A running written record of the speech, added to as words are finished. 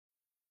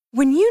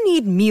When you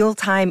need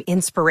mealtime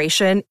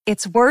inspiration,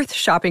 it's worth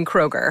shopping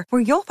Kroger,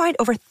 where you'll find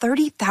over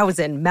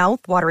 30,000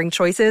 mouth-watering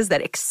choices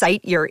that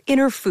excite your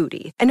inner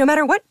foodie. And no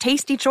matter what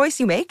tasty choice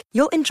you make,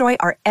 you'll enjoy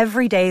our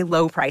everyday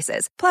low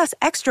prices, plus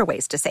extra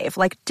ways to save,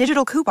 like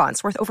digital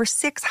coupons worth over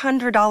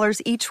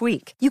 $600 each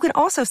week. You can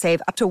also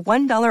save up to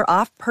 $1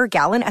 off per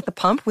gallon at the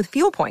pump with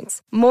fuel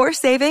points. More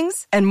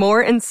savings and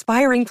more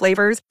inspiring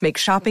flavors make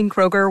shopping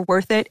Kroger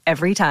worth it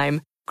every time.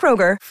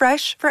 Kroger,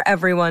 fresh for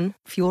everyone.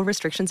 Fuel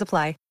restrictions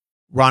apply.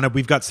 Rana,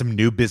 we've got some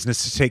new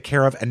business to take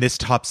care of, and this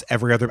tops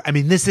every other. I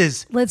mean, this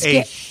is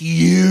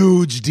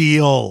huge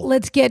deal.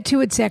 Let's get to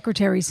it,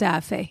 Secretary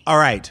Safi. All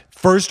right.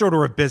 First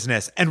order of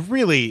business, and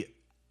really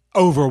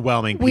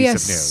overwhelming piece of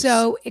news. We are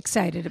so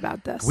excited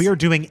about this. We are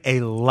doing a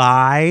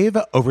live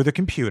over the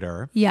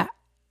computer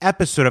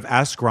episode of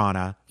Ask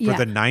Rana for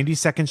the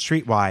 92nd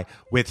Street Y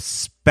with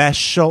the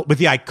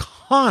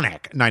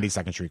iconic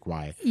 92nd Street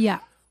Y. Yeah.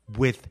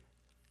 With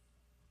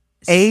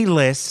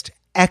A-list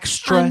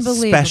extra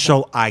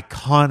special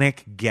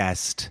iconic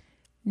guest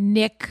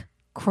Nick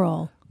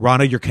Kroll.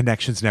 Rana, your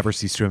connections never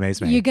cease to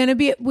amaze me. You're going to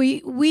be,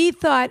 we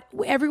thought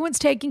everyone's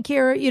taking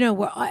care of,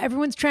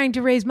 everyone's trying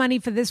to raise money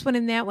for this one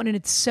and that one, and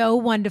it's so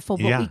wonderful,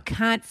 but we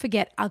can't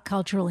forget our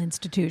cultural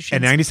institutions.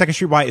 And 92nd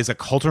Street Y is a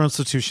cultural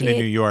institution in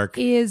New York.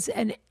 It is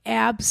an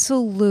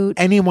absolute...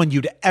 Anyone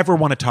you'd ever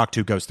want to talk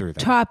to goes through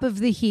there. Top of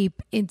the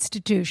heap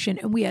institution,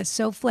 and we are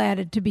so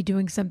flattered to be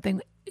doing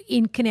something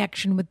in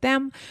connection with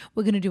them.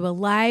 We're going to do a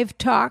live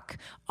talk,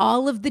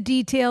 all of the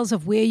details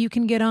of where you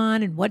can get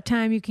on and what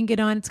time you can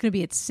get on. It's going to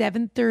be at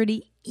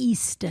 7:30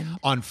 Eastern.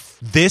 On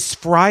this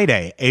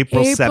Friday,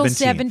 April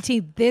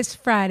 17th, this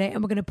Friday.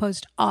 And we're going to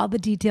post all the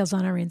details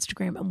on our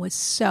Instagram. And we're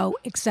so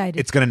excited.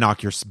 It's going to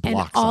knock your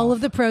blocks off. All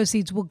of the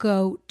proceeds will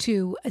go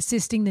to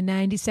assisting the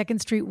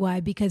 92nd Street Y,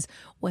 because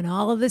when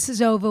all of this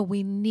is over,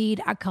 we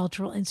need our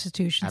cultural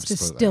institutions to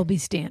still be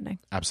standing.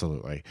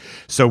 Absolutely.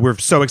 So we're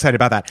so excited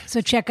about that.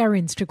 So check our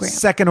Instagram.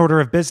 Second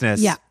order of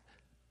business. Yeah.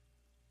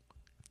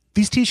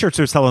 These T-shirts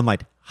are selling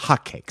like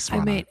hotcakes. I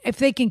mean, if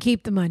they can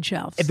keep them on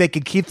shelves.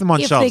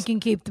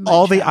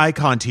 All the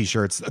Icon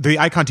T-shirts. The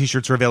Icon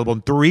T-shirts are available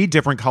in 3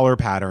 different color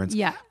patterns.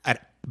 Yeah.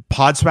 At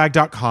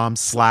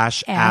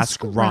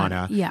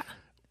podswag.com/AskRana. Yeah.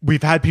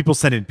 We've had people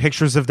send in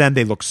pictures of them.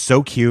 They look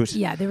so cute.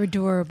 Yeah, they're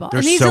adorable.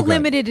 And these so are good.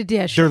 limited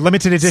edition. They're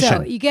limited edition.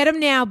 So you get them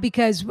now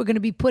because we're going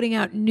to be putting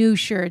out new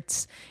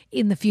shirts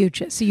in the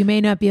future. So you may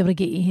not be able to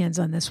get your hands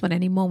on this one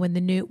anymore when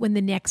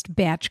the next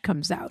batch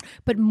comes out.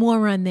 But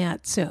more on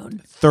that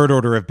soon. Third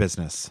order of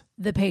business.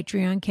 The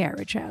Patreon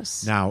Carriage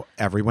House. Now,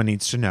 everyone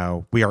needs to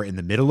know we are in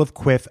the middle of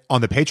Quiff. On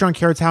the Patreon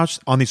Carriage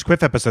House, on these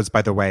Quiff episodes,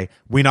 by the way,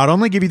 we not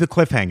only give you the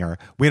cliffhanger,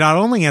 we not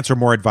only answer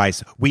more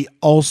advice, we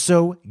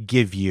also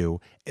give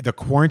you the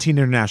Quarantine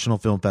International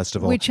Film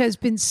Festival, which has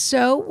been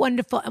so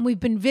wonderful. And we've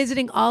been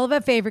visiting all of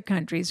our favorite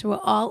countries who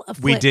are all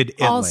we did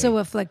Italy. Also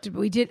afflicted.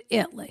 We did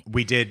Italy.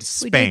 We did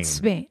Spain.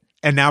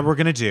 And now we're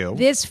going to do...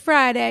 This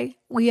Friday,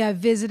 we are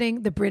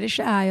visiting the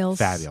British Isles.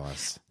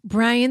 Fabulous.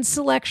 Brian's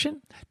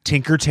selection.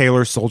 Tinker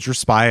Tailor Soldier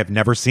Spy. I've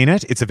never seen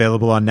it. It's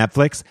available on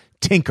Netflix.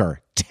 Tinker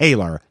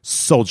Tailor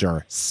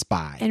Soldier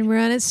Spy. And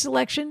Rana's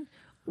selection,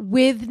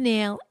 With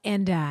Nail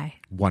and I.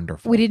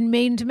 Wonderful. We didn't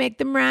mean to make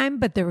them rhyme,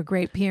 but they were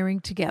great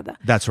pairing together.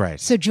 That's right.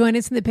 So join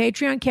us in the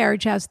Patreon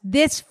Carriage House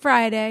this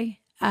Friday.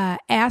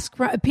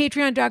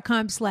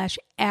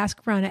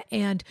 Patreon.com/AskRana.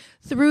 And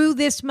through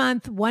this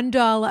month,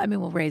 $1, I mean,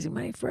 we're raising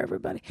money for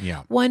everybody.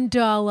 Yeah.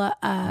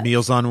 $1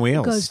 Meals on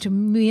Wheels goes to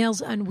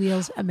Meals on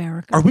Wheels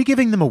America. Are we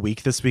giving them a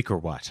week this week or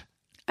what?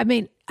 I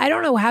mean, I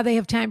don't know how they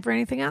have time for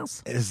anything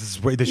else. This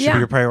should be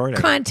your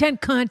priority. Content.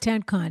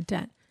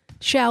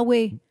 Shall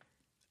we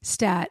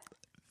start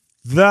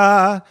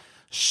the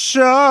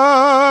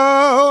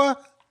show?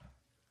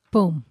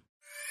 Boom.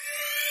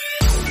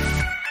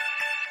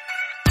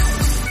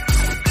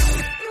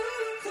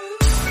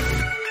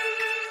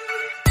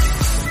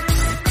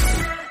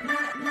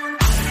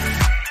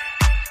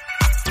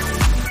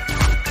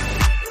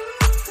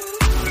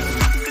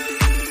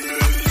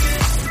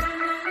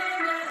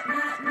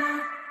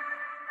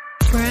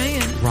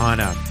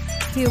 Rana.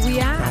 Here we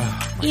are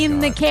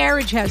in the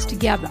carriage house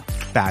together.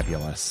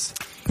 Fabulous.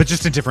 But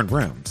just in different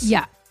rooms.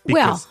 Yeah.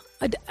 Well,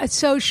 a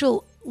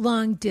social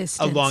long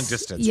distance. A long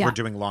distance. Yeah. We're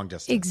doing long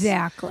distance.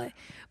 Exactly.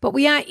 But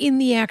we are in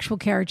the actual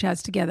carriage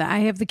house together. I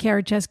have the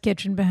carriage house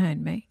kitchen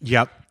behind me.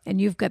 Yep.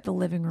 And you've got the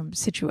living room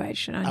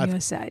situation on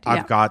your side.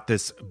 I've got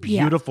this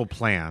beautiful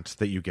plant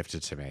that you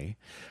gifted to me,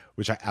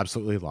 which I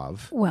absolutely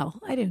love. Well,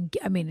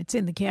 it's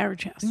in the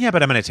carriage house. Yeah,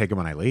 but I'm going to take it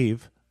when I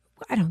leave.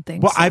 I don't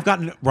think so. I've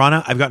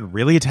gotten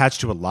really attached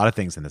to a lot of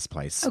things in this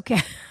place.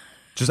 Okay.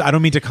 I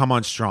don't mean to come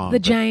on strong. The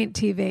giant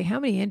TV. How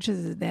many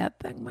inches is that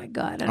thing? My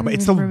God.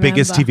 It's the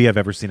biggest TV I've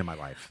ever seen in my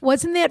life.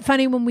 Wasn't that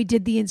funny when we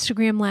did the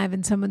Instagram Live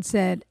and someone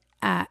said,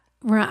 I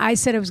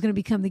said I was going to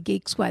become the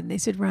Geek Squad, and they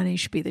said, Ronnie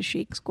should be the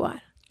Chic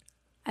Squad.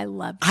 I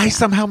love I that.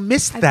 somehow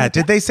missed I that. thought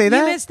Did they say that?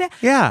 You missed that?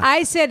 Yeah.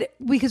 I said,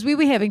 because we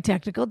were having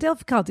technical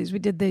difficulties. We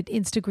did the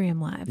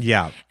Instagram live.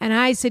 Yeah. And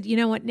I said, you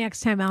know what? Next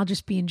time I'll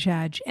just be in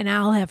charge and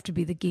I'll have to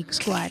be the Geek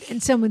Squad.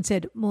 And someone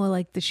said, more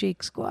like the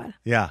Chic Squad.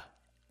 Yeah.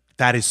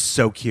 That is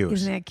so cute.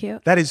 Isn't that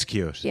cute? That is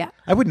cute. Yeah.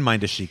 I wouldn't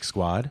mind a chic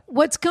squad.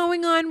 What's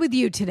going on with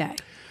you today?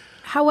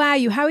 How are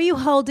you? How are you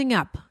holding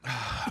up?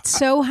 It's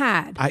so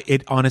hard.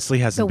 It honestly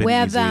hasn't The been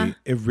weather. easy.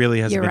 It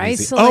really hasn't You're been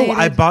easy. isolated. Oh,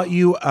 I bought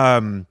you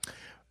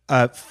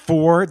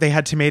 4. They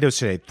had tomatoes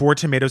today. 4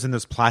 tomatoes in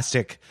those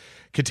plastic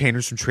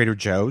containers from Trader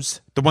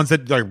Joe's. The ones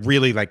that are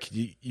really like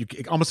you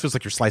it almost feels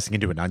like you're slicing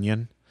into an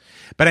onion.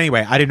 But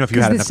anyway, I didn't know if you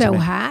Is had this enough so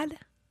tomatoes. hard?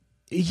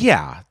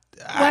 Yeah.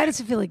 Why does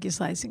it feel like you're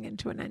slicing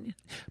into an onion?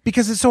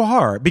 Because it's so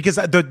hard. Because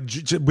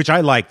which I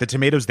like, the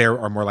tomatoes there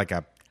are more like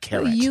a Oh,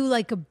 carrot. you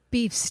like a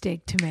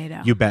beefsteak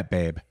tomato. You bet,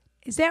 babe.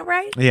 Is that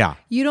right? Yeah.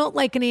 You don't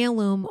like an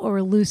heirloom or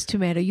a loose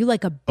tomato. You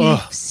like a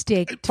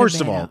beefsteak tomato. First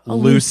of all, A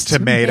loose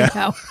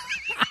tomato.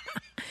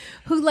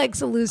 Who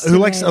likes a loose tomato?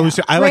 Who likes a loose?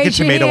 I like a Raise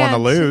your tomato on the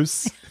hand.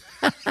 loose.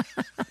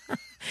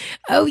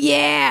 Oh,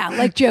 yeah.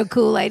 Like Joe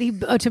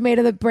Kool-Aid. A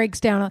tomato that breaks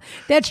down.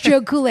 That's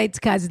Joe Kool-Aid's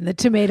cousin, the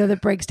tomato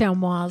that breaks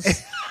down walls.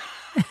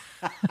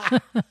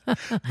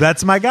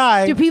 That's my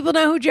guy. Do people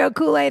know who Joe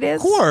Kool-Aid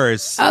is? Of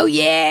course. Oh,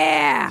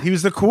 yeah. He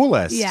was the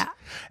coolest. Yeah.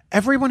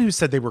 Everyone who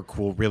said they were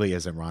cool really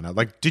isn't, Rana.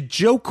 Like, did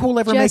Joe Cool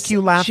ever make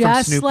you laugh from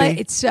just Snoopy? like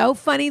it's so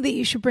funny that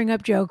you should bring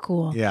up Joe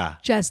Cool. Yeah.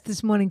 Just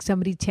this morning,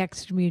 somebody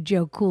texted me a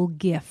Joe Cool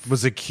gif.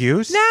 Was it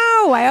cute?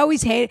 No, I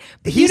always hate it.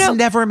 But He's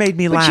never made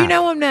me laugh. But you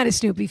know I'm not a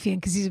Snoopy fan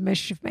because he's a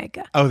mischief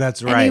maker. Oh,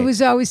 that's right. And he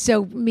was always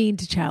so mean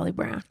to Charlie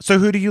Brown. So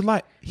who do you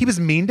like? He was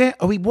mean to?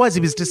 Oh, he was.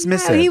 He was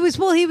dismissive.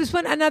 No, he was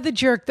another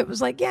jerk that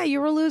was like, yeah,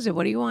 you're a loser.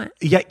 What do you want?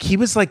 Yeah, he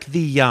was like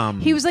the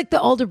He was like the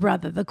older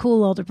brother, the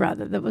cool older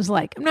brother that was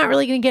like, I'm not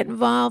really going to get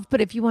involved,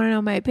 but if you want to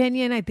know my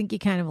opinion, I think you're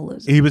kind of a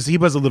loser. He was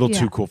a little Yeah.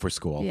 too cool for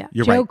school. Yeah.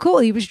 You're Joe right. Cool.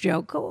 He was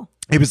Joe Cool.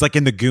 He was like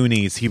in the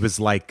Goonies. He was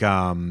like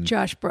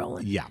Josh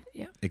Brolin. yeah.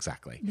 Yeah.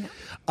 Exactly.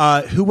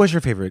 Yeah. Who was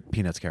your favorite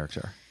Peanuts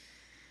character?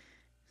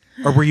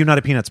 Or were you not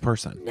a Peanuts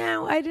person?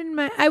 No, I didn't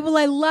mind. I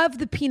love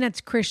the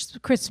Peanuts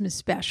Christmas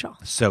special.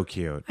 So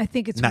cute. I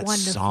think it's And that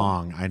wonderful.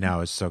 song, I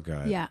know, is so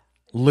good. Yeah.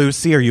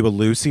 Lucy, are you a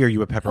Lucy? Are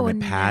you a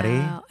Peppermint Oh, Patty?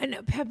 No.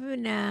 No,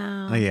 Peppermint,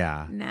 no. Oh,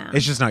 yeah. No.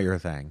 It's just not your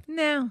thing.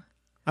 No.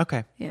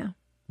 Okay. Yeah.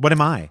 What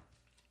am I?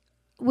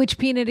 Which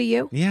peanut are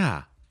you?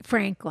 Yeah.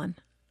 Franklin.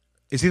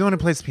 Is he the one who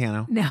plays the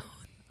piano? No,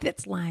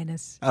 that's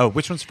Linus. Oh,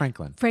 which one's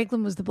Franklin?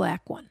 Franklin was the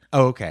black one.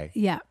 Oh, okay.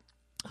 Yeah.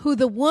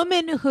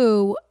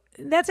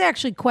 That's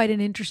actually quite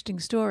an interesting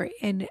story.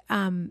 And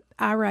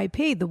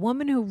R.I.P., the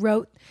woman who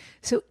wrote,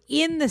 so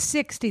in the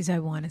 60s, I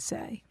want to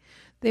say,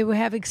 they were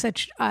having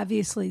such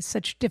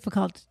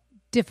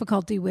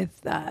difficulty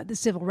with the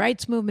civil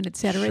rights movement, et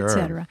cetera, Sure. et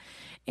cetera.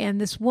 And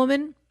this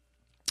woman,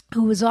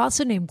 who was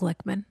also named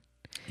Glickman,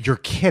 You're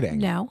kidding.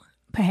 no,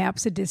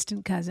 perhaps a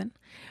distant cousin,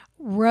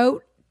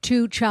 wrote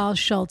to Charles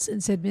Schultz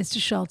and said, Mr.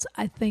 Schultz,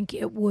 I think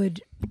it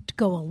would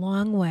go a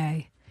long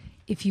way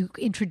if you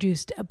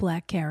introduced a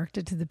black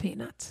character to the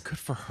Peanuts. Good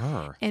for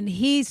her. And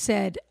he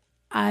said,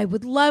 I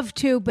would love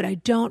to, but I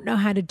don't know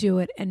how to do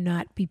it and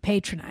not be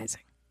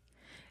patronizing.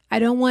 I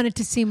don't want it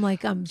to seem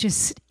like I'm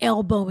just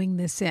elbowing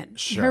this in.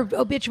 Sure. Her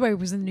obituary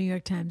was in the New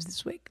York Times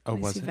this week. Oh, Let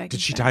me was see if I it? can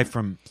Did she find die it.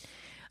 from?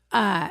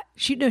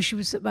 She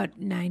was about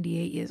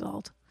 98 years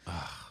old.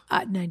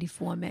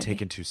 94 maybe.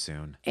 Taken too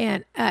soon.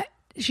 And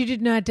she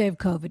did not die of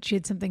COVID. She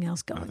had something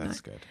else going Oh, that's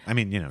on. good. I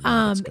mean,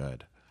 that's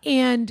good.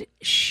 And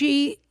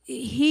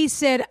he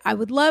said, I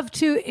would love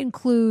to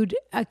include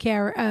a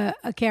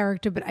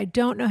character, but I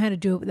don't know how to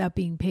do it without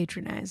being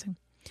patronizing.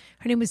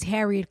 Her name was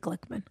Harriet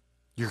Glickman.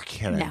 You're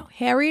kidding. No,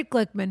 Harriet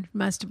Glickman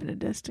must have been a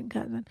distant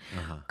cousin.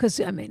 Because,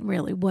 I mean,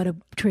 really, what a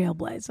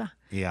trailblazer.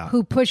 Yeah.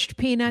 Who pushed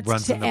Peanuts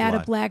Runs to in the add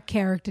blood. a black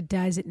character,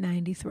 dies at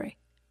 93.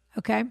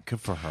 Okay? Good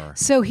for her.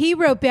 So he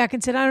wrote back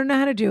and said, I don't know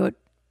how to do it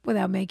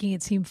without making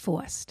it seem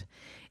forced.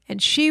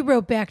 And she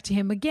wrote back to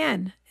him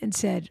again and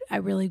said, I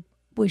really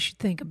wish you'd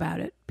think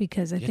about it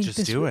because I think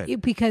just do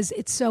it. because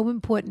it's so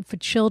important for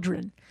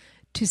children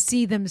to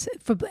see them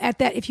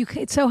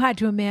it's so hard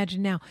to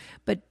imagine now,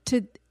 but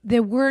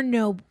there were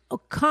no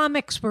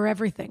comics for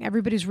everything.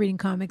 Everybody's reading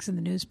comics in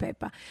the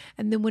newspaper,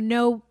 and there were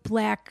no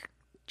black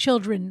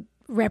children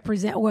black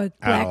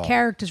all.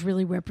 characters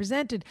really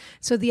represented.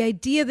 So the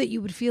idea that you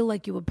would feel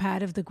like you were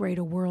part of the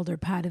greater world or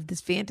part of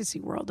this fantasy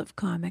world of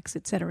comics,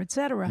 et cetera,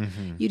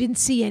 you didn't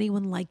see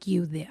anyone like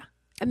you there.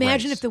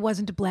 Imagine Right. if there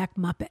wasn't a black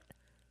Muppet.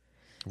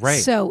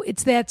 Right. So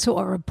it's that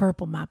sort, or a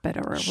purple Muppet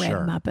or a red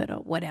Sure. Muppet or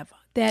whatever,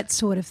 that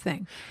sort of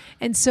thing.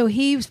 And so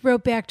he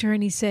wrote back to her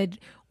and he said,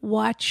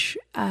 watch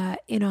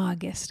in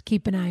August,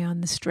 keep an eye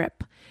on the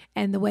strip.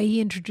 And the way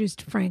he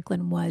introduced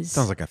Franklin was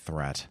Sounds like a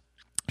threat.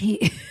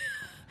 and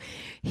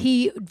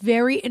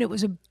it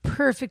was a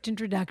perfect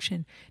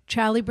introduction.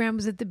 Charlie Brown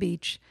was at the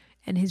beach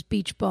and his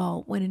beach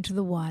ball went into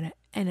the water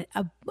and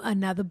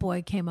another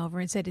boy came over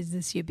and said, is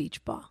this your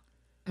beach ball?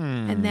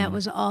 And that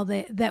was all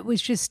that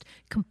was just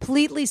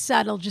completely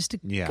subtle, just to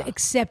Yeah.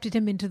 accepted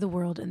him into the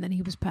world. And then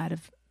he was part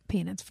of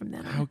peanuts from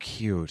then on. How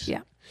cute.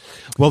 Yeah.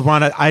 Well,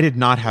 Rana, I did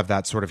not have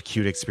that sort of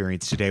cute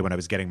experience today when I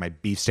was getting my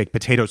beefsteak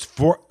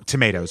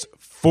tomatoes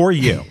for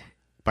you,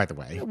 by the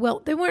way.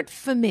 Well, they weren't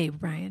for me,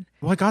 Brian.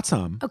 Well, I got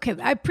some. Okay,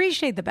 I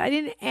appreciate that, but I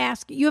didn't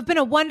ask. You have been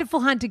a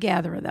wonderful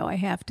hunter-gatherer, though, I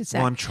have to say.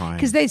 Well, I'm trying.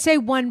 Because they say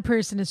one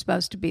person is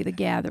supposed to be the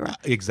gatherer.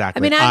 Exactly.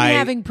 I mean, I'm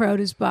having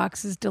produce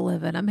boxes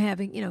delivered. I'm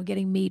having,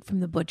 getting meat from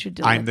the butcher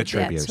delivered. I'm the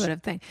tribute. That sort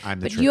of thing.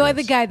 But you're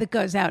the guy that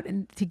goes out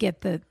and to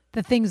get the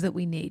things that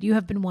we need. You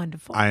have been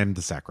wonderful. I am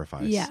the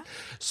sacrifice. Yeah.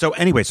 So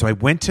anyway, I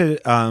went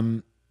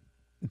to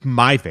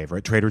my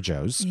favorite, Trader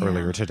Joe's,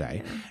 earlier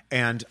today. Yeah.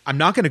 And I'm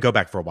not going to go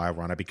back for a while,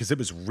 Rana, because it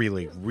was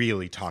really,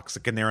 really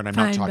toxic in there. And I'm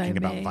not talking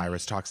about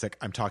virus toxic.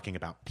 I'm talking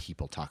about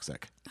people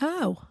toxic.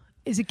 Oh,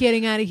 is it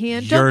getting out of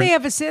hand? Don't they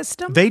have a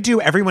system? They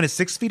do. Everyone is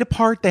 6 feet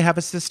apart. They have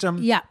a system.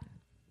 Yeah.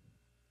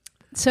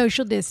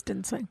 Social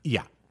distancing.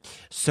 Yeah.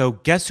 So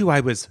guess who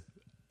I was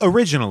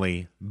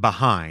originally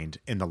behind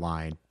in the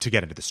line to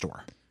get into the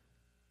store?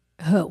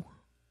 Who?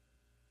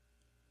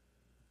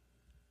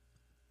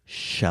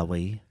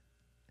 Shelley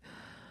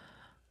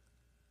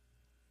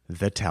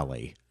the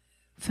Telly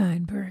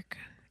Feinberg.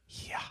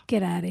 Yeah.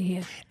 Get out of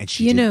here. And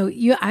she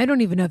I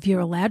don't even know if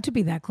you're allowed to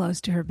be that close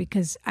to her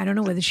because I don't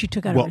know whether she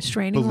took out a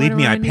restraining order. Believe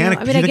me, I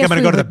panicked. Do you think I'm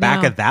going to go to the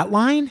back of that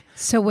line?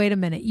 So wait a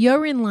minute.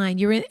 You're in line.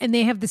 And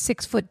they have the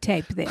 6-foot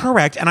tape there.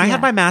 Correct. And I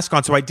had my mask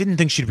on, so I didn't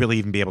think she'd really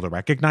even be able to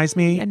recognize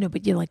me. I know,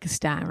 but you're like a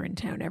star in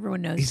town.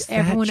 Everyone knows. Is that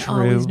everyone true?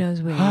 Always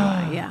knows where you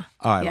are. Yeah.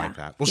 Oh, I like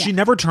that. Well, she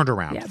never turned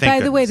around. Yeah. Thank By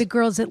the way, goodness. the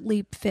girls at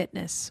Leap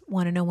Fitness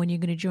want to know when you're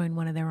going to join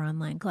one of their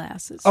online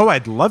classes. Oh,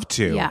 I'd love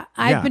to. Yeah.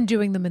 I've been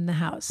doing them in the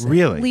house.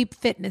 Really? Leap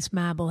Fitness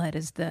Marblehead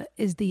is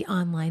the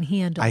online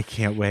handle. I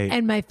can't wait.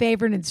 And my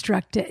favorite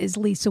instructor is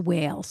Lisa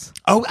Wales.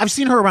 Oh, I've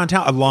seen her around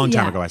town a long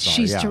time ago. I saw her.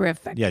 She's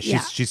terrific. Yeah,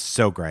 she's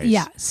so great.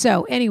 Yeah.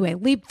 So anyway,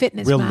 Leap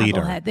Fitness Real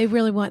Marblehead. They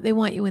really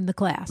want you in the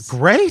class.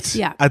 Great.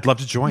 Yeah. I'd love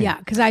to join. Yeah,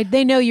 because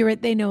they know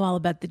they know all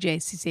about the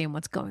JCC and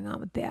what's going on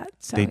with that.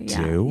 So, They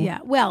do? Yeah.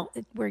 Well,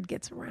 word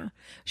gets around.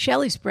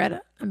 Shelley spread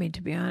it. I mean,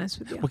 to be honest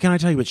with you. Well, can I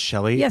tell you what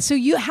Shelley? Yeah. So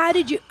how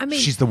did you? I mean,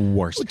 she's the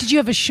worst. Did you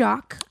have a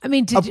shock? I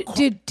mean,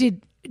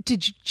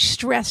 did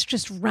stress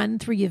just run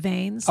through your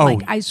veins Oh,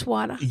 like ice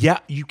water? Yeah,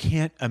 you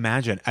can't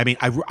imagine. I mean,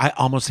 I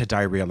almost had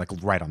diarrhea like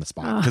right on the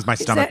spot because my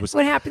stomach was.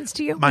 What happens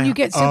to you when you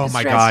get super oh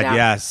my stressed God, out?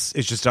 yes,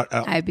 it's just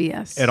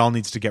IBS. It all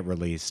needs to get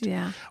released.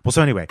 Yeah. Well,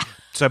 so anyway,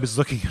 so I was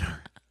looking at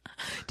her.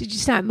 Did you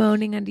start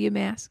moaning under your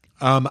mask?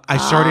 I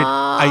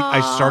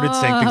started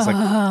saying things like,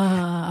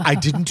 I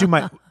didn't do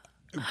my.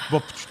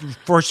 Well,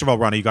 first of all,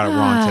 Ronnie, you got it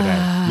wrong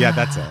today. Yeah,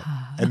 that's it.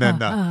 And then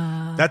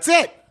that's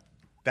it.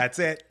 That's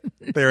it.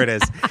 There it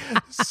is.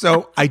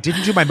 So I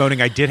didn't do my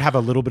moaning. I did have a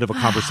little bit of a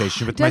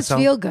conversation with myself.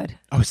 It does feel good.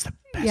 Oh, it's the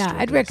best. Yeah,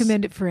 release. I'd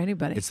recommend it for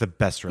anybody. It's the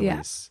best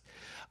release.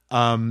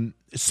 Yeah.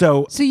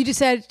 So you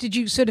decided? Did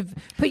you sort of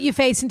put your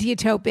face into your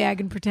tote bag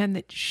and pretend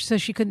that so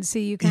she couldn't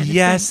see you? Kind of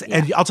yes, thing?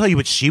 and I'll tell you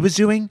what she was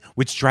doing,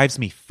 which drives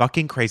me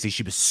fucking crazy.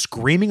 She was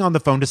screaming on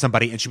the phone to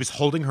somebody, and she was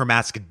holding her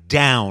mask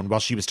down while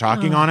she was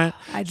talking on it.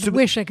 I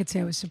wish I could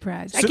say I was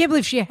surprised. I can't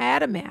believe she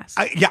had a mask.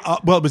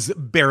 Well, it was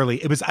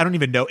barely. It was. I don't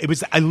even know. It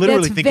was. I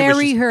literally That's think it was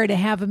very just, her to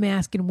have a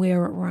mask and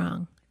wear it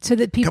wrong. So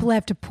that people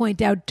have to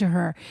point out to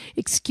her,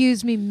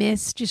 excuse me,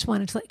 miss, just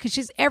wanted to,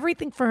 because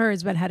everything for her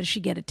is about how does she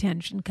get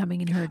attention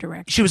coming in her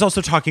direction. She was also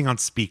talking on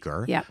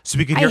speaker. Yeah. So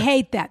we could hear. I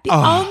hate that. The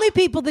only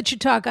people that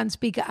should talk on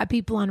speaker are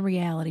people on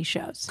reality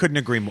shows. Couldn't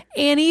agree more.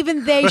 And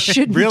even they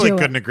shouldn't Really do it.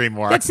 couldn't agree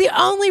more. That's the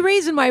only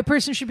reason why a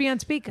person should be on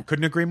speaker.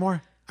 Couldn't agree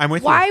more. I'm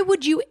with you. Why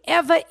would you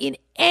ever in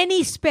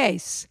any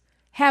space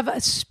have a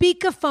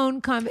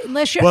speakerphone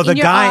unless you're in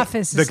your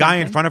office? The guy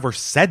in front of her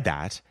said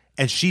that.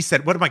 And she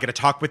said, what am I going to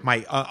talk with my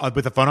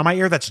with the phone on my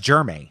ear? That's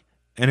Jeremy.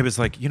 And it was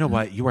like, you know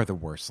what? You are the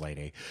worst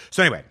lady.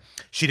 So anyway,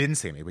 she didn't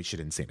see me. She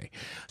didn't see me.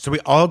 So we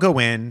all go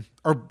in,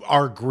 or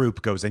our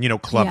group goes in,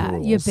 club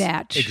rules. Your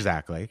batch.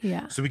 Exactly.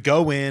 Yeah. So we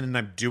go in and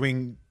I'm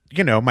doing,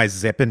 my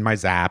zip and my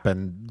zap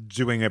and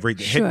doing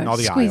hitting all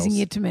the squeezing aisles.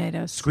 your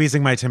tomatoes.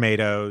 Squeezing my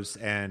tomatoes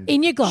and.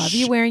 In your glove.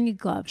 You're wearing your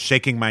glove.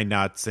 Shaking my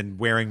nuts and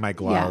wearing my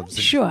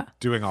gloves. Yeah, and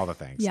doing all the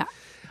things. Yeah.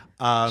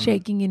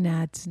 Shaking your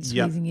nuts and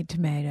squeezing your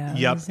tomatoes.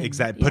 Yep,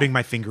 exactly. Putting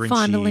my finger in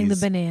Fondling cheese.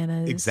 the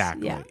bananas.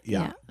 Exactly.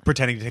 Yeah.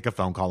 Pretending to take a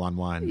phone call on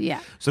one. Yeah.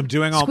 So I'm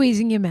doing all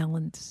squeezing your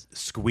melons.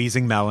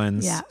 Squeezing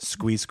melons. Yeah.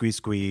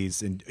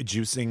 Squeeze, and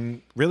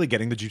juicing, really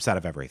getting the juice out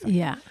of everything.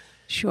 Yeah.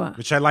 Sure.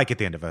 Which I like at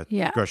the end of a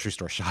grocery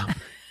store shop.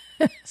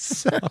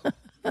 So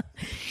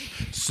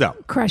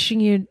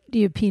crushing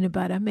your peanut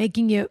butter,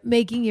 making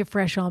your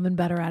fresh almond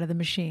butter out of the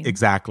machine.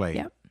 Exactly.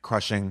 Yep.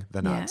 Crushing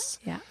the nuts.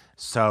 Yeah.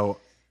 So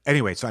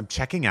anyway, so I'm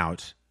checking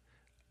out,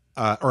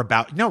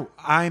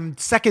 I'm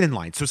second in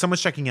line. So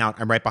someone's checking out.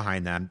 I'm right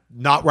behind them.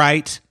 Not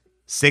right.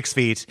 6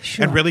 feet.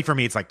 Sure. And really for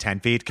me, it's like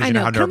 10 feet because I you know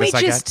know. how nervous I Can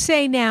we get. just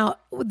say now,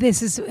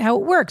 this is how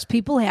it works.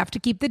 People have to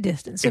keep the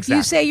distance. Exactly. If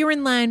you say you're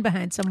in line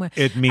behind somewhere,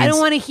 It means- I don't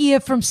want to hear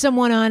from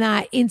someone on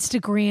our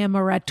Instagram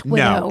or our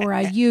Twitter or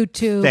our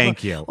YouTube.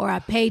 Thank you. Or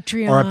our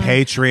Patreon.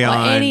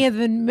 Or any of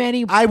the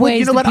many I would, ways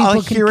you know that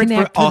what? people can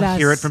connect with us. I'll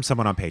hear it from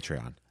someone on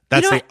Patreon.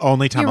 That's You know the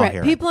only time You're I'll right.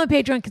 hear People on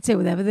Patreon can say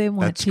whatever they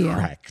want That's to you.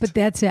 correct. But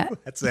that's it.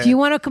 That's if it. you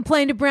want to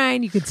complain to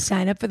Brian, you could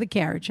sign up for the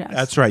Carriage House.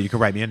 That's right. You can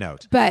write me a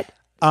note. But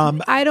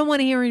I don't want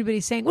to hear anybody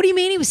saying, what do you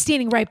mean he was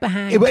standing right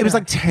behind It was her?"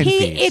 like 10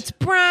 feet. It's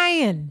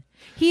Brian.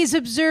 He's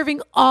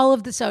observing all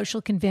of the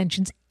social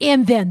conventions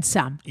and then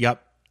some.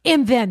 Yep.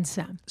 And then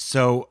some.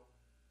 So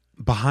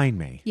behind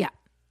me, Yeah.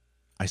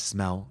 I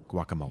smell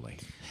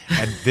guacamole.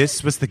 And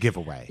this was the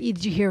giveaway.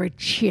 Did you hear a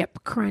chip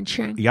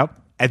crunching? Yep.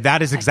 And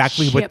that is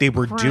exactly what chip they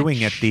were crunch.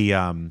 doing at the,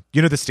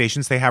 you know, the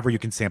stations they have where you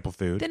can sample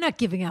food. They're not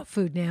giving out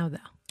food now, though.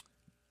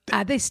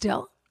 Are they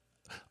still?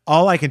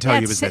 All I can tell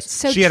you is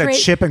this. She had a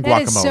chip and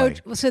that is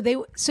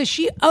guacamole. So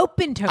she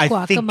opened her I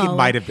guacamole. think it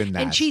might have been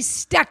that. And she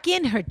stuck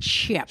in her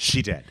chip.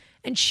 She did.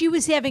 And she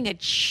was having a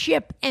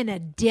chip and a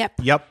dip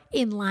Yep.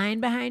 in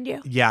line behind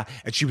you. Yeah.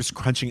 And she was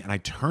crunching, and I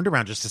turned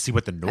around just to see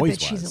what the I noise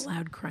bet she's was. a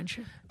loud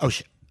cruncher. Oh,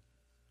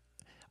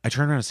 I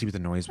turned around to see what the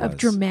noise was. Of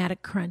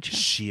dramatic crunching.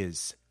 She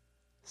is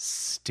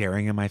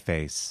staring in my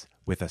face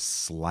with a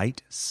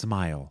slight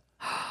smile.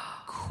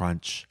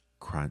 Crunch,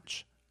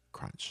 crunch,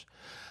 crunch.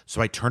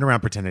 So I turned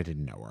around, pretend I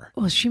didn't know her.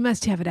 Well, she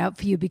must have it out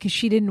for you because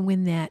she didn't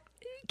win that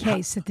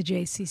case at the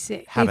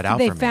JCC. Have it out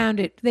they for me. found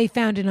it. They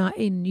found it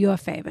in your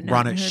favor.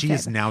 Not Ronna, in her she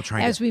is favor. now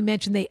trying As to- we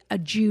mentioned, they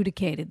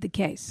adjudicated the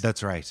case.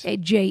 That's right.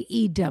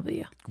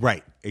 AJEW.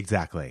 Right,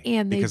 exactly.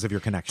 And they because of your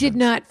connection. did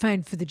not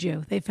find for the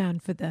Jew. They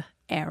found for the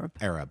Arab.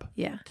 Arab.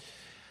 Yeah.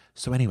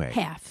 So anyway.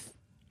 Half.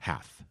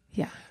 Half.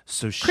 Yeah.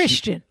 So she,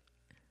 Christian.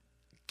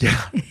 Yeah.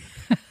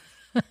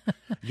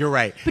 You're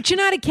right. But you're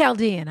not a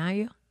Chaldean, are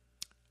you?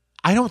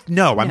 I don't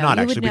know. I'm No, not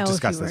you would actually. know We've if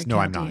discussed you were this. a No,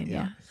 I'm not. Chaldean,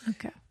 Yeah.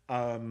 Okay.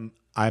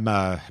 I'm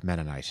a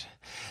Mennonite.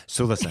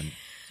 So listen,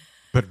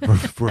 but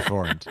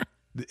reformed.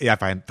 Yeah,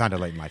 I found it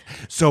late in life.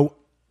 So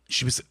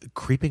she was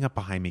creeping up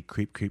behind me,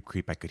 creep, creep,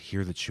 creep. I could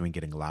hear the chewing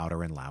getting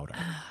louder and louder.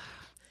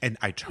 And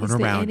I turn Is there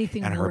around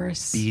anything and her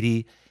worse?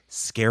 beady,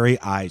 scary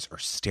eyes are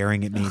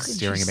staring at me, Ugh, and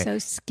staring she's at me. so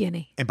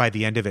skinny. And by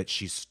the end of it,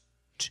 she's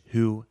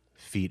 2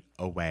 feet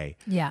away.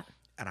 Yeah.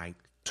 And I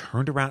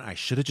turned around. I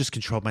should have just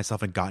controlled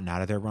myself and gotten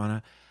out of there,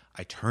 Ronna.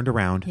 I turned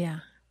around. Yeah.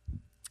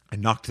 I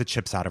knocked the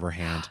chips out of her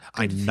hand.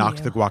 I Good for knocked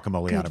you. the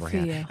guacamole out of her Good for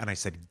hand. you. And I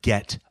said,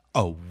 get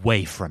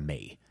away from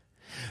me.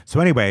 So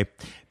anyway,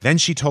 then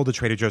she told the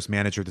Trader Joe's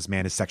manager, this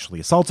man has sexually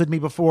assaulted me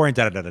before and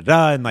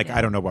da-da-da-da-da. And like,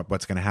 I don't know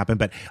what's going to happen.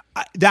 But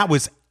that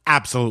was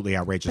absolutely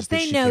outrageous. But that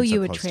they she know came so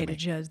you at close to Trader me.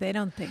 Joe's. They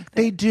don't think that.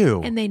 They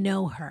do. And they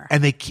know her.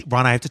 And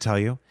Ron, I have to tell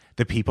you,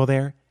 the people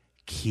there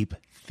keep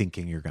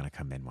thinking you're going to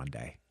come in one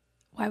day.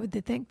 Why would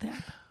they think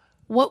that?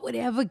 What would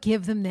ever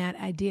give them that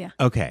idea?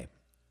 Okay.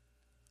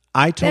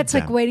 I told That's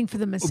them, like waiting for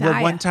the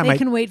Messiah. one time they I-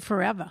 can wait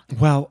forever.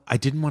 Well, I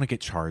didn't want to get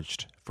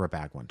charged for a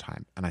bag one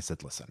time. And I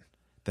said, listen,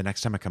 the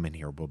next time I come in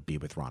here, we'll be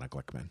with Ronna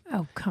Glickman.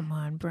 Oh, come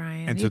on,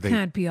 Brian. And so You they-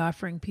 can't be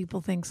offering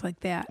people things like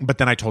that. But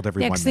then I told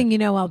everyone. Next thing you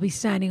know, I'll be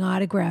signing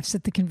autographs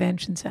at the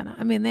convention center.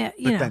 I mean, that,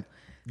 you know, then,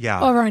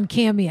 yeah. or on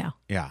Cameo.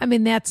 Yeah. I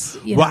mean, that's,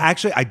 you Well, know,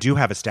 actually, I do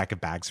have a stack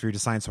of bags for you to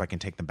sign so I can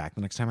take them back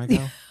the next time I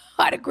go.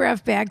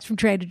 autograph bags from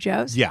Trader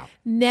Joe's. Yeah.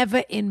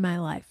 Never in my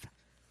life.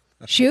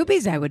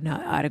 Shoebies, I would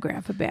not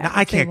autograph a bag. Now,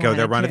 I if they can't go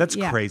there, wanted Ronna. to. That's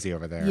Yeah. crazy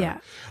over there. Yeah.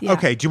 Yeah.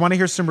 Okay, do you want to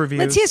hear some reviews?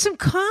 Let's hear some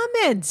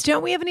comments.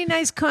 Don't we have any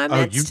nice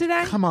comments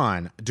today? Come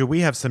on. Do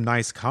we have some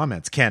nice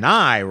comments? Can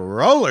I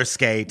roller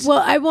skate?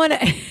 Well, I want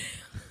to.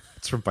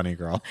 It's from Funny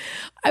Girl.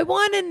 I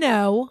want to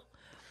know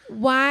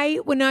why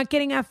we're not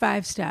getting our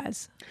 5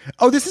 stars.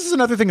 Oh, this is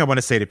another thing I want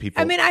to say to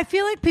people. I mean, I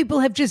feel like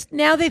people have just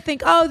now they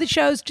think, oh, the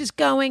show's just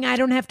going. I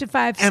don't have to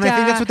 5-star. And I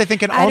think that's what they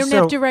think, and I don't also-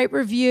 have to write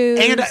reviews.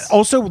 and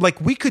also,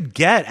 like, we could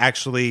get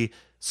actually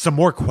some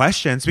more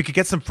questions. We could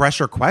get some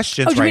fresher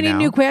questions Oh, do we right need now.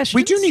 new questions?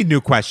 We do need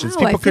new questions.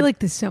 Oh, I feel like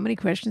there's so many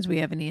questions we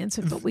haven't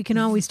answered, but we can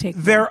always take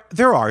more.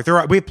 There are.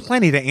 We have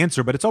plenty to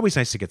answer, but it's always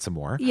nice to get some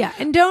more. Yeah,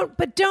 and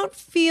don't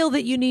feel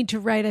that you need to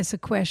write us a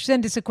question.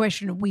 Send us a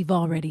question we've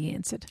already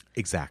answered.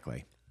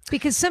 Exactly.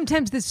 Because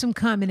sometimes there's some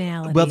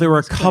commonality. Well, there in were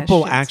a those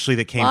couple questions. actually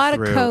that came a lot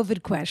through. of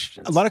COVID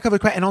questions. A lot of cover,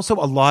 and also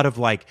a lot of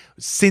like,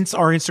 since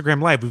our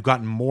Instagram live, we've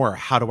gotten more,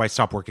 how do I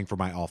stop working for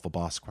my awful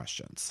boss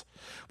questions,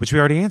 which we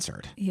already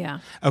answered. Yeah.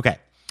 Okay.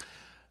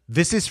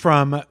 This is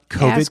from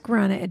COVID.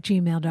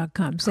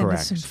 AskRonna@gmail.com. Send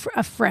us Correct.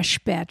 a fresh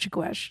batch of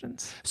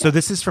questions. So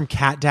this is from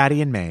Cat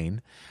Daddy in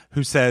Maine,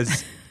 who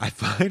says, I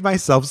find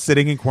myself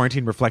sitting in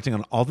quarantine reflecting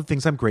on all the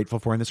things I'm grateful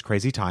for in this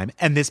crazy time,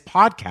 and this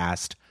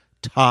podcast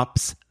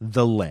tops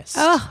the list.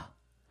 Oh,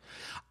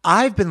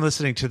 I've been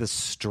listening to the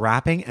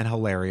strapping and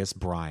hilarious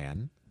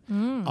Brian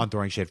on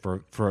Throwing Shade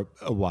for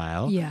a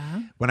while.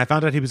 Yeah. When I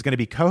found out he was going to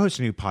be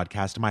co-hosting a new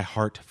podcast, my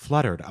heart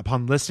fluttered.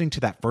 Upon listening to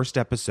that first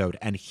episode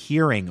and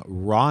hearing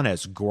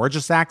Ronna's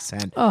gorgeous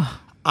accent,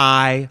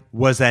 I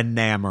was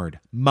enamored.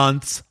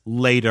 Months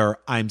later,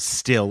 I'm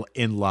still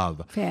in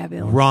love.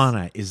 Fabulous.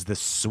 Ronna is the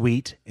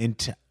sweet,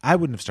 I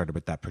wouldn't have started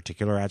with that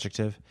particular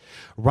adjective.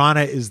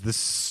 Ronna is the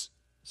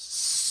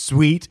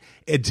sweet,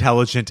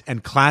 intelligent,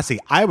 and classy.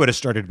 I would have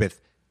started with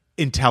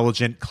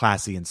intelligent,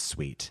 classy, and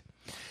sweet.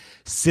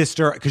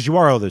 Sister, because you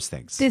are all those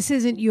things. this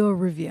isn't your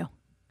review.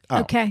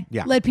 Okay.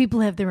 yeah. Let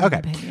people have their own Okay.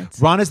 opinions.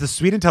 Ron is the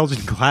sweet,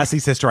 intelligent, classy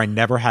sister I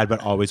never had but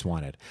always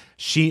wanted.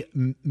 She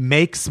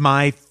makes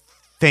my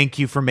thank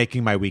you for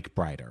making my week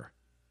brighter.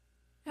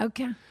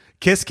 Okay.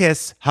 Kiss,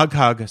 kiss, hug,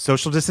 hug,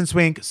 social distance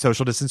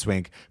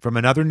wink from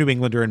another New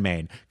Englander in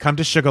Maine. Come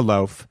to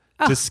Sugarloaf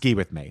to ski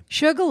with me.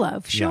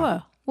 Sugarloaf. Sure. Yeah.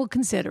 We'll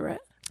consider it.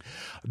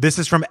 This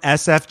is from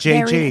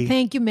SFJG.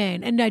 Thank you,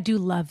 Maine. And I do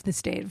love the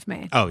state of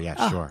Maine. Oh,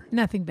 yeah, sure.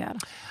 Nothing better.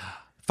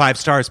 5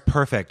 stars,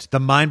 perfect. The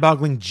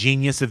mind-boggling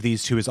genius of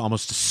these two is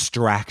almost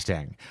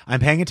distracting. I'm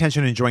paying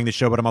attention and enjoying the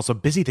show, but I'm also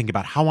busy thinking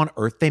about how on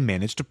earth they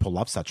managed to pull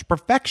off such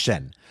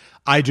perfection.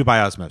 I do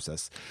by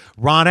osmosis.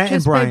 Rana Just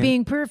and Brian. by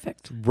being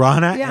perfect.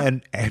 Rana Yeah.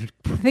 and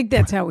I think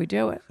that's how we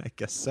do it. I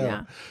guess so.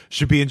 Yeah.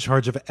 Should be in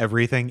charge of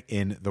everything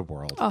in the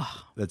world.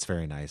 Oh. That's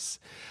very nice.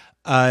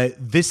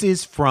 This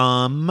is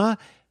from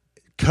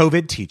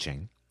COVID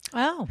Teaching,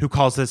 Oh. who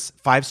calls this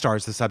 5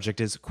 stars. The subject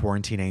is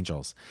Quarantine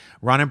Angels.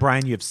 Ron and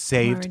Brian, you have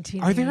saved.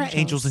 Quarantine Are there angels.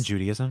 angels in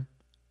Judaism?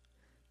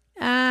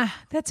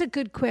 That's a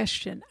good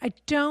question.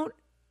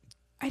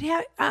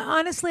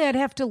 Honestly, I'd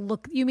have to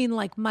look. You mean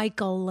like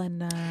Michael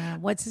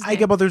and what's his I name?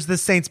 get, well, there's the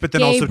saints, but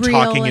then also Gabriel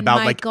talking and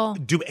about Michael.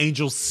 like, do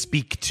angels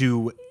speak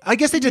to? I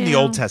guess they did in the Yeah.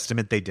 Old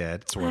Testament. They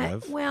did sort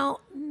of. Well,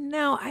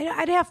 no,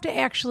 I'd have to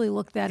actually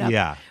look that up.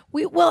 Yeah.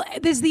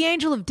 There's the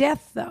angel of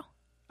death though.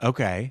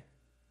 Okay,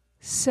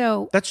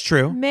 So that's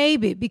true.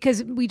 maybe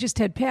because we just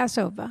had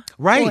Passover.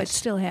 Right. Well, it's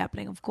still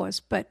happening, of course,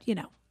 but Can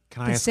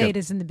I the ask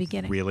Seder's in the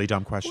beginning. really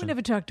dumb We question?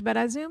 never talked about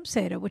our Zoom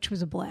Seder, which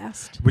was a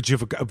blast. Would you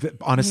have,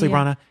 honestly, Yeah.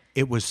 Rana?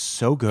 It was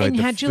so good. And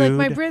The how'd you like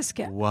my food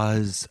brisket?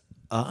 Was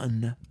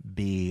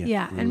unbelievable.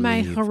 Yeah, and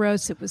my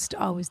haroset was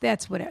always,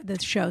 that's what the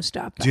show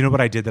stopped. Do you know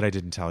what I did that I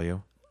didn't tell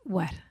you?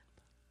 What?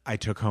 I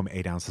took home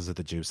 8 ounces of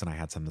the juice and I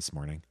had some this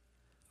morning.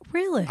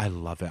 Really? I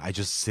love it.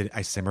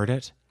 I simmered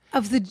it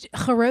Of the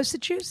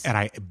haroset juice? and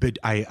I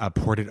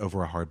poured it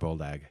over a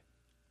hard-boiled egg.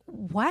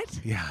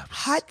 What? Yeah, it was-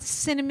 Hot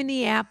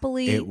cinnamony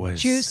appley It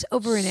was juice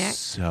over an egg.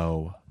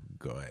 so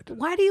good.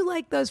 Why do you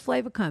like those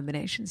flavor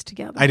combinations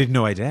together? I didn't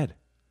know I did.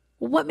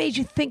 What made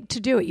you think to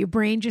do it? Your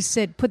brain just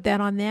said, put that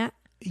on that?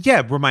 Yeah,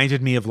 it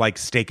reminded me of like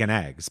steak and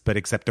eggs, but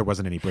except there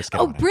wasn't any brisket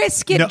Oh, on it.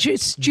 brisket No,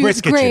 juice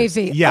brisket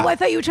gravy. juice. Yeah. Oh, I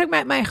thought you were talking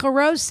about my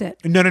haroset.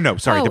 No.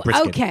 Sorry, the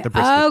brisket. Okay. The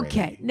brisket Okay.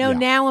 gravy. No, Yeah.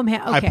 now I'm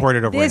okay. I poured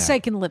it over This an I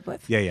egg. can live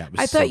with. Yeah, it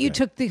was I so thought you good.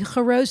 took the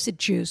haroset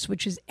juice,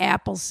 which is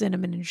apple,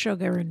 cinnamon, and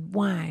sugar and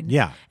wine.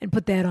 Yeah. And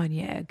put that on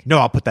your egg. No,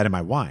 I'll put that in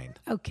my wine.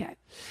 Okay.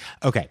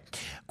 Okay.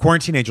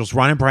 Quarantine Angels,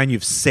 Ron and Brian,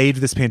 you've saved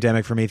this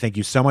pandemic for me. Thank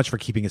you so much for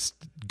keeping us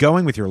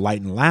going with your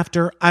light and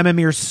laughter. I'm a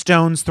mere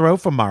stone's throw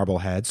from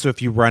Marblehead, so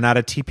if you run out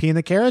of TP in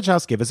the carriage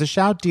house, give us a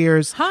shout,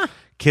 dears. Huh.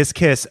 Kiss,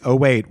 kiss. Oh,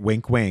 wait.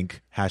 Wink,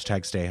 wink.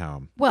 Hashtag stay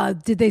home. Well,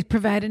 did they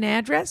provide an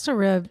address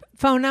or a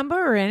phone number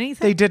or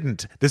anything? They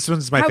didn't. This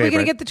one's my How favorite. are we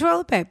going to get the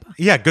toilet paper?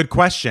 Yeah, good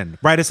question.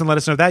 Write us and let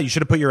us know that. You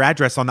should have put your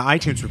address on the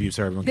iTunes review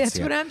so everyone can That's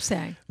see what it. I'm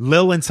saying.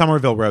 Lil in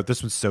Somerville wrote,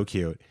 this one's so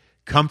cute.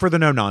 Come for the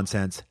no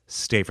nonsense,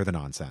 stay for the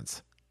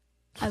nonsense.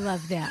 I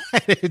love that. I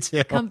do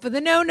too. Come for the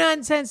no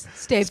nonsense,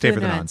 stay Stay for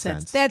the for the nonsense.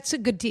 nonsense. That's a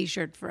good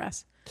T-shirt for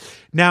us.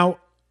 Now,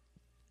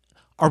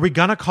 are we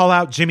going to call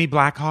out Jimmy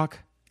Blackhawk?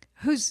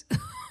 Who's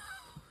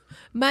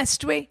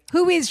must we?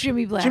 Who is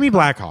Jimmy Black? Jimmy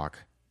Blackhawk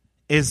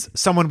is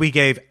someone we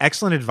gave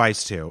excellent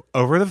advice to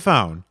over the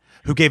phone,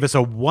 who gave us a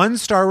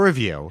 1-star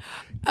review.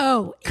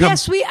 Oh,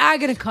 yes, we are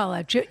going to call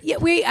out. Yeah,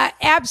 we are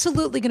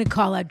absolutely going to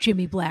call out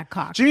Jimmy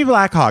Blackhawk. Jimmy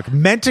Blackhawk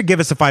meant to give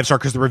us a 5-star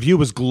because the review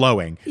was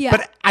glowing, Yeah.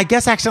 but I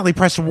guess accidentally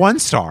pressed 1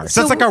 star. So,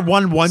 So that's like our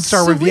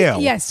 1-star review.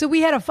 Yes, so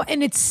we had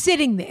and it's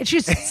sitting there. It's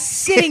just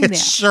sitting It there.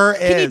 sure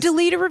Can you is.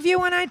 delete a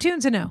review on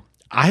iTunes or no?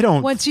 I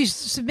don't. Once you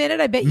submit it,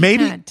 I bet you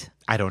maybe can't.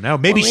 I don't know.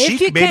 Maybe Well, if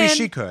you maybe can,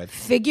 she could.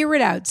 figure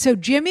it out. So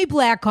Jimmy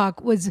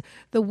Blackhawk was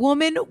the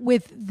woman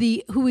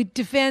who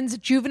defends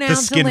juvenile The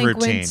skin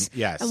delinquents routine,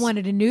 yes. and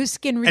wanted a new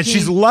skin routine. And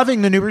she's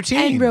loving the new routine.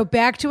 and wrote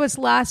back to us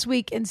last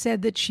week and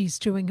said that she's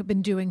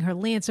been doing her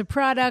Lancer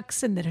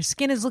products and that her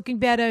skin is looking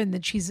better and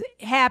that she's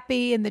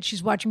happy and that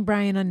she's watching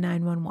Brian on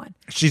 911.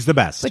 She's the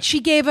best. But she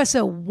gave us a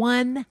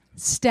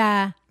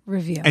 1-star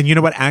review. And you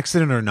know what?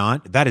 Accident or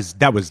not, that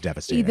was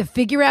devastating. Either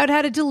figure out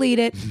how to delete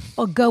it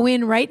or go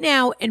in right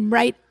now and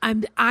write,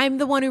 I'm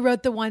the one who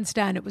wrote the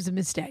 1-star and it was a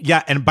mistake.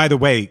 Yeah, and by the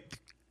way,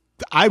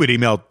 I would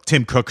email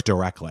Tim Cook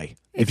directly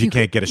if you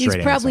can't get a straight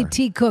He's probably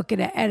answer. tcook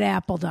at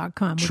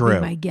apple.com would True. be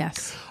my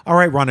guess. All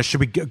right, Rhonda, should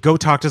we go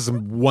talk to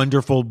some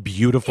wonderful,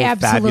 beautiful,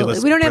 Absolutely.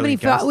 fabulous, We don't have any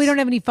brilliant guests? we don't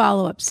have any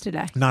follow-ups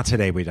today. Not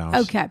today, we don't.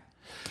 Okay.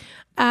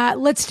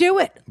 Let's do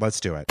it. Let's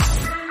do it.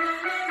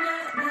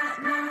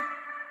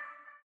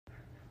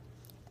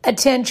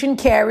 Attention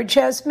Carriage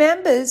House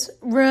members,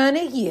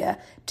 Rana here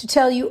to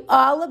tell you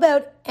all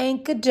about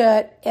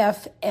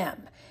Anchor.fm.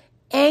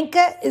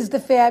 Anchor is the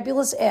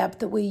fabulous app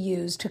that we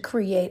use to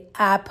create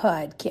our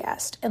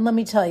podcast. And let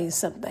me tell you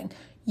something.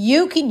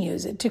 You can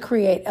use it to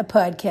create a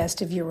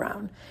podcast of your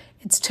own.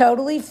 It's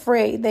totally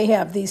free. They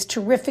have these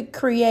terrific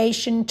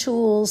creation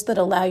tools that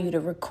allow you to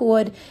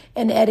record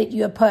and edit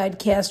your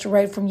podcast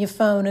right from your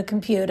phone or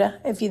computer,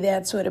 if you're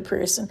that sort of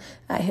person.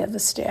 I have a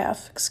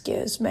staff,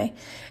 excuse me.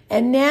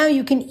 And now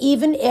you can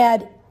even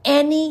add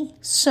any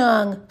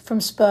song from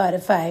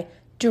Spotify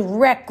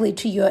directly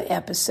to your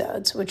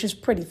episodes, which is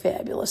pretty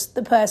fabulous.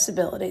 The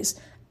possibilities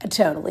are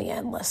totally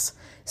endless.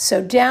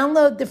 So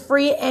download the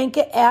free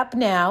Anchor app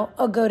now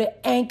or go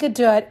to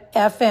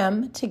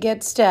anchor.fm to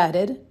get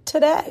started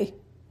today.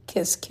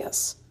 Kiss,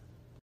 kiss.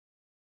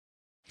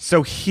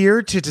 So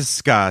here to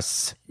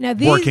discuss Now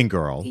Working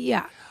Girl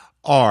Yeah.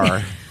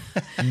 are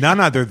none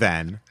other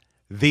than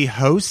the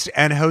host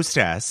and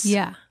hostess.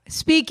 Yeah.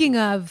 Speaking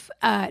of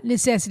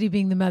necessity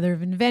being the mother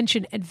of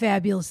invention and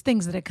fabulous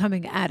things that are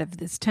coming out of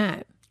this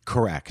time,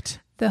 Correct.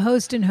 the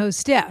host and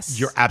hostess.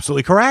 You're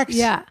absolutely correct.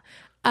 Yeah.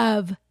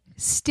 Of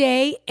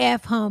Stay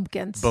F.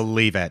 Homkins.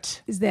 Believe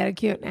it. Is that a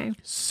cute name?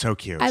 So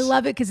cute. I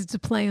love it because it's a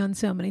play on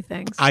so many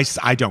things.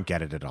 I don't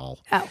get it at all.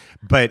 Oh.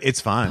 But it's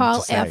fun.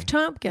 Paul to say. F.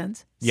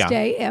 Tompkins. Yeah.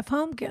 Stay F.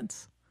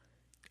 Homkins.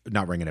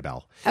 Not ringing a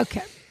bell.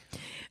 Okay.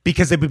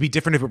 Because it would be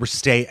different if it were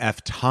Stay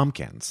F.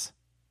 Tompkins.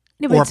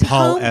 No, but Or it's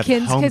Paul F.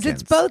 Homkins because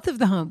it's Homkins. both of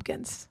the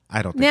Homkins.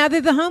 I don't think Now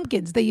they're the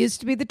Homkins. They used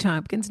to be the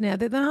Tompkins. Now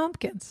they're the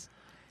Homkins.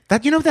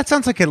 that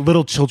sounds like a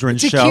little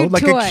children's It's a show. cute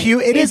like toy. a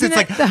cute it is. Isn't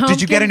It's like, the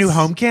did you get a new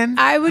Homekins? Homekin?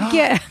 I would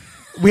get.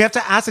 We have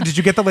to ask it. Did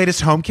you get the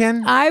latest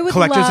Homekin? I would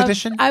Collector's love,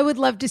 edition? I would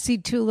love to see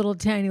two little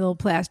tiny little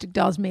plastic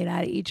dolls made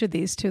out of each of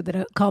these two that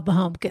are called the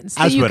Homekins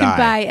that As you would can I.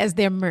 buy as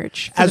their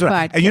merch. For As the what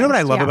I- podcast. and you know what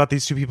I love Yeah. about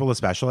these two people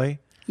especially?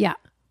 Yeah.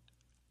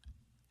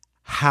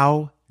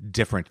 How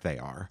different they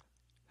are.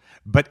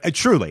 But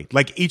truly,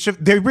 like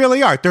they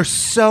really are. They're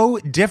so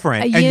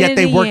different, A and yin yet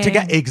they and a work yang.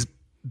 together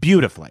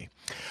beautifully.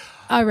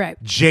 All right.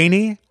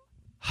 Janie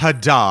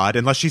Haddad,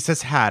 unless she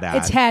says Haddad.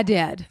 It's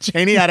Haddad.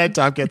 Janie Haddad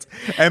Tompkins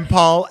and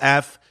Paul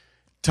F.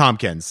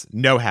 Tompkins.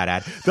 No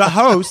Haddad. The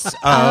hosts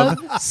of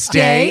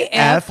Stay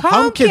F.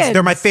 Homekins.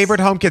 They're my favorite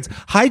Homekins.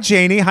 Hi,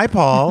 Janie. Hi,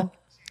 Paul.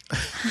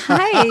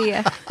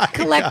 Hi.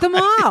 Collect them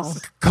all.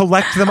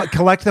 Collect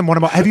them one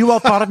of them. Have you all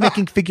thought of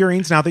making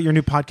figurines now that your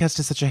new podcast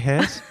is such a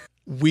hit?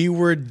 We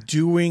were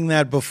doing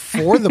that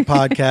before the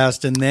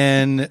podcast, and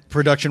then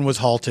production was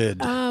halted.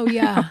 Oh,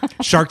 yeah.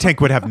 Shark Tank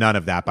would have none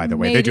of that, by the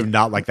way. They Made do it-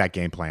 not like that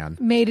game plan.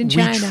 Made in We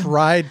China.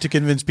 tried to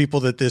convince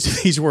people that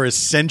these were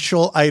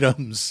essential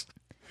items.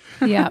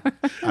 Yeah.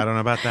 I don't know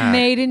about that.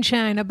 Made in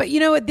China. But you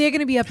know what? They're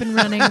going to be up and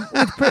running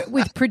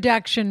with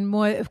production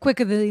more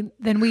quicker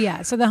than we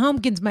are. So the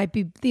Homekins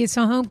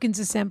Homekins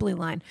assembly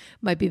line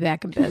might be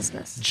back in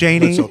business.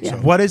 Janie, Let's hope so.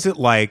 what is it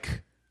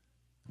like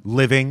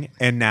living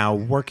and now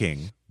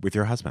working with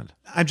your husband?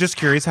 I'm just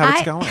curious how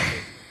it's going.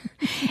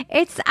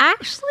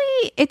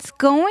 It's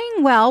going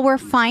well. We're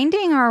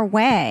finding our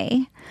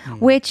way,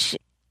 which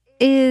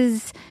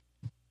is,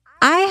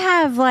 I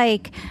have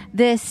like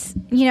this,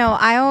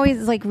 I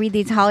always like read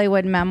these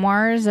Hollywood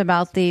memoirs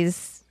about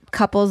these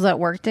couples that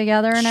work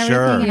together and everything.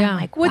 Sure. And Yeah. I'm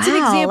like, What's an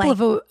wow,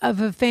 example like,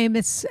 of a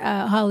famous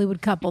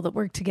Hollywood couple that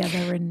worked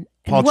together?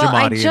 Paul Well,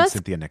 I Giamatti and just-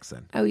 Cynthia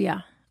Nixon. Oh,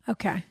 yeah.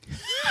 Okay.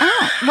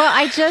 well,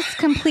 I just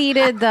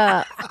completed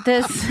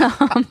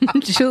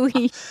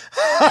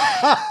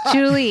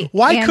Julie.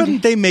 Why and-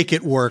 couldn't they make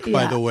it work,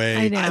 by Yeah, the way?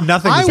 I know.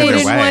 Nothing I was They in their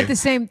didn't way. want the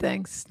same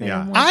things. They Yeah.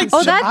 didn't want I- the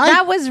Oh, same-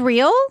 that was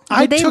real?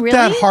 I Did they took really?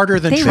 that harder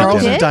than They Charles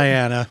really and did?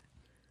 Diana.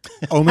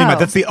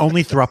 That's the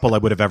only throuple I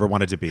would have ever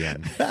wanted to be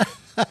in.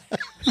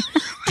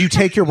 Do you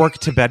take your work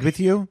to bed with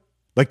you?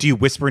 Like, do you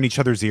whisper in each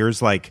other's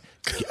ears like,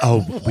 oh,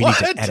 we need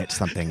to What? edit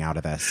something out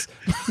of this?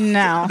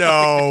 No.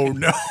 No.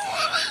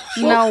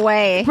 No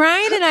way.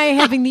 Brian and I are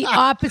having the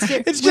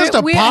opposite. It's just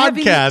a We're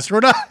having- podcast.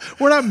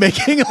 We're not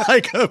making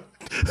like a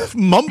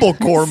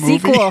mumblecore movie.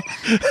 Sequel,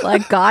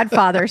 like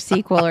Godfather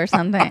sequel or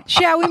something.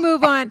 Shall we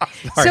move on?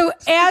 So,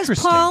 as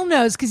Interesting. Paul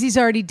knows, because he's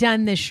already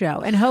done this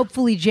show, and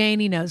hopefully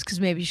Janie knows, because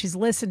maybe she's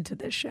listened to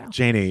this show,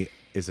 Janie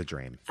is a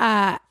dream.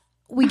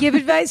 we give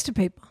advice to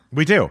people.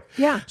 We do.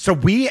 Yeah. So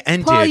we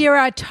ended. Paul, you're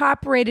our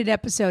top-rated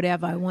episode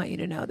ever. I want you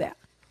to know that.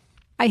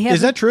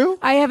 Is that true?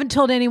 I haven't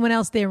told anyone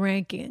else their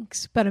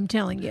rankings, but I'm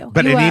telling you.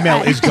 but You an are email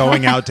our- is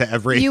going out to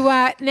every. You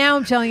are now.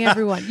 I'm telling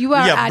everyone. You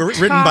are Yeah, our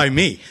written top- by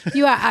me.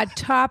 You are a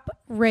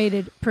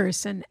top-rated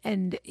person,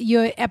 and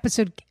your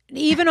episode,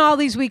 even all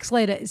these weeks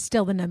later, is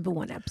still the number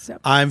one episode.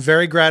 I'm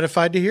very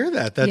gratified to hear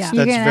that. That's Yeah.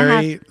 You're that's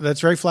gonna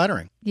that's very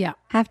flattering. Yeah.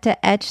 Have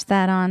to etch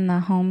that on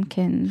the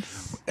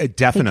Homekins.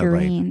 Definitely.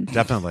 Figurines.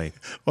 Definitely.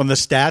 On the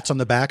stats on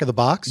the back of the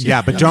box.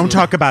 Yeah, but don't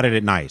talk about it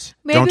at night.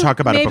 Don't talk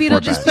about it maybe before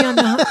it'll just bed. be on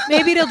the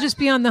maybe it'll just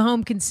be on the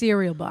Homekin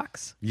cereal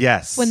box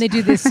Yes. when they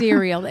do the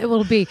cereal.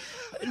 It'll be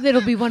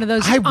one of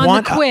those on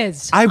the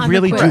quiz. I on the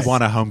really do quiz.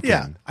 want a Homekin.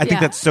 Yeah. I think Yeah.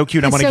 that's so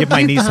cute. I It's want to so give my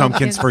cute niece for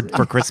Homekins Homekins.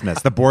 for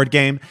Christmas. The board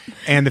game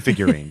and the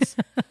figurines.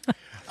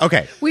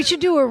 Okay. We should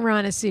do a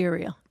Rana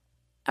cereal.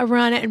 A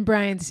Rana and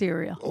Brian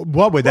cereal.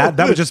 What would that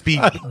would just be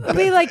It'd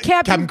be like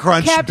Captain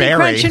Crunch Berry.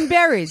 Crunch and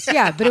berries.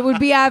 Yeah, but it would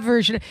be our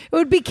version. It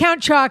would be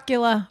Count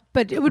Chocula,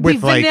 but it would be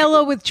With, like-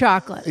 vanilla with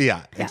chocolate.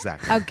 Yeah,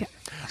 exactly. Okay.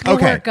 We'll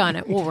Okay. work on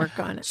it. We'll work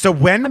on it. So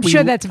when I'm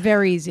sure that's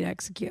very easy to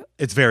execute.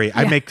 It's very.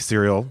 I make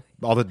cereal,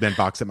 all the men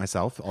box it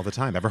myself all the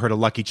time. Ever heard of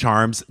Lucky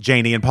Charms,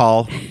 Janie and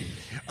Paul?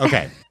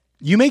 Okay,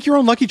 You make your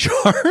own Lucky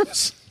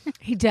Charms?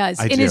 He does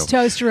I in do. his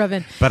toaster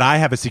oven. but I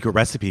have a secret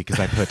recipe because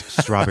I put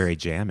strawberry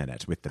jam in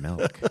it with the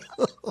milk.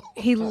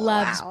 He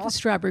loves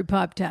strawberry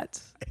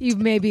Pop-Tarts. You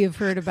maybe have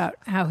heard about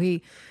how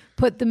he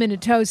put them in a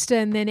toaster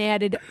and then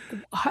added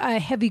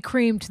heavy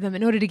cream to them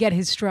in order to get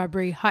his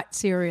strawberry hot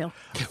cereal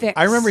fix.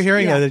 I remember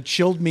hearing Yeah. that. It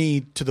chilled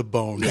me to the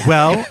bone.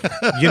 Well,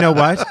 you know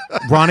what,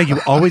 Rana, you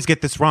always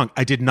get this wrong.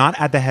 I did not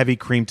add the heavy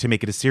cream to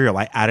make it a cereal.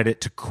 I added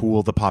it to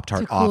cool the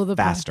Pop-Tart to cool off the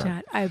faster.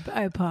 Pop-Tart.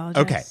 I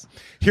apologize. Okay,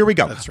 here we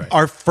go. That's right.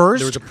 Our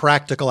first There was a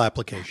practical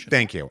application.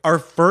 Thank you. Our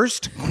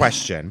first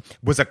question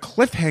was a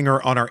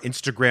cliffhanger on our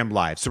Instagram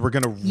Live. So we're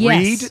going to Yes.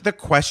 read the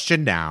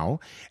question now,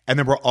 and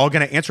then we're all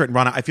going to answer it. And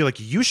Rana, I feel like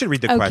you should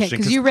read the Okay, question.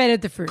 because you read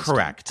it the first time.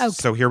 Correct. Okay.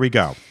 So here we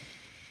go.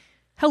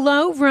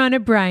 Hello, Rana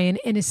Bryan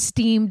and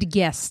esteemed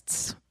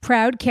guests.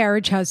 Proud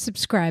Carriage House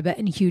subscriber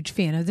and huge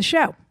fan of the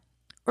show.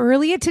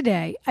 Earlier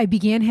today, I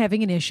began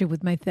having an issue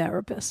with my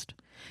therapist,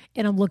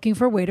 and I'm looking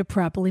for a way to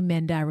properly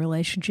mend our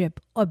relationship,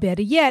 or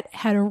better yet,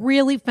 how to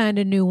really find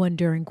a new one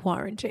during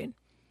quarantine.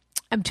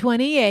 I'm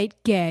 28,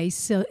 gay,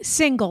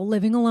 single,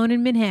 living alone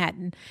in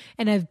Manhattan,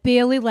 and I've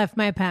barely left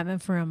my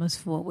apartment for almost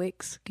 4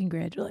 weeks.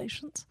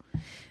 Congratulations.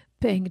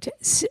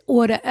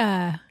 What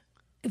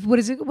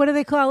is it? What do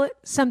they call it?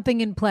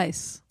 Something in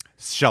place.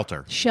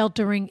 Shelter.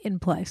 Sheltering in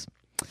place.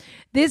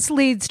 This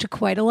leads to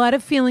quite a lot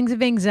of feelings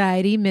of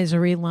anxiety,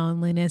 misery,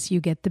 loneliness.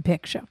 You get the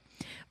picture.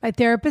 My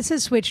therapist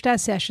has switched our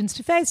sessions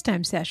to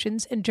FaceTime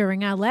sessions, and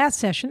during our last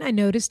session, I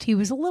noticed he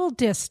was a little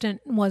distant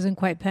and wasn't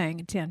quite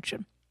paying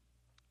attention.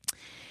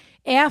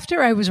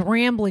 After I was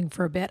rambling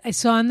for a bit, I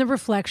saw in the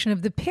reflection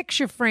of the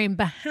picture frame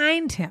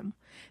behind him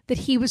that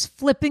he was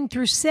flipping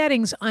through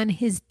settings on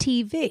his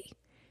TV.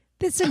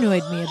 This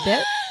annoyed me a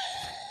bit,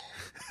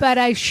 but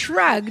I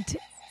shrugged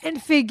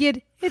and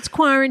figured it's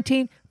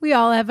quarantine. We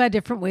all have our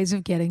different ways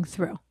of getting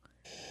through.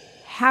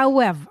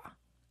 However,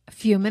 a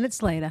few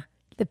minutes later,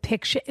 the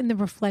picture in the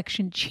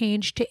reflection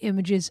changed to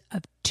images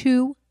of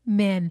two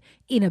men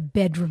in a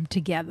bedroom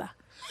together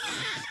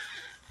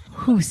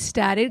who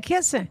started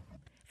kissing.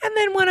 And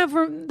then one of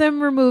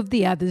them removed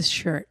the other's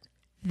shirt.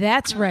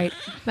 That's right.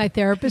 My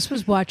therapist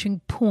was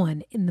watching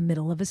porn in the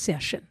middle of a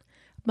session.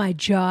 My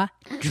jaw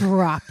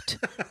dropped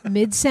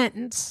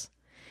mid-sentence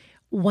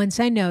once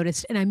I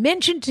noticed, and I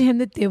mentioned to him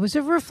that there was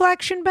a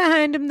reflection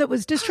behind him that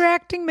was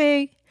distracting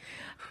me.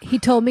 He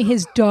told me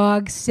his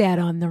dog sat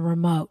on the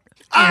remote.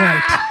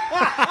 Right.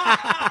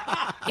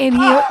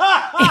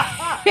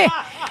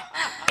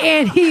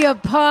 And he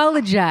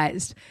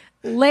apologized.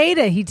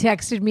 Later, he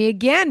texted me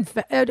again,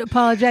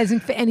 apologizing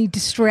for any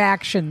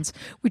distractions,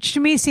 which to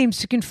me seems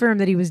to confirm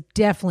that he was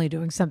definitely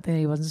doing something that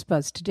he wasn't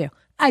supposed to do.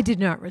 I did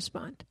not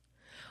respond.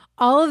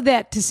 All of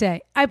that to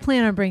say, I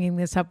plan on bringing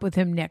this up with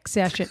him next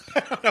session.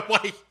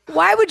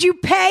 Why would you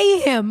pay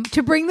him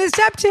to bring this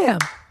up to him?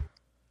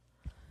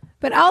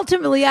 But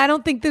ultimately, I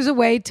don't think there's a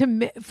way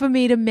for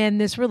me to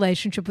mend this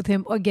relationship with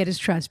him or get his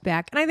trust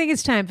back. And I think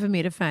it's time for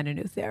me to find a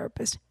new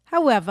therapist.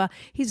 However,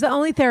 he's the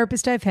only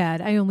therapist I've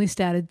had. I only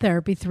started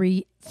therapy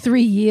three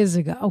years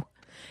ago.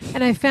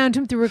 And I found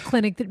him through a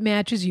clinic that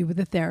matches you with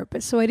a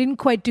therapist. So I didn't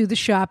quite do the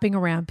shopping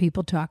around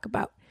people talk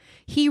about.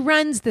 He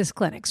runs this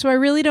clinic. So I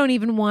really don't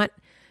even want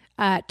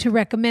to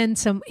recommend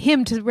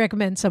him to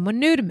recommend someone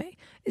new to me,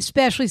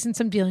 especially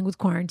since I'm dealing with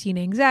quarantine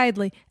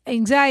anxiety.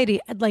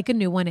 I'd like a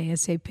new one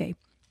ASAP.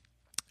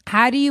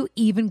 How do you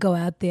even go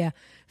out there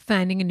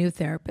finding a new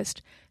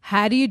therapist?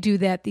 How do you do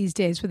that these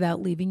days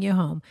without leaving your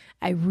home?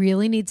 I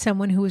really need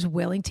someone who is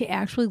willing to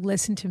actually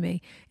listen to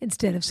me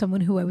instead of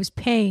someone who I was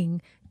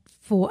paying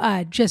for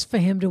just for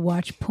him to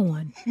watch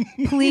porn.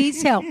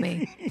 Please help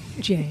me,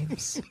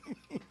 James.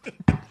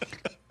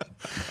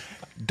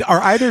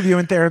 Are either of you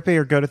in therapy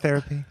or go to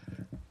therapy?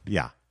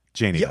 Yeah.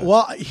 Janie. Yeah, does.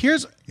 well,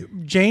 here's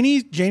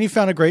Janie. Janie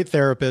found a great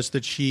therapist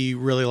that she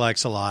really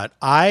likes a lot.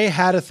 I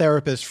had a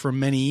therapist for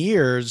many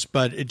years,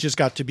 but it just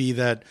got to be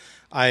that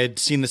I had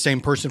seen the same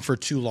person for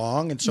too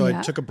long. And so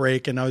I took a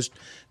break, and I was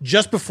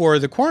just before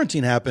the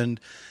quarantine happened,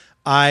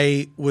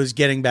 I was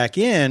getting back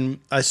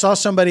in. I saw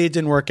somebody, it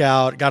didn't work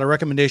out, got a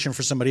recommendation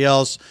for somebody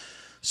else,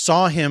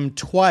 saw him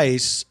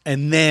twice,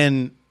 and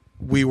then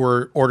we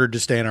were ordered to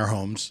stay in our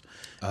homes.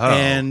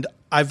 And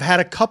I've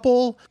had a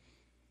couple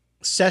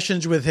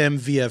sessions with him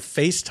via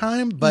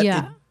FaceTime, but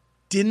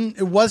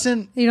it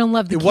wasn't. You don't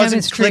love the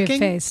chemistry of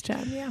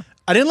FaceTime, yeah.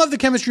 I didn't love the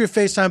chemistry of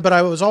FaceTime, but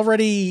I was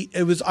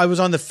I was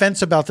on the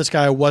fence about this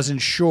guy. I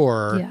wasn't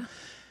sure. Yeah.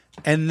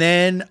 And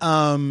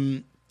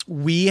then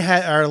we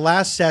had our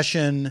last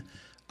session.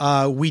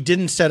 We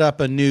didn't set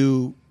up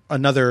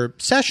another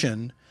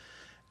session,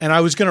 and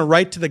I was going to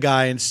write to the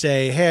guy and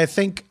say, "Hey, I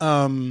think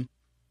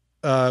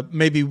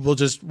maybe why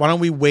don't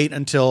we wait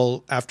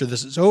until after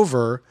this is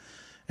over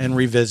and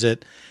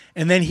revisit?"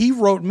 And then he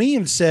wrote me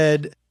and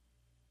said,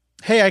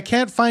 "Hey, I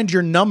can't find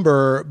your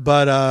number,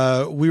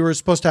 but we were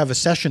supposed to have a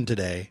session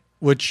today,"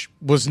 which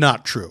was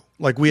not true.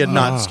 Like, we had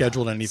not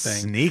scheduled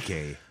anything.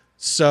 Sneaky.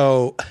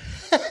 So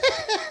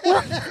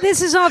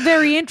This is all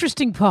very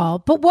interesting, Paul.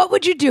 But what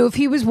would you do if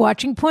he was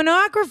watching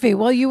pornography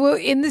while you were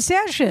in the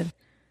session?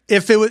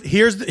 if it was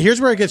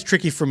here's where it gets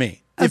tricky for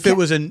me. If Okay. it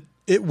was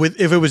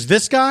if it was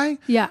this guy,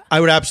 Yeah.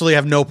 I would absolutely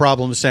have no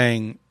problem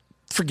saying,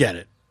 forget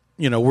it.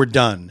 We're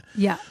done.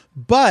 Yeah.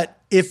 But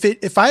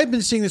if I had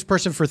been seeing this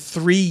person for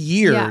 3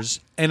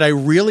 years and I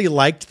really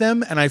liked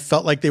them and I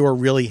felt like they were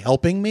really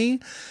helping me,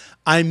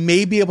 I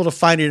may be able to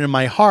find it in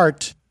my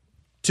heart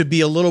to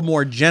be a little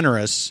more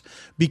generous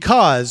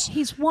because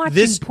He's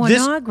watching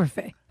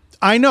pornography.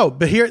 I know,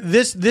 but here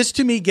this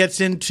to me gets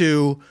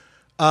into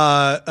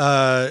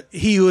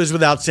he who is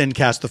without sin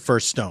cast the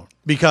first stone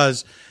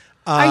because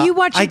Are you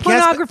watching I guess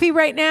pornography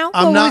right now?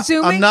 I'm while we're not.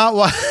 Zooming? I'm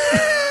not.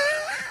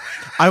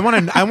 I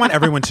want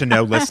everyone to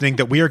know listening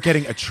that we are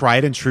getting a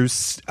tried and true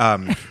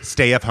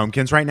stay of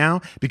Homekins right now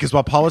because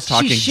while Paul is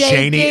talking, She's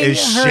Janie is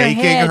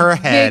shaking shaking her her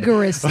head head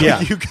vigorously. Yeah.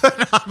 You could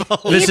not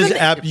believe This is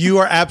you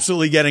are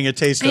absolutely getting a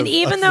taste And of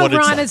even of though what it's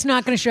Ron like. is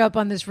not going to show up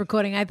on this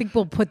recording, I think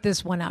we'll put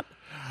this one up.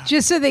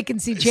 Just so they can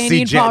see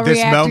Janie and See Paul this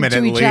reacting moment to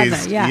at each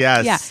least. other. Yeah,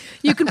 Yes. yeah.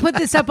 You can put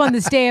this up on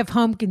the Stay of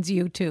Homekins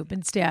YouTube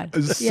instead.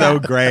 so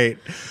great.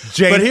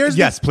 Jane, But here's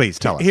yes, please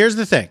tell us. Here's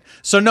the thing.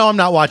 So no, I'm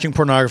not watching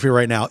pornography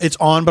right now. It's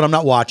on, but I'm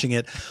not watching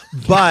it.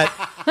 But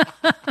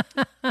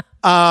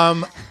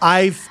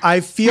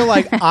I feel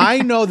like I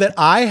know that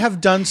I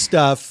have done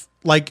stuff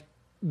like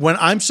when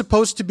I'm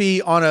supposed to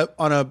be on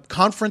a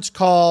conference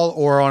call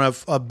or on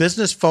a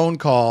business phone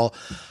call.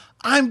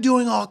 I'm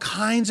doing all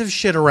kinds of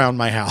shit around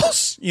my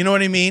house. You know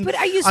what I mean? But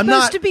are you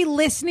supposed to be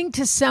listening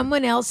to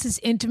someone else's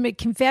intimate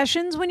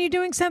confessions when you're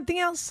doing something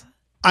else?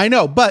 I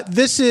know, but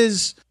this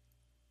is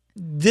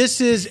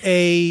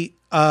a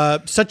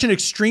such an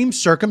extreme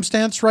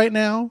circumstance right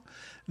now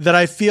that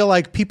I feel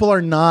like people are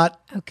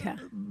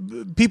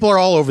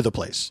all over the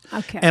place.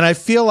 Okay. And I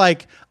feel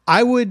like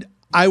I would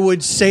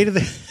say to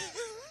the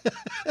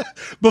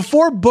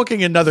before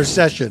booking another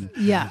session,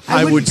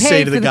 I would wouldn't say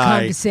pay to for the guy,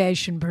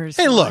 conversation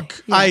person. "Hey,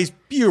 look,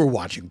 you're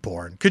watching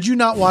porn. Could you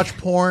not watch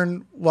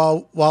porn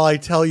while I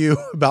tell you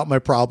about my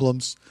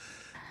problems?"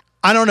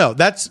 I don't know.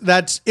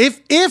 That's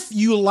if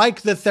you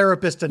like the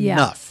therapist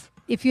enough.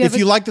 If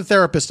you like the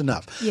therapist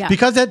enough. Yeah.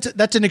 Because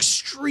that's an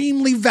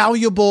extremely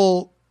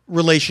valuable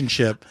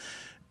relationship.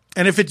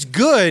 And if it's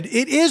good,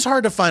 it is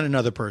hard to find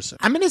another person.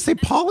 I'm going to say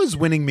Paul is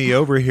winning me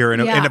over here,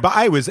 but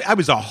I was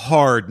a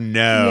hard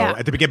no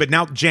at the beginning. But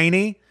now,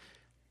 Janie,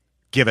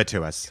 give it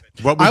to us.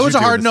 What would I was you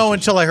a do hard in this no situation?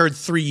 until I heard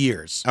 3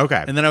 years.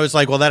 Okay. And then I was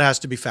like, well, that has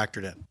to be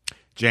factored in.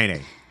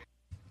 Janie,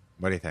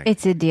 what do you think?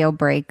 It's a deal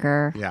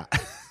breaker. Yeah.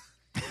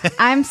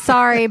 I'm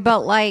sorry,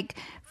 but like,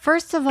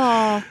 first of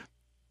all,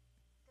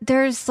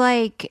 there's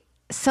like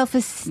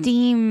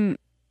self-esteem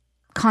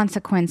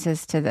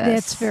consequences to this.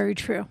 That's very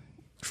true.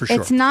 For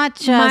sure. It's not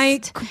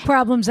just My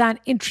problems aren't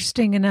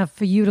interesting enough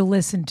for you to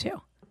listen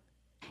to.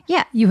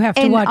 yeah. You have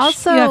to and watch.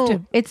 Also, you have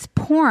to, it's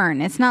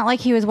porn. It's not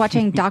like he was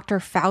watching Dr.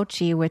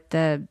 Fauci with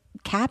the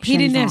captions. he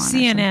didn't have on or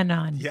something. CNN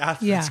on. Yeah,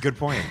 that's a good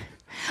point.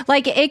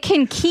 Like it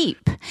can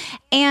keep.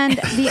 And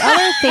the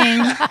other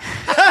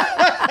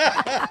thing,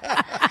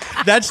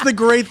 That's the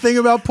great thing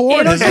about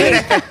porn, isn't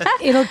it?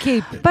 It'll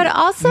keep. but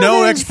also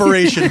No there's-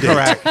 expiration date.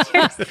 Correct.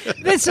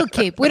 This will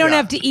keep. We don't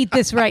have to eat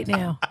this right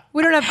now.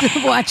 We don't have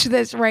to watch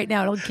this right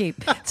now. It'll keep.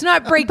 It's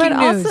not breaking But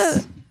news.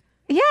 also,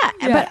 yeah,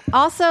 but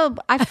also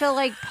I feel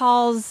like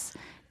Paul's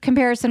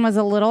comparison was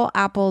a little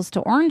apples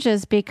to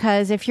oranges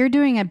because if you're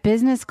doing a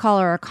business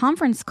call or a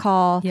conference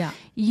call,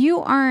 you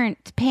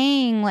aren't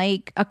paying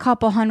like a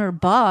couple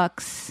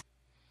 $100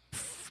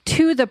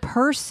 to the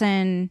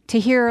person to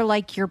hear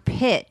like your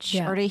pitch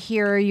or to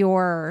hear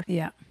your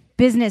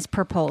business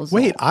proposal.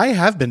 Wait, I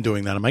have been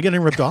doing that. Am I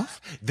getting ripped off?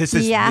 This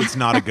is Yeah. it's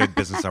not a good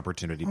business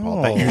opportunity,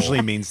 Paul. That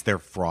usually means they're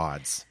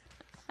frauds.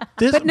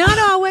 But not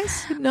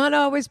always. Not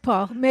always,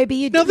 Paul. Maybe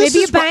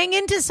you're buying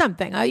into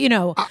something. A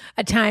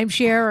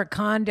timeshare or a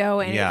condo.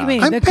 And Yeah. I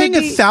mean, I'm there paying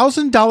could be-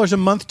 $1,000 a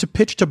month to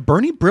pitch to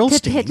Bernie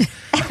Brillstein.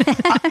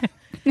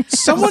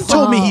 Someone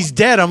told me he's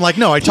dead. I'm like,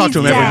 no, I talk to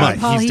him He's every dead,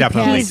 month. Paul. He's He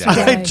definitely passed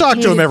dead. away. I talk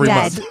to him every dead.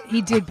 month.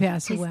 He did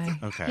pass away.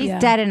 Okay. He's Yeah.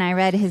 dead and I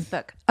read his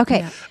book.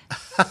 Okay.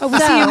 Oh,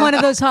 was he in one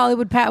of those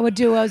Hollywood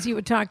duos you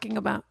were talking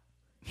about?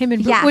 Him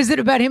and Yeah. was it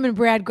about him and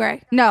Brad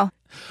Gray? No.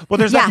 Well,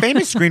 there's that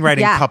famous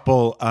screenwriting Yeah.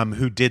 couple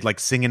who did like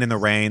Singing in the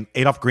Rain.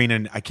 Adolph Green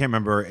and I can't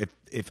remember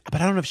if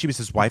but I don't know if she was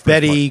his wife. Or his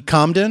Betty wife.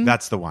 Comden.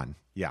 That's the one.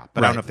 Yeah,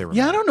 but I don't know if they were.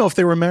 Yeah, I don't know if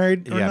they were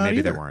married or Yeah, not maybe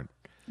either. they weren't.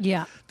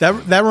 Yeah.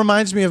 That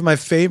reminds me of my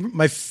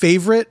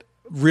favorite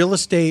real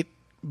estate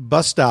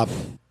bus stop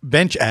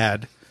bench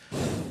ad,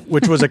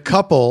 which was a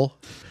couple,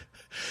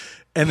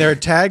 and their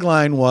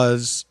tagline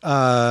was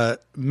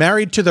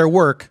 "Married to their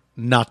work,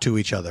 not to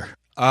each other."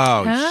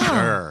 Oh,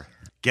 sure,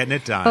 getting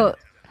it done. Oh,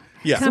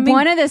 Yeah, Coming-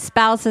 one of the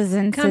spouses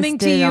insisted Coming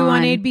to you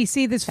on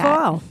ABC this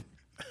fall.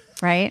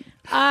 right?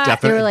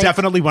 Definitely, they were like-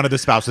 definitely one of the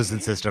spouses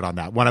insisted on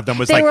that. One of them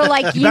was They like, were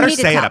like, you "You better need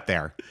to say it tell-" up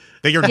there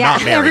that you're Yeah.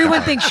 not married."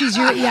 Everyone thinks she's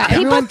your People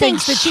everyone think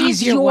thinks that she's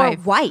she's your wife.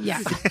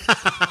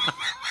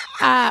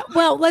 Yeah.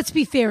 Well, let's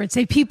be fair and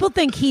say people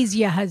think he's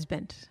your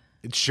husband.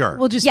 Sure.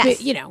 We'll just,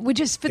 Yes. we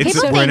just for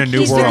It's- the, we're in a new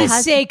just for the world.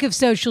 sake of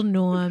social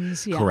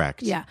norms. Yeah.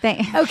 Correct. Yeah.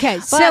 Okay,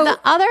 So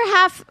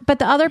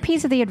the other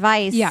piece of the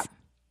advice Yeah.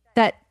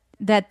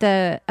 that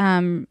the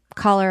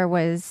caller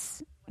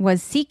was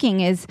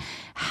seeking is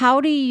how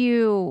do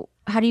you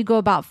go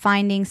about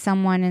finding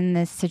someone in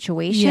this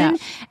situation? Yeah.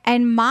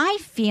 And my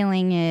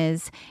feeling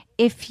is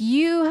if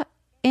you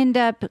end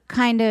up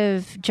kind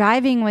of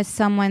jiving with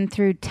someone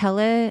through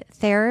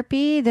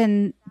teletherapy,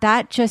 then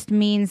that just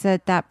means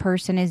that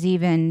person is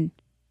even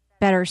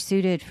better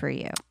suited for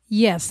you.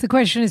 yes, the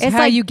question is It's how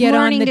like you get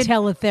on learning the to-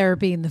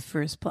 teletherapy in the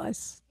first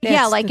place. Yeah,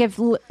 That's like the-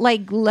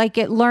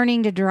 if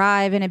learning to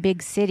drive in a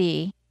big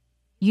city,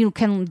 you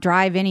can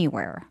drive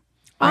anywhere.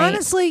 Right?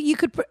 honestly, you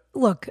could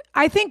look.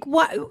 I think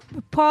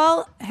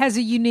Paul has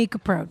a unique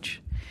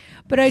approach,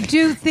 but I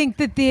do think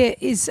that there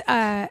is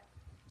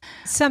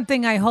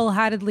something I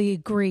wholeheartedly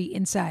agree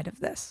inside of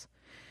this.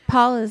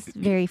 Paul is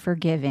very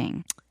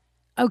forgiving.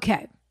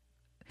 Okay.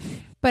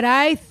 But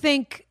I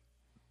think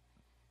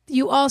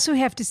you also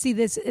have to see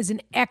this as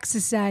an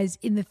exercise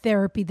in the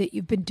therapy that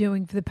you've been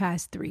doing for the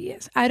past 3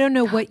 years. I don't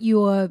know what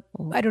your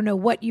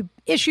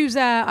issues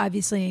are.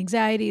 Obviously,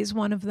 anxiety is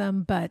one of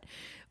them, but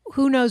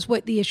who knows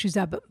what the issues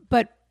are.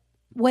 But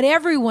what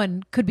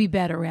everyone could be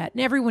better at,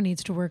 and everyone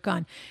needs to work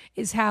on,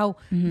 is how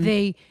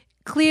they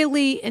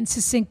clearly and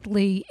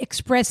succinctly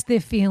express their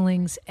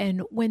feelings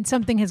and when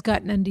something has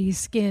gotten under your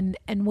skin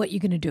and what you're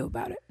going to do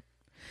about it.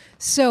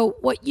 So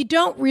what you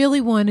don't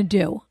really want to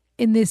do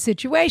in this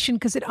situation,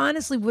 because it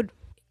honestly would,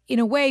 in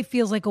a way,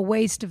 feels like a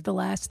waste of the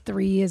last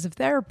 3 years of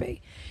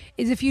therapy,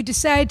 is if you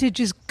decide to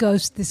just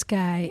ghost this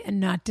guy and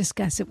not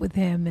discuss it with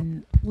him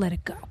and let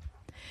it go.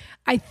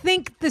 I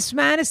think the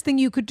smartest thing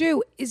you could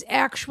do is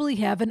actually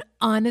have an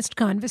honest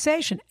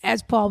conversation,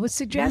 as Paul was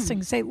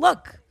suggesting. Say,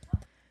 look,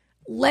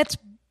 let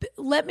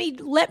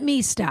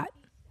me start.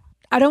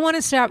 I don't want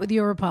to start with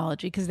your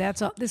apology because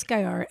that's all this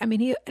guy.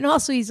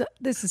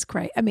 This is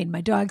crazy. I mean,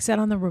 my dog sat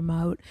on the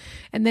remote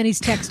and then he's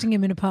texting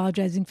him and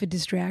apologizing for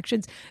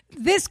distractions.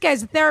 This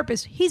guy's a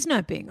therapist. He's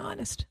not being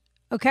honest.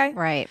 Okay.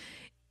 Right.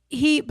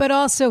 But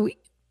also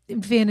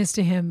in fairness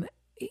to him,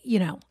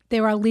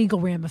 there are legal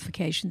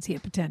ramifications here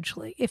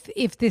potentially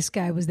if this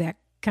guy was that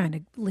kind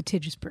of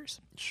litigious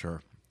person.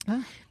 Sure.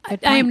 I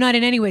am not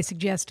in any way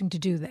suggesting to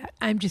do that.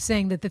 I'm just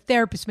saying that the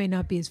therapist may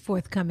not be as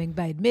forthcoming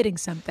by admitting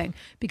something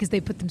because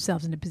they put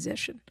themselves in a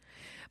position.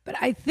 But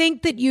I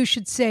think that you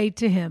should say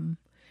to him,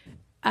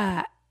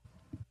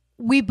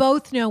 we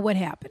both know what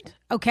happened.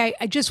 Okay?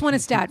 I just want to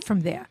start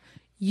from there.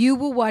 You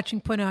were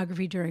watching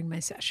pornography during my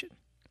session.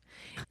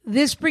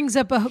 This brings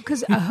up a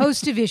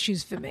host of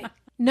issues for me.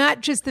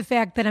 Not just the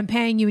fact that I'm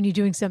paying you and you're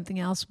doing something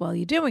else while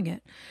you're doing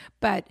it,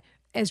 but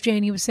as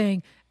Janie was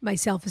saying, my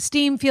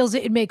self-esteem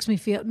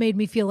made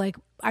me feel like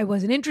I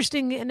wasn't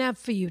interesting enough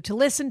for you to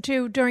listen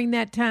to during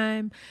that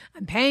time.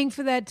 I'm paying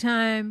for that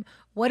time.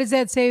 What does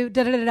that say?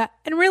 Da, da, da, da.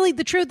 And really,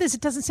 the truth is,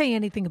 it doesn't say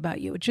anything about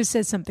you. It just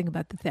says something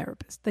about the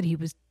therapist, that he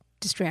was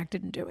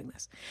distracted in doing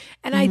this.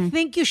 And I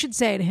think you should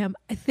say to him,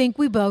 I think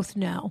we both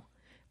know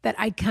that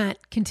I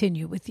can't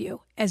continue with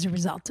you as a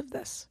result of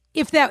this.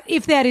 If that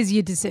is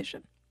your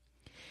decision.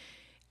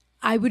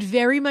 I would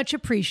very much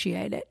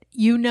appreciate it.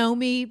 You know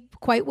me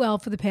quite well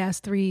for the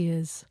past 3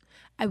 years.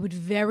 I would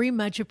very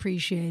much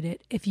appreciate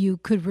it if you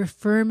could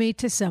refer me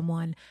to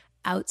someone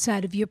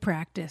outside of your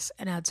practice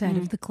and outside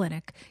of the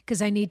clinic,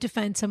 because I need to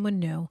find someone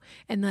new.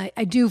 And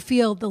I do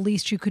feel the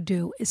least you could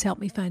do is help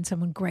me find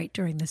someone great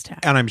during this time.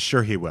 And I'm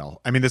sure he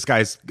will. I mean, this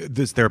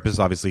therapist is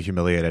obviously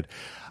humiliated.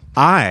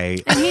 And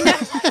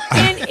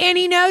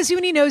he knows you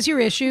and he knows your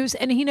issues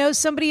and he knows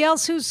somebody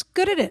else who's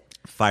good at it.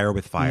 Fire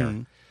with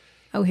fire.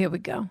 Oh, here we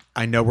go.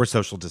 I know we're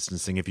social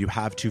distancing. If you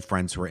have two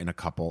friends who are in a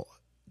couple,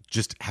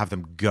 just have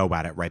them go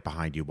at it right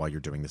behind you while you're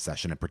doing the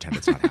session and pretend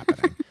it's not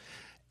happening.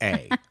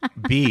 A.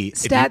 B.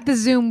 Start the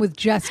Zoom with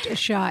just a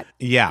shot of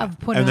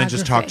pornography. And then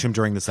just talk to him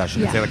during the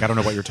session and say, like, I don't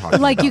know what you're talking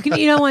like about. you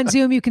can, on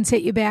Zoom, you can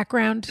set your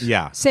background.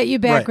 Yeah. Set your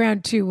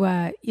background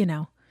to,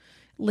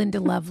 Linda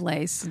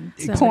Lovelace and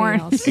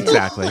Porn. else.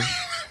 Exactly.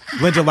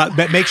 Linda,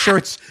 make sure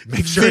it's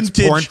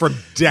porn from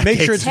decades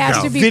Make sure it's Has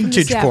ago. to be from the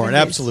vintage porn. 70s,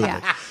 Absolutely.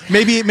 yeah.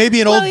 Maybe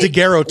an old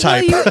DeGarro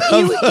type.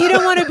 You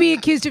don't want to be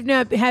accused of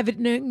not be.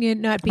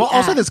 Well,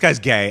 also this guy's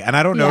gay, and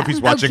I don't know if he's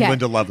watching Okay.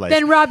 Linda Lovelace.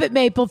 Then Robert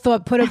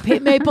Mapplethorpe put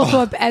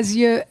Mapplethorpe as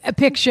a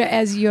picture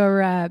as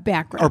your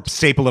background. Or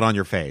staple it on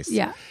your face.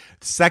 Yeah.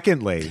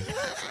 Secondly,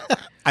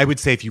 I would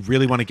say if you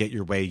really want to get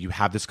your way, you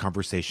have this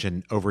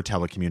conversation over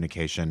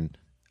telecommunication,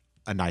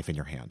 a knife in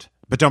your hand,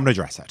 but don't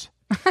address it.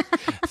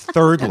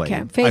 Thirdly,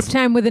 Okay,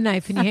 FaceTime with a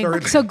knife in your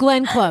hand. So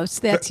Glenn Close,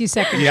 that's your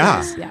second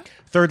choice. Yeah.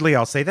 Thirdly,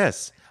 I'll say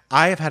this.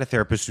 I have had a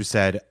therapist who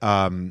said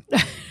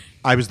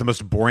I was the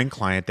most boring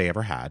client they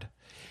ever had.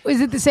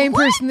 Was it the same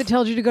person that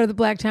told you to go to the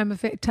black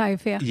tie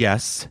affair?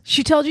 Yes.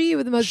 She told you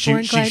were the most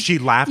boring client? She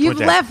laughed You've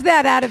one day. left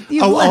that out of...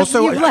 You've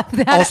also left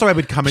that I out.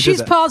 would come into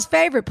She's Paul's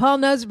favorite. Paul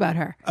knows about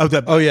her.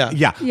 Oh, yeah.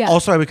 Yeah.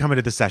 Also, I would come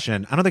into the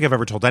session. I don't think I've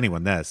ever told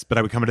anyone this, but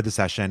I would come into the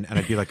session and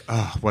I'd be like,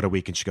 oh, what a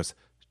week. And she goes,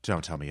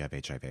 Don't tell me you have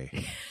HIV.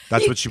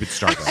 That's what she would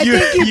start with. I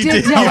think you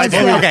did tell us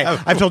that. Okay,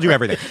 I've told you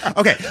everything.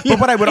 Okay, but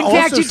what I would In also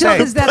fact, you say,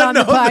 told us that on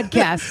the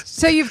podcast.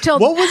 So you've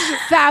told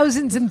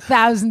thousands and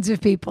thousands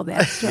of people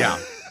that story. yeah,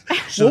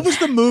 What was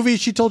the movie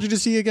she told you to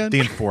see again? The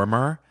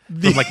Informer from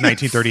like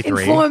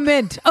 1933.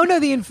 Informant. Oh, no,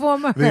 The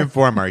Informer. The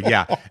Informer,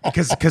 yeah,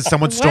 because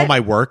someone stole my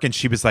work, and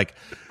she was like,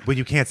 "Well,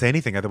 you can't say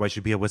anything, otherwise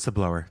you'll be a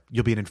whistleblower.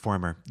 You'll be an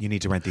informer. You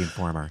need to rent The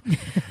Informer."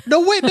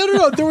 No, wait,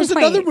 no. There was Wait.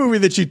 another movie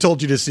that she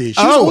told you to see.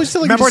 She was always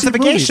telling you to Memoirs see of a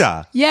movies.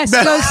 Geisha. Yes,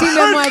 go see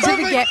Memoirs of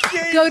a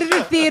Geisha. Go to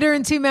the theater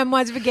and see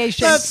Memoirs of a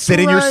Geisha. Sit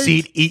in your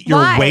seat, eat your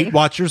Why? Weight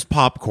Watchers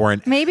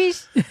popcorn. Maybe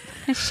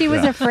she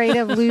was afraid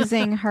of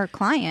losing her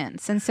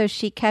clients, and so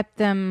she kept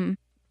them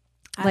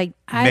like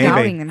I-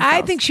 doubting themselves.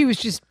 I think she was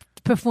just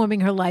performing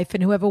her life,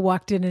 and whoever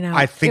walked in and out,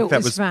 I think it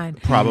that was fine.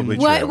 probably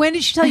What, true. when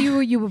did she tell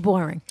you were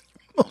boring?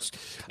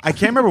 I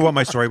can't remember what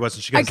my story was,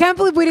 and she I goes, can't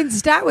believe we didn't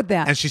start with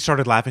that. and she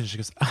started laughing. She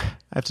goes, "I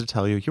have to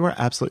tell you, you are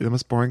absolutely the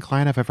most boring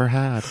client I've ever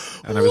had."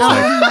 And I was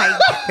like, Oh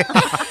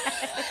my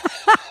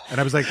And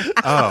I was like,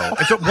 oh.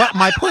 And so what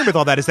my point with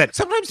all that is that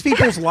sometimes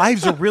people's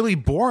lives are really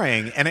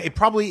boring, and it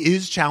probably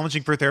is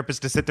challenging for a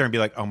therapist to sit there and be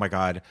like, oh my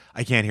God,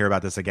 I can't hear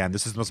about this again.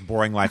 This is the most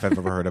boring life I've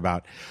ever heard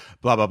about.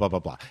 Blah, blah, blah, blah,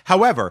 blah.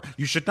 However,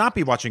 you should not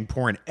be watching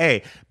porn,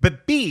 A.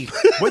 But B,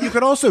 what you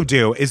could also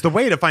do is the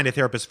way to find a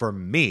therapist for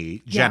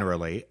me,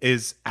 generally,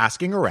 is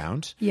asking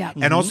around. Yeah.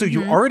 And also,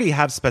 you already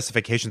have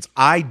specifications.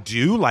 I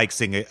do like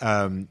seeing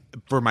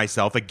for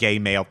myself, a gay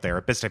male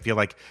therapist. I feel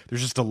like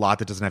there's just a lot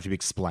that doesn't have to be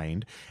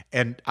explained,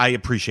 and I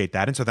appreciate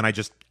that. And so then I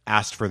just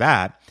asked for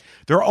that.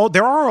 There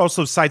are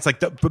also sites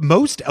like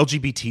most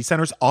LGBT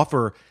centers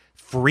offer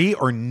free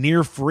or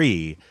near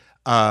free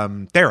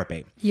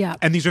therapy. Yeah.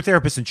 And these are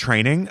therapists in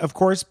training, of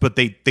course, but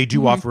they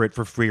do offer it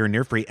for free or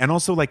near free. And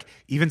also, like,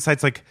 even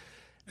sites like,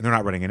 and they're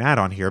not running an ad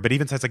on here, but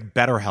even sites like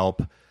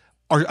BetterHelp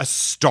are a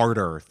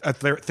starter, a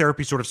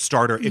therapy sort of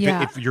starter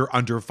if you're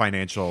under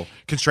financial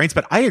constraints.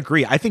 But I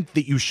agree. I think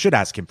that you should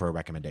ask him for a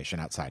recommendation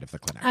outside of the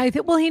clinic. I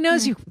think. Well, he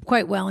knows you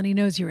quite well, and he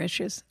knows your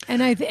issues.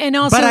 And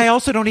also, but I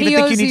also don't even he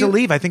think you owes need to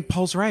leave. I think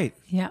Paul's right.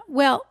 Yeah.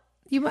 Well,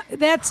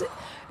 that's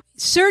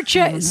search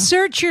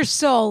your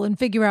soul and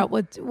figure out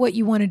what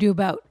you want to do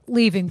about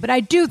leaving. But I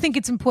do think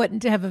it's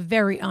important to have a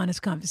very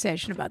honest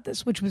conversation about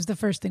this, which was the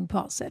first thing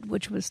Paul said,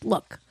 which was,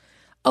 look,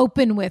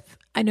 open with,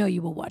 I know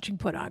you were watching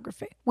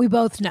pornography. We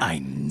both know. I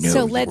know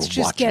So you let's were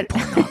just watching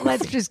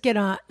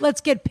pornography.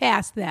 let's get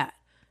past that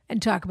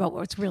and talk about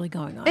what's really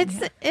going on. It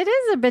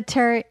is a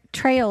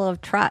betrayal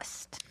of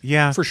trust,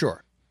 Yeah, For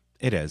sure.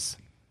 it is.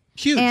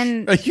 Huge.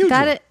 and a huge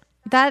one.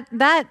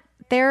 that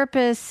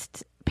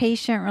therapist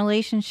patient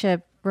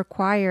relationship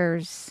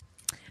requires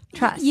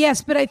trust.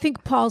 Yes, but I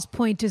think Paul's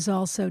point is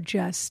also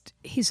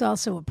he's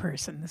also a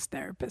person, this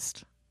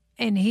therapist.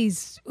 And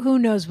who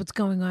knows what's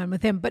going on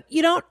with him. But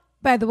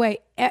by the way,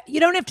 you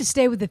don't have to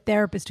stay with a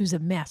therapist who's a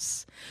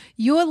mess.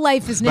 Your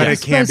life is never But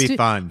it can supposed be to,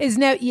 fun.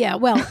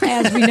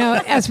 As we know,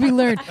 as we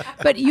learned.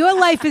 But your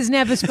life is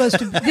never supposed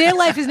to, their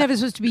life is never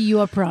supposed to be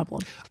your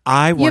problem.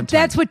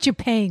 That's what you're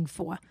paying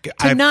for,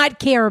 not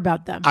care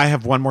about them. I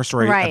have one more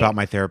story Right. about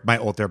my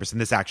old therapist, and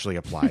this actually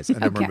applies, and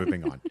then we're Okay.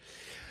 moving on.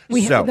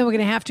 Then So- we're going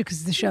to have to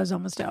because the show's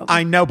almost over.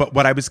 I know, but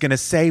what I was going to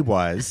say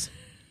was,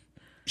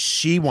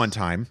 she one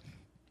time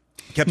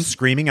kept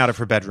screaming out of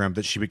her bedroom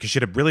that because she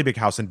had a really big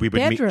house, and we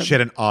would meet. Bedroom. She had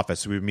an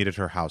office, so we would meet at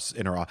her house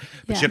in her office.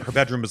 But Yeah. her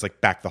bedroom was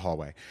like back the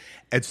hallway,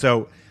 and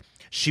so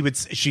she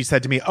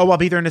said to me, "Oh, I'll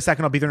be there in a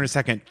second. I'll be there in a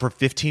second." For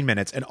 15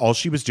 minutes, and all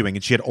she was doing,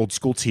 and she had old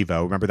school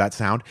TiVo. Remember that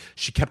sound?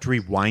 She kept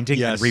rewinding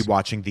Yes. and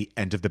rewatching the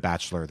end of The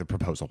Bachelor, the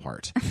proposal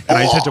part, and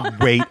I just had to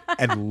wait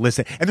and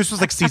listen. And this was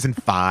like season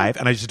 5,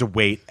 and I just had to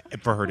wait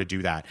for her to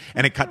do that.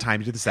 And it cut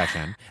time into the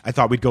session. I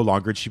thought we'd go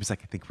longer, and she was like,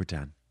 "I think we're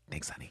done.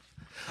 Thanks, honey."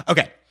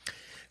 Okay.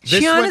 She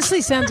This one-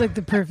 honestly sounds like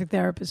the perfect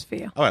therapist for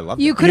you. Oh, I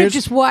love You that. could have Here's-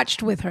 just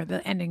watched with her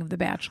the ending of The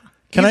Bachelor.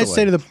 Can I Easily.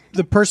 say to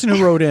the person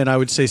who wrote in, I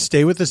would say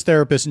stay with this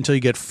therapist until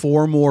you get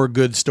 4 more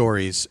good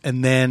stories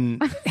and then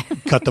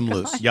cut them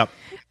loose. Yep.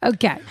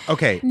 Okay.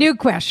 Okay. New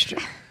question.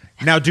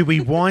 Now, do we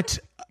want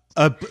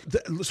a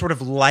sort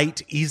of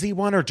light, easy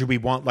one, or do we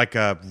want like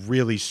a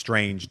really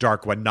strange,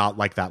 dark one, not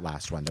like that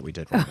last one that we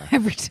did?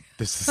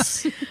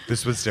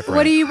 This was different.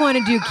 What do you want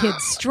to do,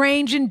 kids?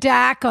 Strange and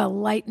dark or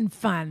light and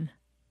fun?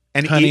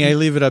 And Honey, I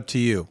leave it up to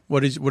you.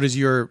 What is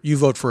your, you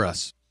vote for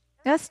us.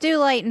 Let's do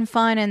light and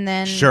fun and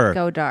then Sure.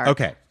 go dark.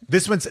 Okay.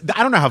 This one's,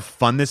 I don't know how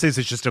fun this is.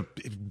 It's just a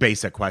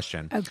basic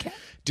question. Okay.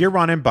 Dear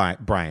Ron and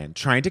Brian,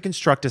 trying to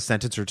construct a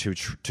sentence or two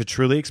to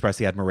truly express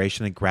the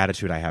admiration and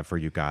gratitude I have for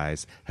you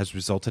guys has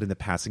resulted in the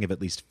passing of at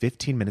least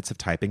 15 minutes of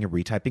typing and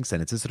retyping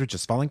sentences that are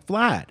just falling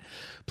flat.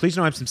 Please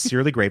know I'm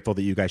sincerely grateful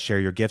that you guys share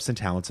your gifts and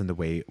talents in the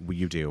way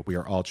you do. We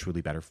are all truly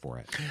better for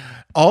it.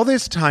 All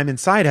this time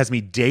inside has me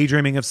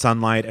daydreaming of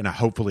sunlight and a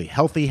hopefully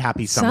healthy,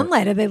 happy summer.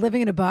 Sunlight. Are they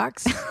living in a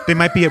box? They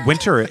might be in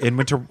winter,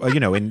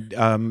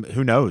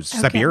 who knows,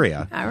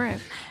 Siberia. All right.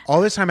 All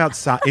this time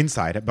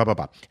inside, blah, blah,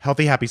 blah.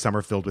 Healthy, happy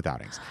summer filled with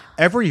outings.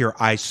 Every year,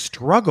 I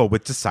struggle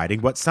with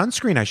deciding what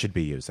sunscreen I should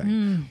be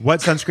using, what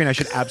sunscreen I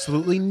should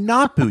absolutely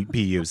not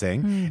be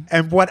using,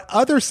 and what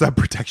other sun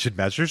protection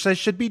measures I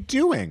should be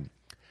doing.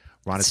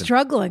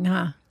 Struggling,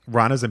 huh?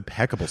 Rana's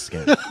impeccable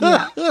skin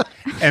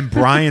and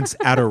Brian's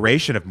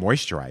adoration of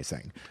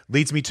moisturizing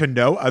leads me to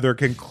no other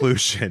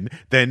conclusion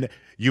than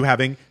you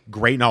having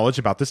great knowledge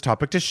about this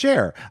topic to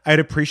share. I'd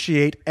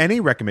appreciate any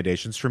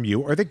recommendations from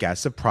you or the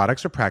guests of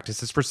products or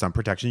practices for sun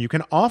protection you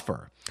can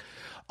offer.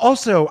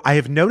 Also, I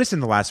have noticed in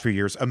the last few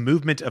years a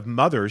movement of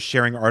mothers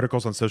sharing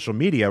articles on social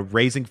media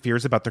raising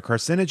fears about the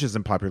carcinogens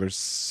in popular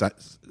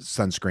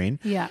sunscreen.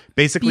 Yeah.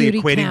 Basically Beauty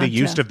equating the counter.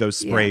 use of those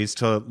sprays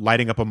to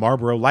lighting up a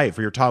Marlboro light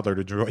for your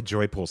toddler to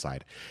enjoy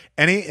poolside.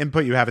 Any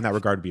input you have in that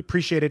regard would be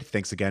appreciated.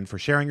 Thanks again for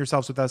sharing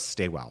yourselves with us.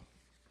 Stay well.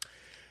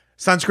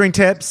 Sunscreen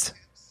tips.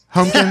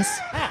 Homekins.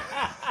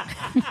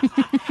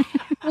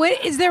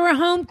 What, is there a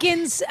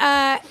Homekins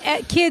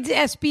kids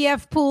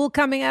SPF pool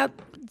coming out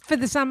for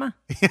the summer?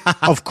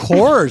 Of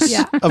course.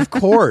 Yeah. Of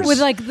course. With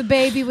like the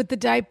baby with the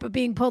diaper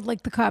being pulled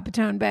like the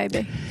Coppertone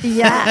baby.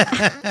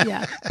 Yeah.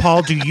 Yeah.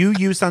 Paul, do you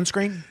use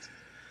sunscreen?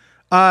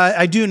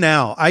 I do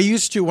now. I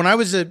used to when I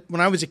was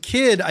a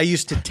kid. I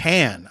used to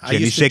tan. I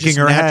Jenny's used to shaking just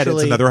her head. It's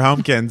naturally- another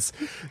Homekins.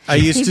 I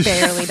used He to.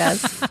 barely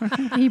does.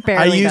 He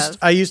barely does.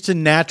 I used to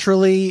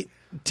naturally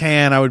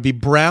tan. I would be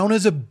brown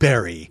as a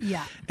berry.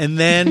 Yeah. And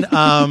then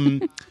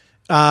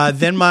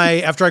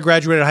after I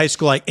graduated high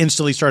school, I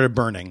instantly started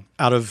burning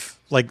out of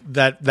like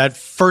that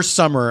first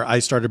summer. I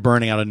started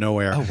burning out of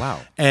nowhere. Oh, wow.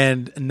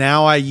 And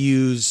now I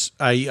use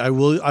I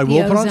will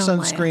put on ozone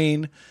layer.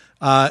 sunscreen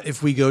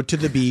if we go to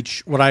the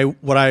beach. What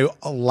I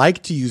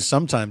like to use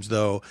sometimes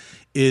though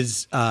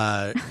is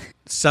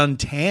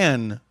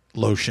suntan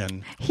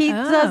lotion. He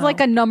does like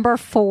a number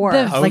 4.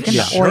 The- like in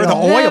yeah. the Sure, oil. the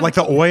oil, like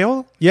the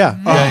oil. Yeah.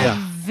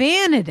 Yeah.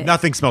 Vanity.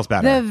 Nothing smells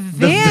better. The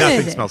vanity.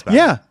 Nothing smells better.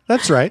 Yeah,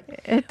 that's right.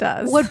 It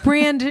does. What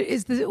brand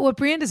is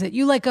it?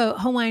 You like a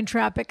Hawaiian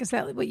Tropic? Is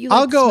that what you like?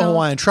 I'll to go smell?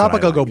 Hawaiian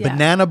Tropic. I'll go Yeah.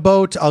 Banana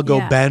Boat. I'll go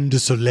Yeah. Bain de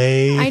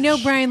Soleil. I know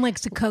Brian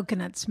likes a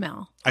coconut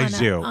smell. I on a-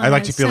 do. on I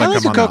like a to feel I like like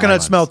I'm the on the coconut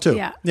islands. smell too.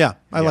 Yeah.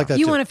 I like that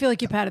You too. want to feel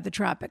like you're part of the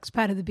tropics,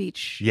 part of the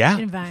beach Yeah.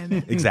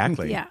 environment.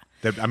 Exactly. Yeah.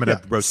 I'm going to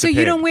roast So a you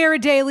pig. don't wear a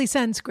daily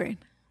sunscreen?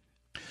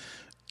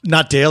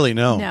 Not daily,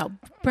 no. No.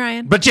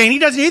 Brian? But Janie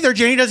doesn't either.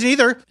 Janie,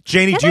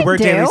 do you I wear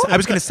daily? do. I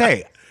was going to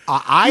say,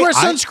 I You wear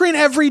sunscreen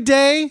every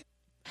day?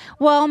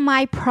 Well,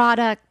 my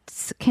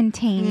products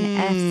contain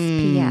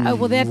SPF. Oh,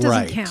 well, that doesn't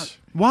Right. count.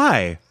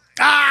 Why?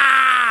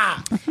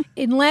 Ah!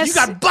 Unless You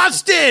got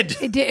busted!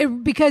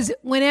 because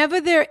whenever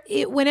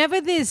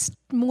there's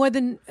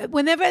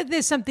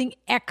something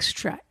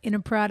extra in a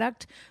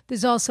product,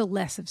 there's also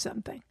less of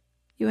something.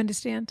 You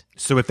understand?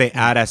 So if they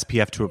add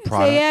SPF to a If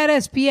product, they add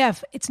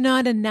SPF, it's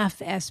not enough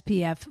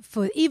SPF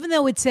for, even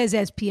though it says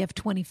SPF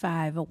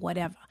 25 or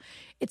whatever,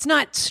 it's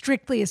not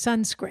strictly a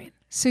sunscreen.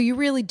 So you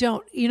really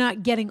you're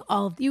not getting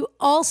you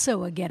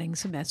also are getting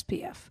some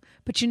SPF,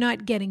 but you're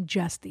not getting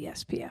just the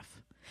SPF.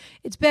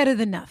 It's better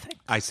than nothing.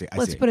 I see.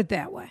 Let's put it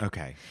that way.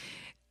 Okay.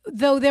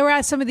 Though there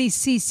are some of these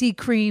CC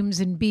creams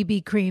and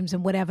BB creams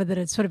and whatever that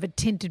are sort of a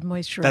tinted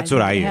moisturizer. That's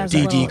what I that use. has a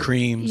DD little-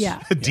 creams. Yeah.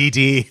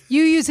 DD.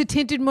 You use a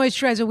tinted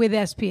moisturizer with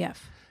SPF.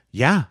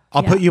 Yeah.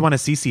 I'll Yeah. put you on a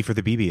CC for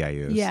the BB I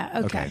use.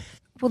 Yeah. Okay.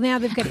 Well, now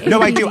they've got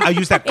No, I do. I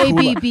use that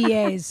Kula.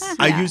 ABBAs.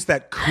 I Yeah. use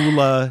that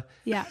Kula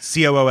Yeah.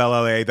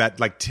 COOLLA, that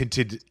like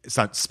tinted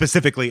sun.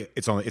 Specifically,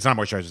 it's not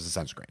moisturizer, it's a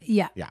sunscreen.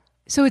 Yeah. Yeah.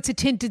 So it's a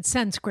tinted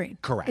sunscreen.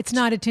 Correct. It's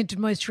not a tinted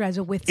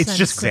moisturizer with It's sunscreen.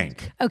 just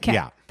zinc. Okay.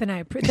 Yeah. Then I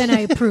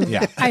approve.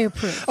 Yeah. I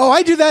approve. Oh,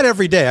 I do that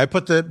every day. I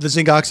put the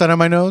zinc oxide on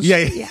my nose.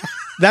 Yeah.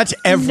 That's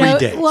every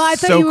day. Well, I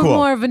thought So you were cool.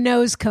 more of a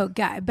nose coat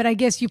guy, but I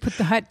guess you put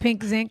the hot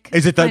pink zinc.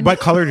 Is it on- what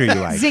color do you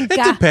like? Zinc.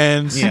 It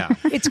depends. Yeah.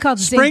 It's called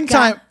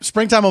Springtime, Zinca.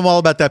 springtime. I'm all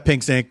about that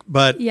pink zinc,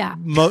 but Yeah.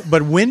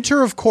 but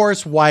winter, of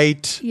course,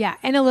 white. Yeah,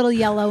 and a little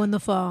yellow in the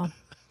fall.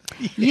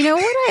 You know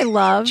what I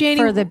love Janie,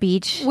 for the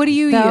beach? what do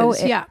you though,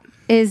 use? Yeah.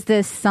 Is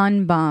this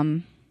Sun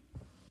Bum.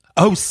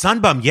 Oh,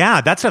 Sunbum.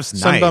 Yeah, that stuff's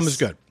nice. Sunbum is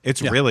good.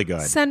 It's Yeah. really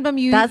good. Sunbum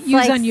you That's use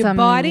like on your some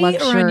body or on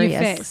your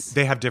luxurious- face?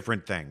 They have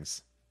different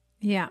things.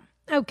 Yeah.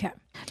 Okay.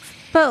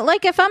 But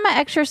like if I'm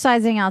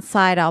exercising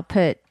outside, I'll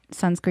put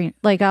sunscreen.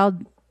 Like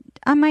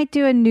I might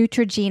do a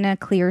Neutrogena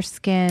clear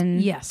skin.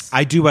 Yes.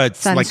 I do a like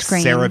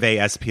Sunscreen. CeraVe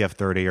SPF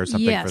 30 or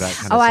something Yes. for that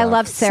kind Oh, of I stuff.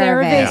 love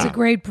CeraVe CeraVe. is a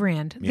great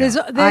brand. Yeah.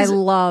 I There's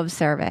love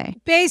CeraVe.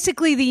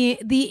 basically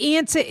the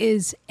answer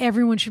is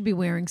everyone should be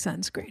wearing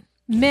sunscreen.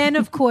 Men,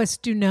 of course,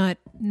 do not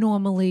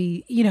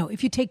normally.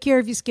 If you take care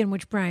of your skin,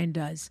 which Brian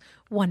does,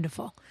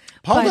 wonderful.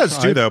 Paul But- does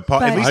too, though. Paul,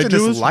 but- at least I in do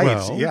this as light.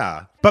 well.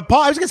 Yeah. But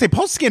Paul, I was going to say,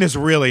 Paul's skin is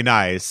really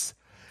nice.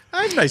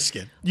 I have nice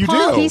skin. You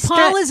Paul, do.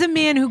 Paul is a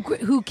man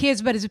who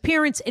cares about his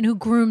appearance and who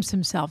grooms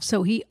himself.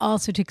 So he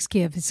also takes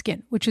care of his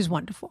skin, which is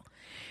wonderful.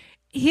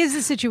 Here's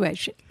the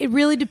situation. It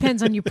really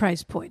depends on your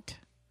price point.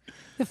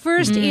 The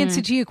first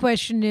answer to your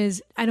question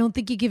is, I don't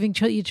think you're giving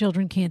your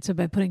children cancer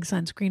by putting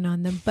sunscreen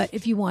on them. But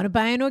if you want to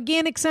buy an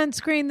organic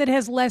sunscreen that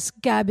has less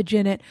garbage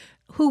in it,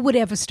 who would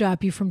ever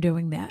stop you from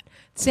doing that?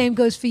 Same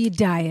goes for your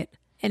diet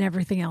and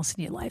everything else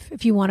in your life.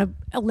 If you want to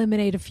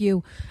eliminate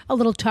a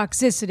little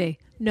toxicity,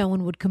 no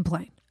one would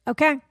complain.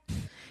 Okay?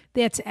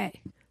 That's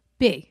A.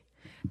 B.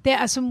 There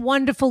are some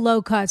wonderful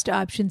low-cost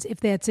options if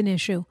that's an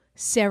issue.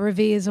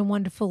 CeraVe is a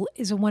wonderful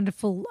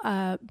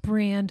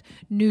brand.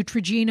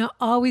 Neutrogena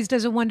always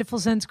does a wonderful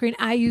sunscreen.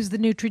 I use the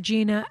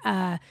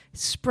Neutrogena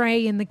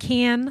spray in the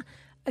can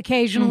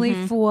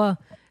occasionally for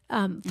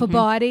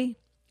body.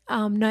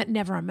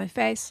 Never on my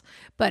face,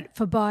 but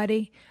for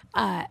body.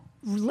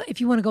 If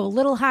you want to go a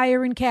little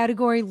higher in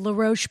category, La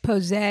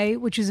Roche-Posay,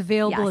 which is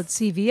available at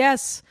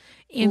CVS.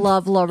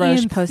 Love La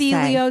Roche-Posay.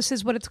 Anthelios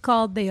is what it's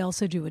called. They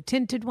also do a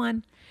tinted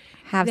one.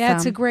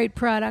 That's a great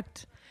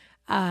product.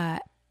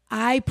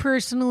 I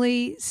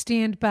personally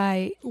stand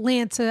by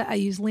Lanza. I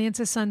use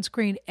Lanza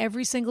sunscreen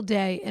every single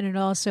day, and it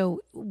also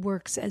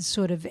works as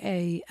sort of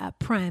a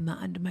primer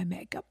under my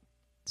makeup.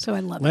 So I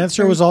love it.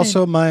 Lancer was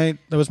also my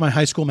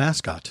high school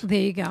mascot. There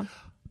you go.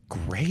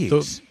 Great.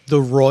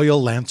 The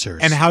Royal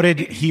Lancers. And how did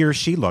he or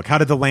she look? How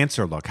did the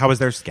Lancer look? How was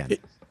their skin?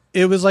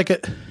 It was like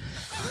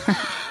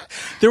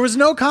there was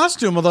no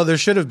costume, although there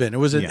should have been. It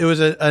was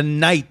a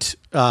knight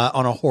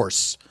on a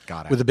horse.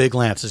 Got it. With a big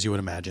lance, as you would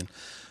imagine.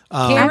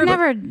 I've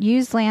never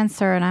used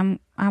Lancer, and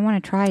I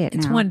want to try it now.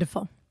 It's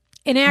wonderful.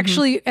 And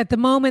actually, at the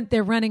moment,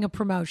 they're running a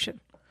promotion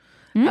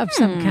of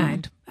some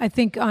kind. I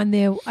think on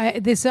their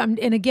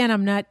and again,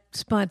 I'm not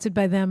sponsored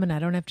by them, and I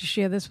don't have to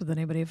share this with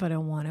anybody if I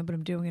don't want to, but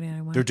I'm doing it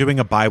anyway. They're doing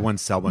a buy one,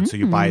 sell one. So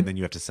you buy it, then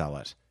you have to sell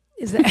it.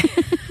 Is that?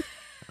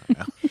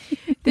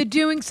 They're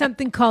doing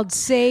something called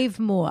Save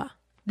More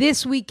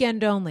this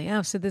weekend only.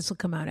 Oh, so this will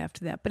come out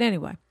after that. But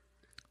anyway,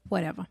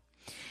 whatever.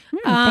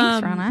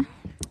 Thanks, Ronna.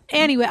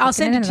 Anyway, I'll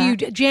send it to you,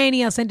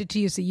 Janie. I'll send it to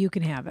you so you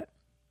can have it.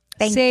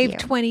 Save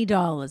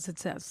 $20. It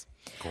says.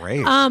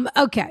 Great.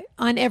 Okay,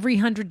 on every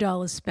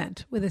 $100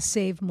 spent with a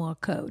Save More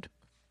code.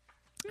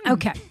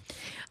 Okay,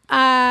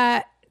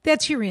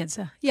 that's your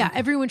answer. Yeah,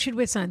 everyone should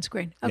wear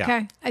sunscreen. Okay,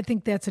 Yeah. I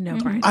think that's a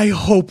no-brainer. I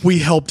hope we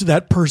helped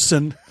that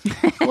person.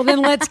 Well,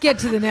 then let's get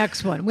to the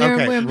next one. Where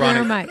Ronnie,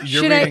 am I?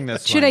 you're reading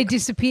this Should one. I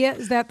disappear?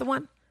 Is that the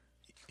one?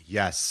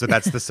 Yes. So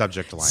that's the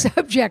subject line.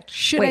 Subject: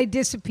 Should I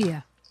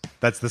disappear?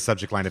 That's the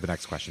subject line of the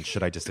next question.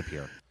 Should I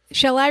disappear?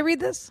 Shall I read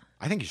this?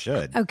 I think you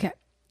should. Okay.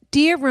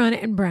 Dear Ron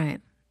and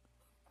Brian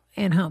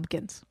and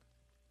Homkins,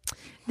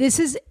 this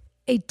is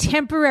a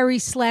temporary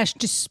 /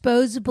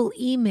 disposable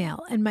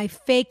email, and my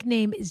fake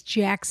name is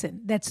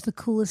Jackson. That's the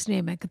coolest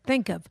name I could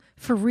think of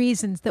for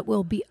reasons that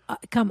will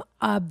become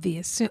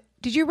obvious soon.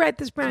 Did you write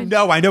this, Brian?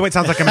 No, I know it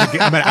sounds like I'm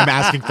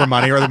asking for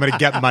money or I'm going to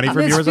get money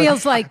from you. This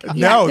feels like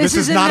no. This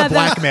is not a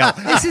blackmail.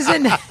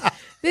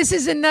 This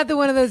is another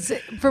one of those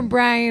from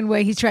Brian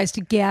where he tries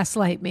to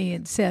gaslight me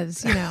and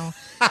says,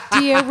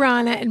 Dear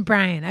Ronna and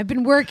Brian, I've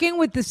been working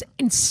with this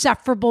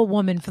insufferable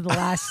woman for the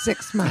last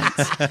 6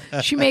 months.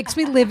 She makes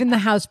me live in the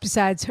house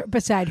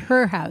beside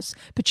her house,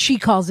 but she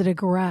calls it a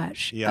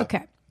garage. Yeah.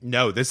 Okay.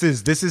 No, this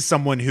is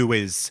someone who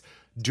is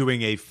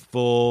doing a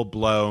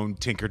full-blown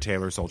Tinker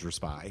Tailor Soldier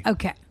Spy.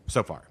 Okay.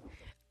 So far.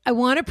 I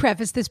want to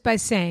preface this by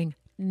saying,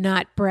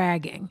 not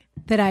bragging,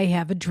 that I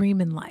have a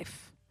dream in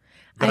life.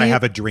 That I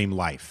have a dream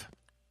life.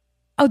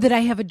 Oh, that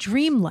I have a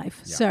dream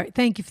life. Yeah. Sorry.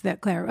 Thank you for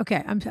that, Clara.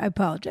 Okay. I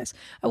apologize.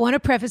 I want to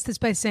preface this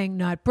by saying,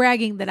 not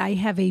bragging, that I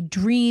have a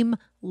dream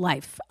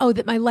life. Oh,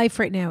 that my life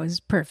right now is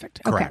perfect.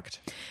 Okay. Correct.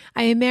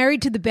 I am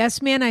married to the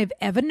best man I've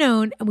ever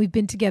known, and we've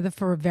been together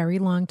for a very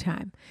long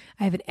time.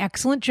 I have an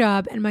excellent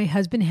job, and my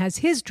husband has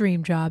his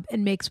dream job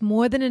and makes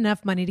more than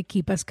enough money to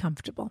keep us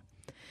comfortable.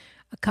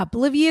 A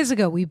couple of years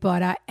ago, we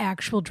bought our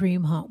actual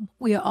dream home.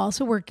 We are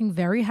also working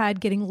very hard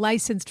getting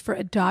licensed for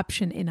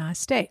adoption in our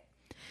state.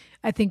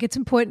 I think it's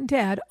important to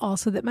add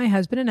also that my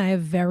husband and I are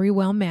very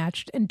well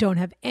matched and don't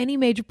have any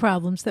major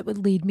problems that would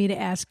lead me to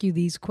ask you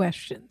these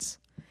questions.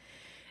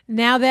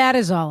 Now that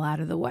is all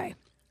out of the way,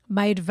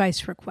 my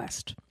advice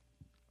request.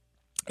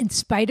 In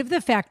spite of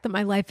the fact that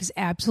my life is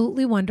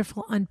absolutely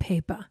wonderful on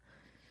paper,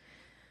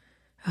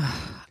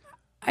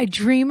 I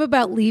dream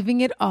about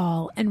leaving it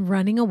all and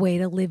running away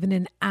to live in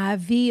an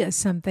RV or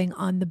something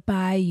on the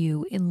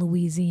bayou in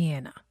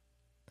Louisiana.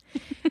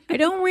 I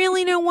don't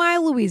really know why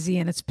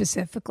Louisiana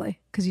specifically,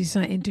 because you saw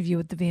an Interview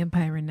with the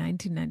Vampire in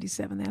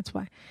 1997. That's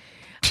why.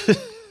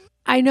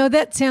 I know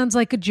that sounds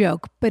like a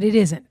joke, but it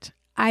isn't.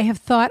 I have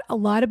thought a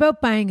lot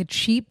about buying a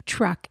cheap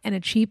truck and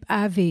a cheap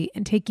RV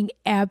and taking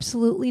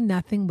absolutely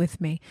nothing with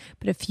me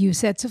but a few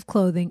sets of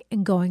clothing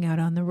and going out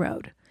on the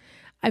road.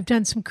 I've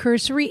done some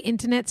cursory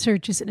internet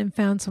searches and have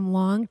found some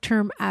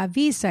long-term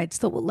RV sites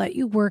that will let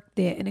you work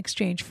there in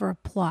exchange for a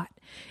plot.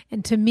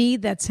 And to me,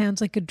 that sounds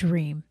like a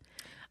dream.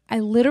 I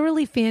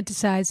literally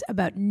fantasize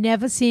about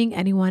never seeing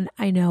anyone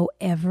I know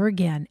ever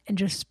again and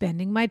just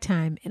spending my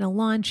time in a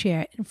lawn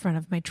chair in front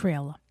of my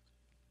trailer.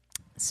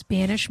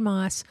 Spanish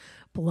moss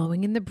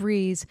blowing in the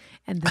breeze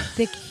and the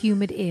thick,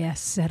 humid air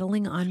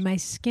settling on my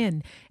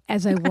skin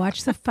as I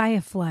watch the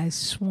fireflies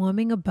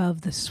swarming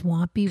above the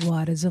swampy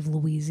waters of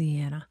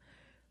Louisiana.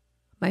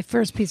 My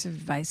first piece of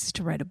advice is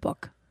to write a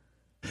book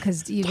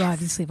because you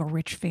obviously have a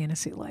rich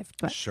fantasy life.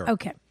 But sure.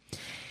 Okay.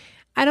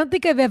 I don't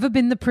think I've ever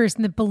been the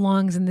person that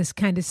belongs in this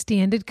kind of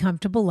standard,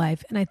 comfortable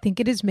life, and I think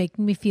it is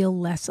making me feel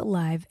less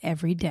alive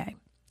every day.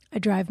 I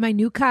drive my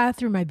new car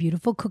through my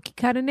beautiful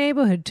cookie-cutter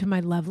neighborhood to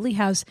my lovely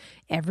house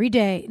every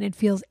day, and it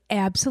feels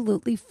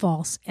absolutely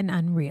false and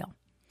unreal.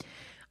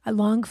 I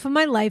long for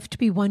my life to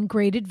be one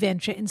great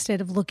adventure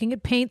instead of looking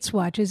at paint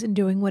swatches and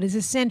doing what is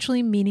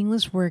essentially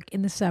meaningless work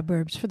in the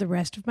suburbs for the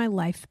rest of my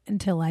life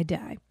until I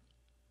die.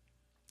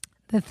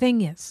 The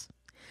thing is,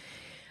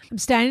 I'm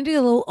starting to get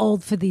a little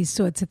old for these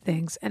sorts of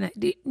things, and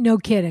no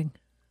kidding.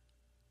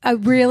 I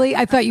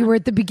thought you were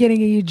at the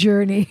beginning of your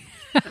journey.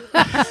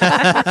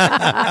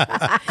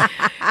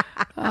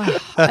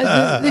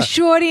 The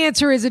short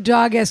answer is a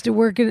dog has to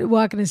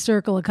walk in a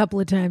circle a couple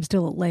of times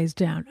till it lays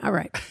down. All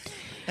right.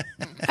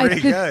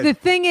 The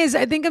thing is,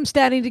 I think I'm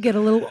starting to get a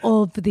little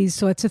old for these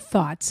sorts of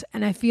thoughts,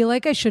 and I feel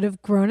like I should have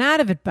grown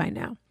out of it by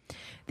now.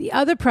 The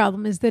other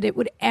problem is that it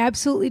would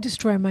absolutely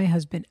destroy my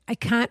husband. I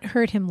can't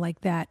hurt him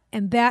like that,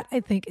 and that, I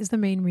think, is the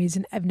main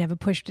reason I've never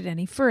pushed it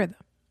any further.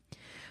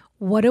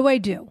 What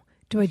do?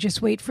 Do I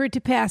just wait for it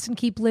to pass and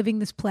keep living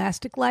this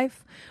plastic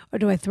life, or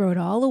do I throw it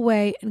all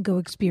away and go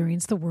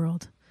experience the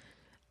world?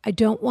 I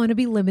don't want to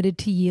be limited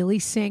to yearly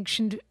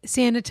sanctioned,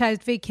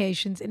 sanitized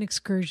vacations and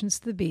excursions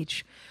to the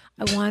beach.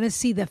 I want to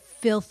see the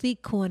filthy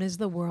corners of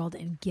the world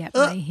and get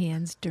my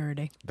hands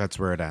dirty. That's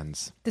where it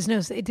ends.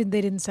 They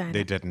didn't sign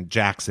They it. didn't.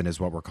 Jackson is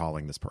what we're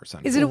calling this person.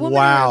 Is it a woman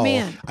or a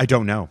man? I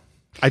don't know.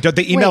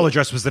 The email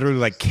address was literally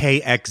like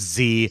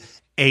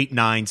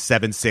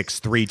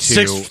KXZ897632.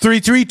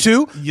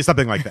 6332. Yeah,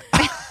 something like that.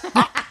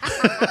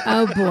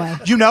 Oh boy.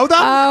 You know them?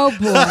 Oh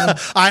boy.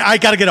 I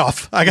gotta get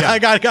off. I gotta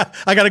go.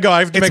 I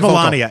have to It's make a phone call.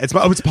 Melania. It's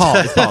Paul. It's Paul.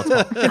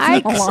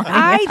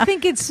 I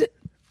think it's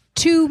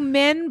two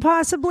men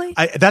possibly.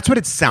 That's what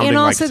it's sounding And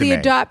like also to the me.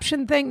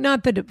 adoption thing.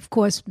 Not that, of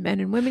course, men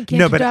and women can't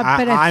No, but adopt,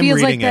 but it I'm feels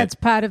like reading that's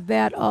it. part of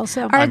that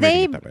also. Are I'm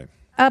they reading it that way.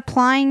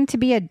 applying to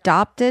be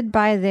adopted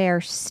by their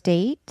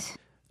state?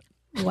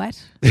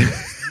 What?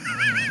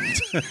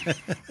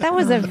 That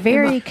was a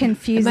very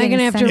confusing Am I going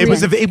to have to sentence.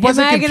 read? It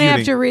wasn't Am I going to have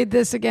confusing. to read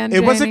this again?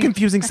 It was a Jamie?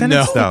 confusing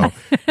sentence, though.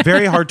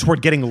 Very hard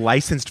toward getting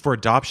licensed for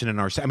adoption in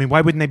our. I mean,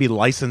 why wouldn't they be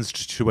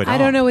licensed to adopt? I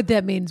don't know what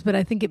that means, but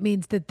I think it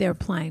means that they're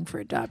applying for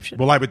adoption.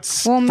 Well, I would.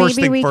 Well, first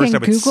maybe thing we first, can I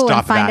would Google stop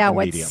and find that out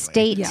what immediately.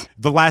 state. Yeah.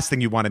 The last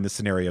thing you want in this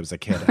scenario is a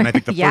kid, and I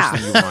think the Yeah.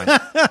 first thing you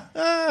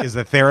want is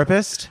a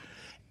therapist,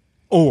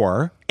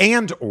 or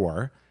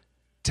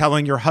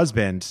telling your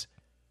husband,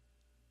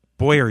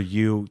 "Boy, are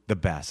you the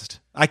best!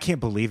 I can't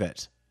believe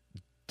it.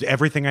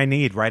 Everything I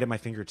need right at my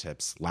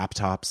fingertips.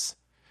 Laptops."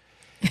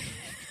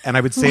 And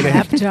I would say to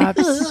him,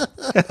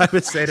 Laptops, I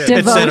would say to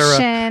him,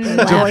 Devotion,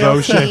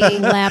 Devotion. loyalty.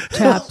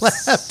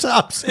 laptops.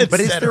 Tops,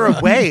 but is there a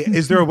way?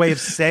 Is there a way of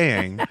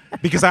saying?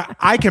 Because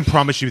I can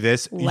promise you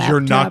this: you're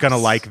not going to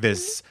Laptops. like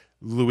this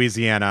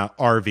Louisiana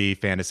RV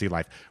fantasy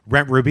life.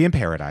 Rent Ruby in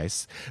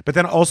Paradise. But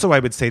then also, I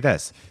would say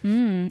this: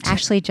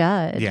 Ashley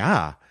Judd.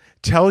 yeah,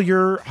 tell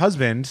your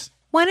husband.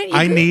 Why don't you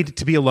I go- need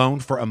to be alone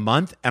for a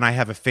month, and I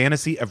have a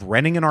fantasy of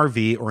renting an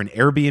RV or an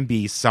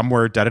Airbnb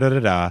somewhere. Da da da da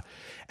da.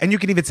 And you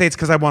can even say it's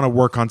because I want to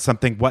work on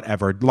something.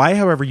 Whatever. Lie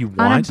however you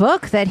On a want.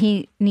 book that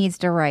he needs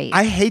to write.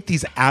 I hate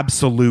these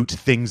absolute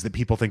things that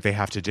people think they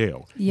have to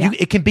do. Yeah.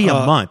 It can be a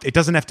month. It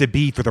doesn't have to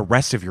be for the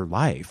rest of your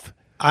life.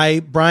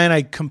 Brian,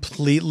 I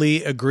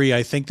completely agree.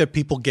 I think that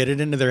people get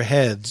it into their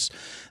heads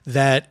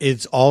that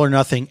it's all or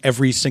nothing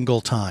every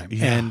single time.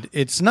 And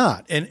it's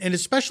not. And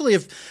especially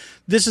if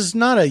this is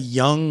not a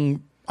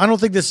young, I don't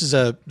think this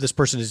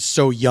person is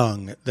so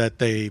young that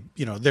they,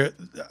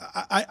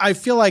 I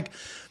feel like,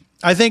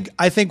 I think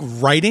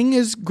writing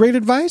is great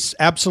advice.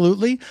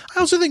 Absolutely. I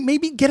also think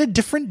maybe get a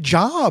different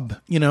job,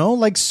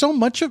 like so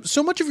much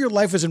of your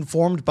life is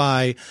informed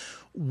by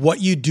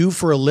what you do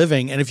for a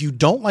living. And if you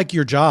don't like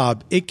your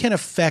job, it can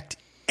affect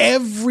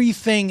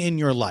everything in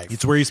your life.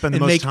 It's where you spend the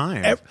And most make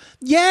time.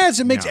 Yes,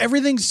 it makes Yeah.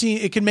 everything seem,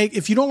 it can make,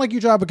 if you don't like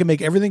your job, it can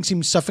make everything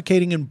seem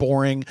suffocating and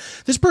boring.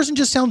 This person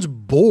just sounds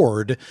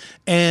bored.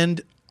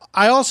 And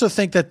I also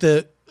think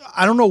that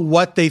I don't know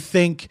what they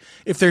think,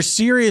 if they're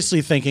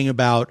seriously thinking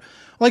about,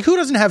 like, who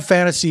doesn't have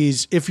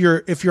fantasies if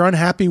you're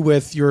unhappy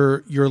with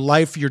your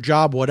life, your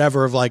job,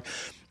 whatever, of like,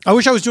 I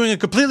wish I was doing a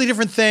completely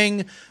different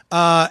thing,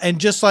 and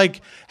just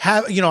like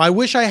I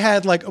wish I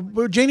had, like,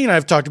 Janie and I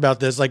have talked about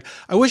this. Like,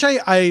 I wish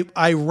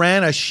I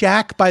ran a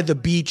shack by the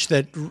beach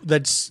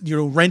that's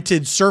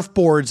rented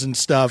surfboards and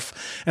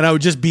stuff, and I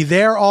would just be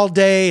there all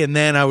day, and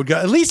then I would go.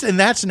 At least in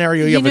that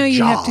scenario, you have a you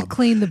job. have to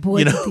clean the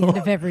boards at the end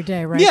of every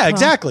day, right? Yeah, Paul?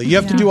 exactly. You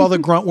have to do all the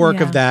grunt work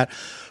Yeah. of that.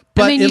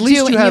 But I mean, at you least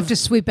do, and you you have have to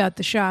sweep out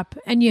the shop,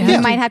 and you You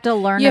might have to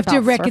learn You have to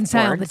about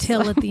reconcile the surfboards.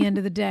 till at the end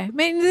of the day. I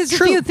mean, there's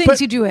True, a few things but-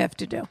 you do have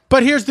to do.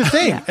 But here's the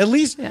thing: Yeah. at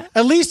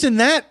least in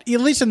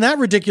that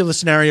ridiculous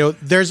scenario,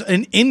 there's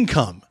an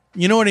income.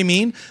 You know what I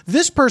mean?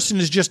 This person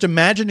is just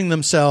imagining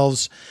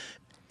themselves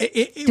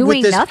Doing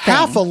with this nothing.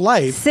 half a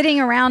life,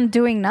 Sitting around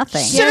doing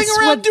nothing. sitting Yes,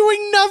 around what-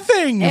 doing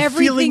nothing,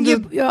 Everything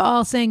feeling you're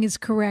all saying is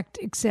correct,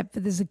 except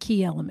for there's a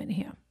key element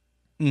here.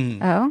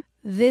 Oh?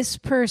 This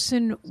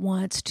person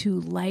wants to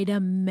light a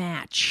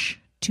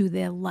match to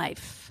their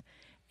life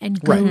and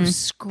go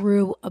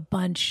screw a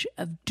bunch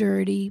of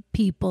dirty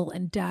people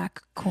in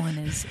dark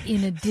corners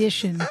in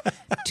addition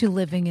to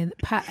living in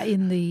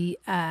the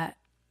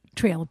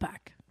trailer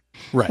park.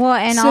 Right. Well,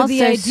 and So also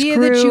the idea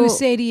that you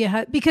say to your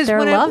husband, because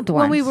their loved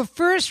when we ones. were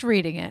first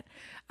reading it,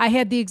 I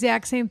had the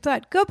exact same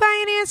thought. Go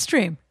buy an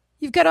Airstream.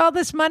 You've got all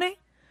this money.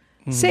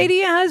 Say to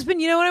your husband,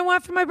 you know what I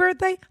want for my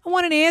birthday? I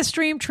want an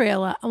Airstream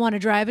trailer. I want to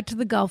drive it to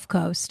the Gulf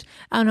Coast.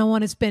 And I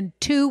want to spend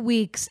 2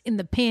 weeks in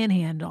the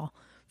Panhandle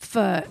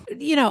for,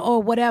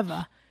 or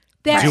whatever.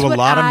 That's Do a what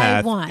lot of I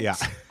meth. want. Yeah.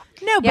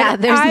 No, but Yeah,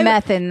 there's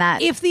meth in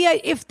that. If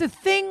the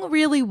thing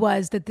really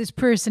was that this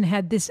person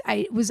had this,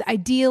 was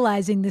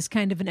idealizing this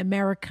kind of an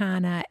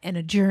Americana and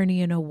a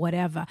journeyman or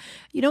whatever.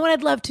 You know what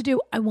I'd love to do?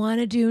 I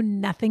want to do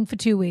nothing for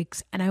 2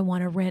 weeks, and I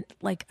want to rent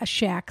like a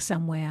shack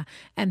somewhere,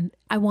 and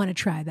I want to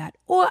try that,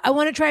 or I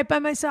want to try it by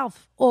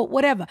myself, or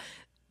whatever.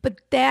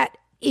 But that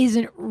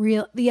isn't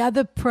real. The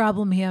other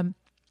problem here.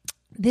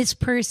 This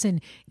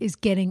person is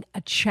getting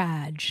a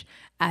charge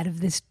out of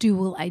this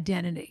dual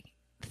identity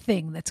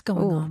thing that's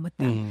going on with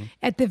them.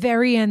 At the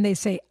very end, they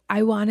say,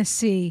 I want to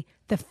see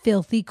the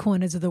filthy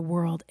corners of the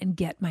world and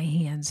get my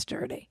hands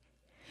dirty.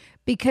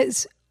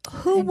 Because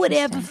who would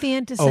ever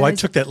fantasize Oh, I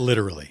took that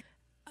literally.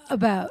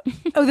 about,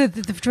 that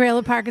the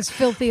trailer park is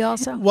filthy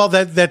also? Well,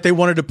 that they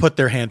wanted to put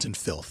their hands in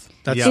filth.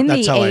 That's, in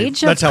that's the how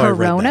age that's of how I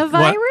read that.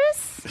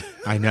 coronavirus?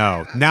 I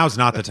know. Now's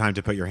not the time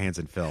to put your hands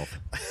in filth.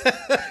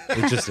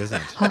 It just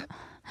isn't.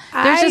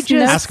 There's just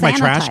no Ask my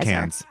trash sanitizer.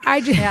 cans.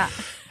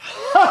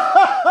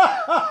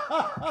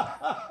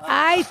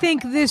 I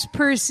think this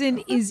person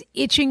is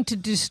itching to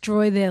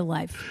destroy their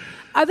life.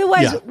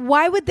 Otherwise,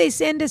 why would they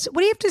send us? What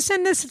do you have to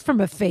send this from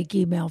a fake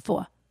email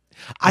for?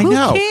 I Who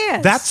know.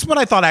 cares? That's what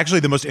I thought actually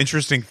the most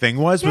interesting thing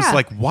was Yeah.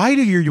 like, why are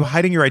you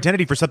hiding your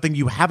identity for something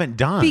you haven't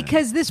done?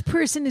 Because this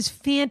person is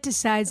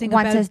fantasizing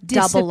Wants about a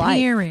double life.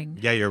 disappearing.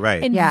 Yeah, you're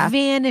right. And Yeah.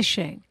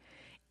 vanishing.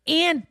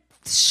 And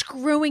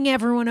screwing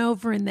everyone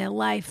over in their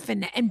life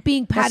and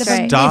being part That's of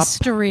right. a Stop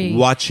mystery.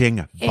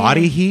 watching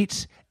Body And-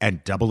 Heat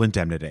and Double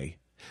Indemnity.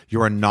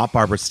 You are not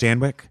Barbara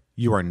Stanwyck.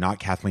 You are not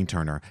Kathleen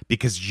Turner,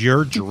 because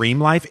your dream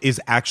life is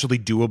actually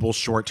doable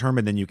short term,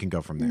 and then you can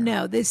go from there.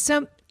 No,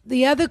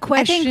 the other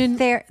question,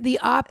 ther- the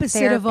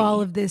opposite of therapy.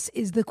 all of this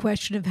is the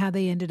question of how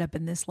they ended up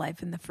in this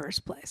life in the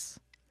first place.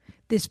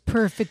 This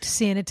perfect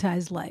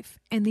sanitized life.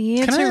 And the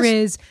I answer ask-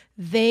 is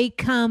they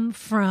come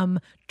from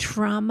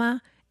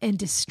trauma and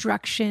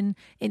destruction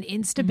and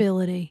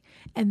instability,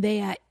 and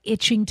they are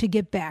itching to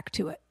get back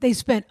to it. They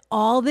spent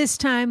all this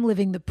time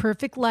living the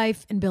perfect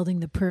life and building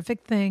the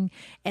perfect thing,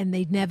 and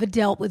they never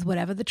dealt with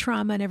whatever the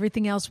trauma and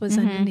everything else was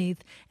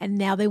underneath, and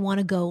now they want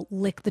to go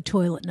lick the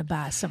toilet in a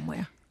bar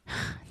somewhere.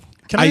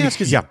 Can I ask?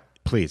 Yeah,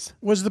 please.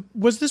 Was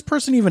this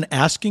person even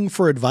asking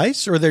for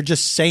advice, or they're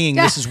just saying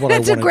this is what I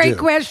want That's to a great do?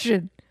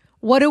 question.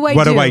 What do I do?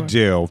 What do I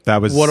do?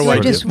 That was What do so I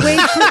do? Just wait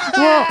for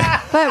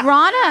But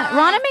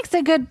Rana makes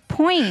a good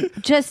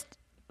point. Just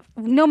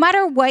no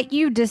matter what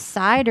you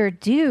decide or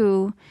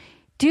do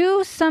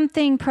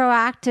something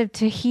proactive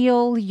to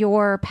heal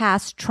your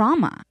past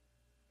trauma.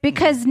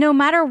 Because no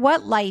matter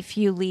what life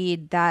you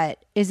lead,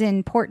 that is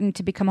important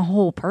to become a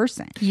whole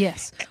person.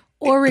 yes,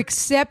 or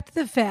accept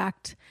the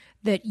fact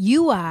that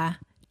you are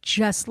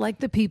just like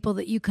the people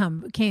that you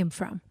came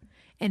from.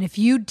 And if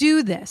you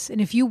do this,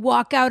 and if you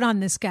walk out on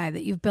this guy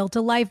that you've built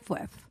a life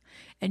with,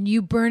 and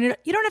you burn it,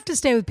 you don't have to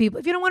stay with people.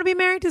 If you don't want to be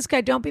married to this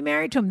guy, don't be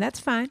married to him. That's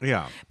fine.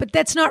 Yeah. But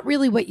that's not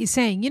really what you're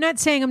saying. You're not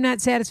saying I'm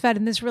not satisfied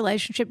in this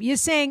relationship. You're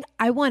saying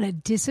I want to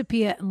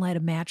disappear and light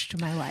a match to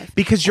my life.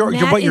 Because And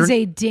that is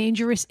a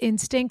dangerous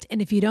instinct. And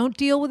if you don't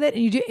deal with it,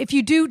 and if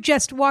you do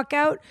just walk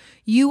out,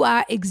 you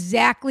are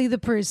exactly the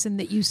person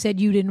that you said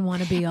you didn't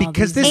want to be. All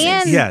because these this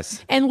years.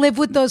 yes. And live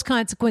with those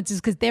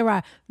consequences, because there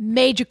are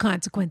major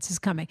consequences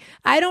coming.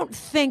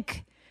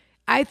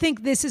 I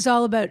think this is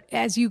all about,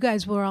 as you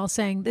guys were all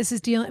saying, this is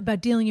about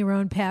dealing your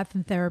own path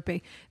in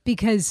therapy,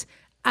 because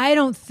I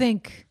don't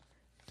think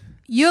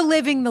you're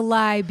living the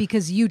lie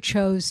because you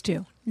chose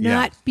to,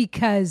 not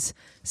because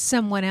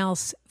someone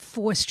else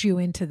forced you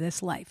into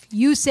this life.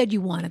 You said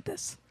you wanted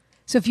this.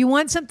 So if you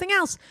want something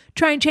else,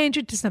 try and change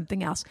it to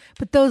something else.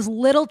 But those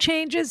little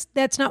changes,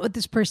 that's not what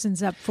this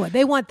person's up for.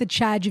 They want the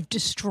charge of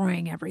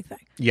destroying everything.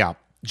 Yeah.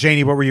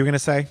 Janie, what were you going to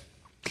say?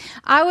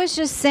 I was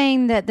just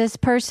saying that this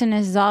person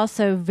is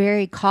also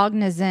very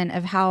cognizant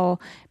of how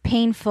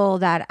painful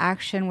that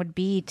action would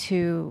be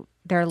to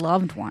their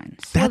loved ones.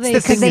 That's the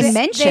Because thing. they is-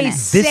 mention it.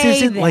 This say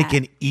isn't that. like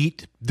an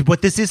eat.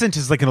 What this isn't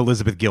is like an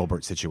Elizabeth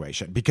Gilbert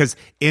situation, because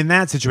in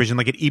that situation,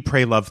 like an eat,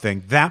 pray, love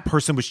thing, that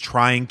person was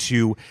trying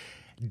to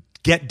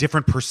get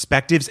different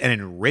perspectives and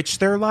enrich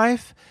their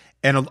life.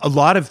 And a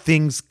lot of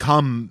things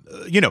come,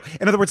 in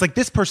other words, like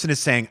this person is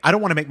saying, I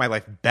don't want to make my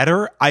life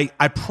better. I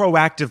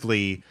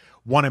proactively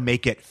want to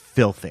make it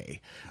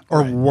filthy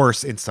or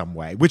worse in some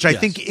way, which I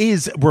think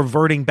is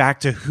reverting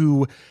back to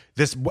who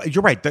this,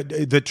 you're right,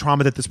 the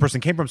trauma that this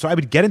person came from. So I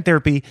would get in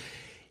therapy.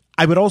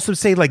 I would also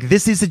say, like,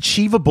 this is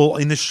achievable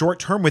in the short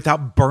term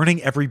without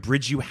burning every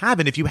bridge you have.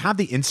 And if you have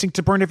the instinct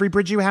to burn every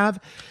bridge you have,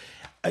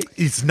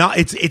 It's not.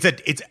 It's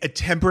a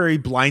temporary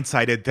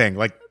blindsided thing.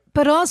 Like,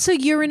 But also,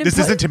 you're an this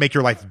isn't to make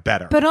your life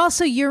better. But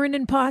also, you're an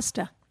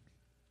imposter.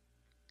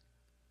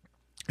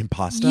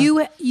 Imposter?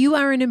 You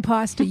are an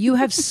imposter. You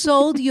have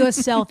sold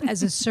yourself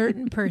as a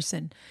certain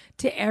person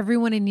to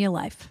everyone in your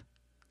life,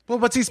 Well,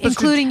 what's he supposed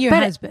including to your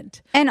But-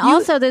 husband. and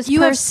also this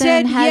you have person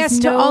said has yes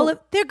to no- all of.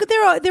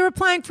 They're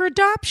applying for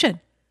adoption.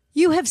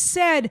 You have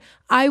said,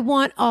 I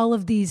want all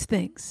of these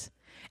things,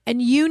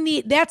 and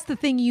that's the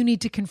thing you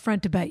need to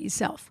confront about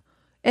yourself.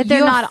 If they're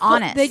You're not fu-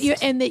 honest. that you're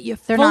They're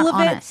full not of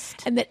honest.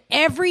 it, and that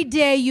every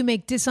day you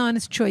make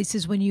dishonest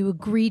choices when you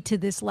agree to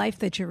this life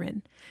that you're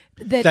in.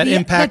 That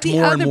impact the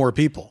more and other- more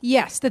people.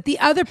 Yes, that the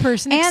other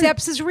person And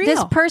accepts as real.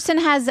 This person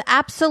has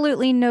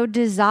absolutely no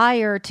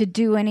desire to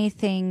do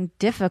anything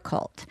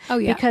difficult. Oh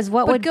yeah, because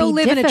what but would go be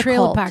live difficult? in a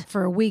trailer park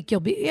for a week?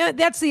 You'll be. Yeah,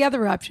 that's the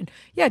other option.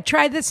 Yeah,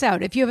 try this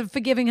out. If you have a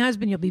forgiving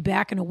husband, you'll be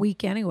back in a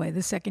week anyway.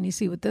 The second you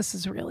see what this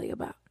is really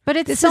about. But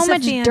it's This so is a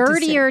much fantasy.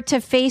 dirtier to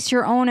face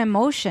your own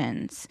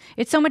emotions.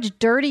 It's so much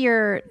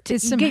dirtier to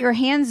There's some- get your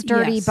hands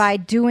dirty yes. by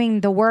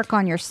doing the work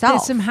on yourself.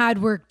 There's some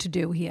hard work to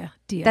do here,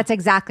 dear. That's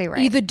exactly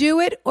right. Either do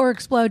it or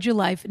explode your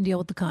life and deal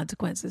with the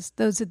consequences.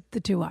 Those are the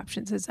two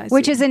options, as I see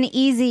Which it. is an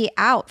easy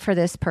out for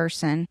this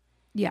person.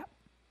 Yeah,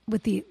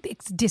 with the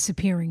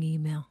disappearing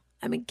email.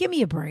 I mean, give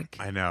me a break.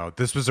 I know.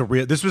 This was a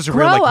real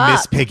Grow like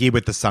Miss up. Piggy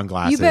with the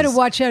sunglasses. You better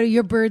watch out, or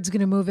your bird's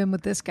going to move in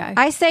with this guy.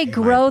 I say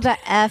grow the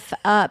F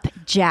up,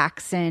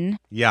 Jackson.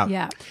 Yeah.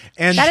 Yeah.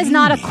 And That is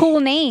not a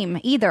cool name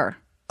either.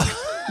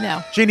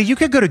 No. Janie, you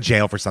could go to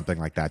jail for something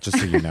like that, just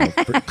so you know,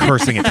 for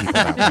cursing at people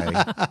that way.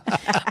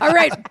 All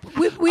right.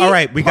 We, All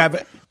right, we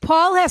got.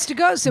 Paul has to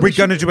go, so We're we should,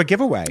 going to do a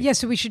giveaway. Yeah,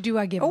 so we should do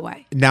our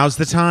giveaway. Now's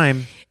the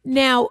time.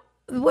 Now,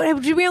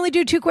 what, did we only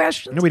do 2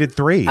 questions? No, we did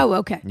 3. Oh,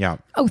 okay. Yeah.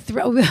 Oh,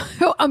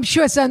 I'm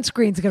sure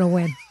sunscreen's going to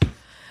win.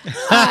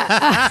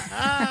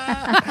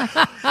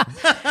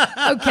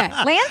 Okay.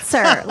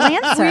 Lancer. We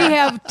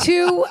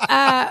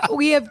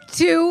have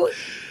two.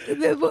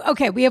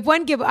 Okay, we have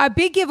one give. Our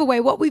big giveaway.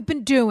 What we've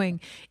been doing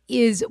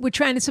is we're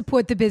trying to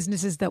support the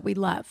businesses that we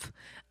love,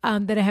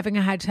 that are having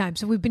a hard time.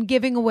 So we've been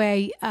giving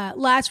away.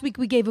 Last week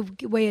we gave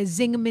away a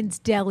Zingerman's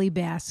Deli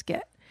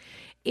basket,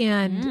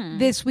 and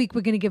this week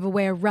we're going to give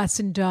away a Russ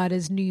and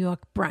Daughters New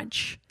York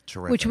brunch,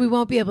 Terrific. which we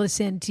won't be able to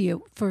send to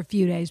you for a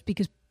few days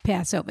because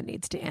Passover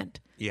needs to end.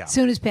 Yeah.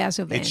 Soon as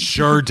Passover It ends.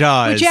 sure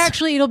does. Which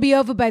actually, it'll be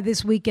over by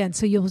this weekend,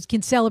 so you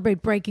can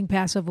celebrate breaking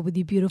Passover with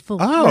your beautiful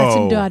Oh. Russ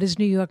and Daughters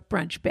New York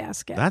brunch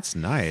basket. That's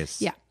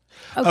nice. Yeah.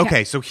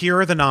 Okay, so here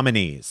are the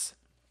nominees.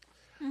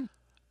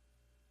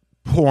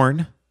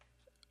 Porn,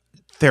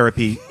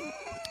 therapy,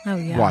 Oh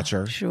yeah.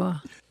 Watcher.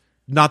 Sure.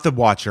 not the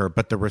watcher,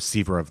 but the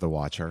receiver of the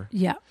watcher,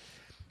 Yeah.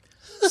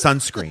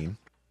 sunscreen,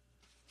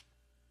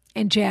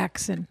 And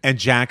Jackson. and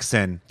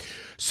Jackson.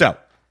 So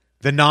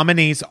the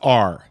nominees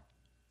are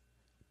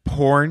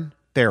porn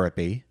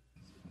therapy,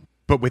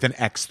 but with an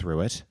X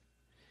through it,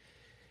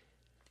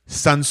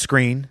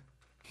 sunscreen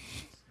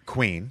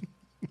queen,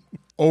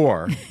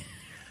 or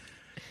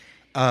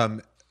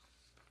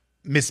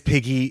Miss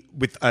Piggy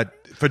with a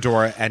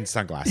fedora and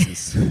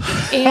sunglasses.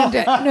 And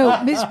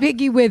no, Miss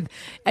Piggy with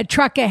a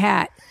trucker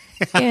hat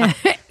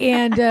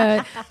and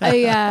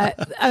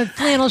a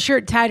flannel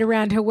shirt tied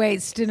around her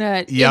waist in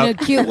a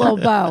cute little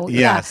bow.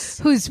 Yes.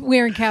 Yeah. Who's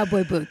wearing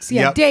cowboy boots.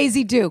 Yeah. Yep.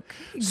 Daisy Duke.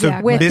 So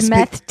Exactly. with Miss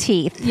meth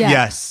teeth. Yeah.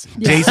 Yes.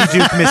 Daisy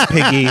Duke, Miss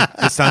Piggy,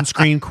 the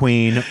sunscreen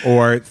queen,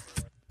 or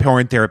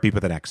porn therapy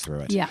with an X through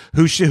it. Yeah.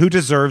 Who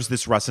deserves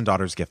this Russ and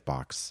Daughters gift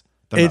box?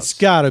 the It's most?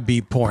 got to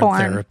be porn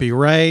therapy,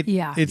 right?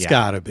 Yeah. It's Yeah.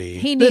 got to be.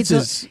 he This needs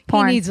is, he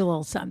porn. needs a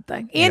little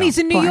something. And Yeah. he's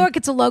in New Porn. York.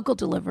 It's a local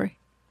delivery.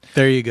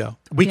 there you go.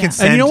 We Yeah. can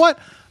send. And you know what?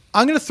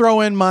 I'm going to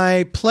throw in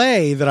my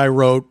play that I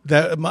wrote,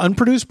 that my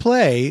unproduced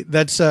play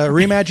that's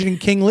reimagining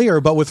King Lear,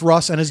 but with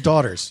Russ and his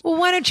daughters. Well,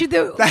 why don't you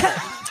do?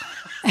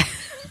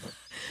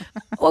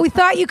 Well, we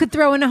thought you could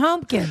throw in a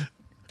Homkin.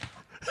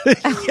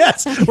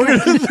 Yes, we're going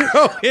to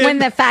throw in. When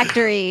the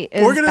factory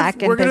is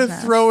back in we're gonna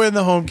business. throw in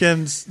the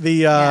Homekins.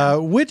 The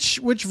which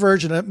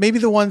version? Maybe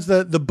the ones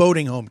the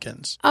boating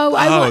Homekins.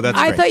 Oh, that's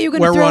I great. thought you were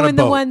Where going to we're on throw a in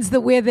the boat. ones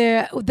that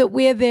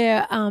wear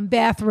their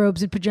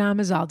bathrobes and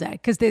pajamas all day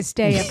because they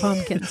stay at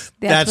pumpkins.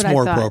 That's what I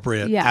more thought.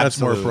 appropriate. Yeah, That's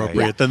more Absolutely.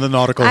 appropriate Yeah. than the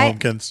nautical I,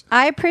 Homekins.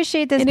 I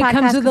appreciate this and it podcast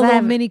comes with a 'cause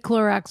little mini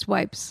Clorox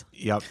wipes.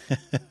 Yep.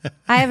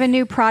 I have a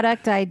new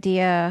product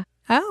idea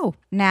Oh,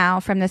 now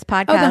from this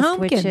podcast, the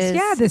which Homkins. is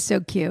Yeah, they're so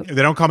cute.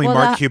 They don't call me Well,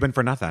 Mark the- Cuban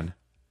for nothing.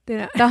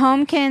 They're not- the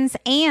Homekins,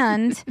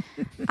 and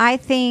I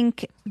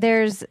think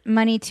there's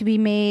money to be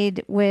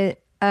made with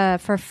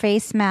for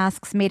face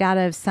masks made out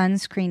of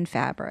sunscreen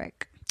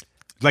fabric.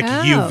 Like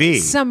Oh, UV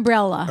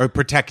Sunbrella. or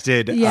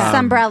protected. Yeah.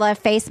 Sunbrella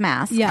face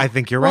mask. Yeah, I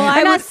think you're Well,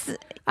 right.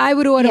 I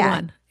would order Yeah.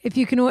 one if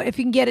you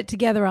can get it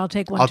together. I'll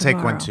take one. I'll take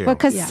tomorrow. one too.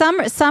 Because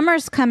Yeah.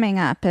 summer's coming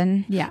up,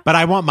 and Yeah, But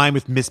I want mine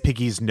with Miss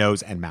Piggy's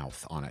nose and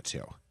mouth on it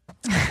too.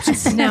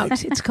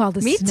 snout. It's called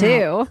a me snout.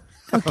 too.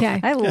 Okay.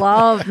 I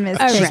love Miss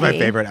All right. She's my Piggy.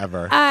 favorite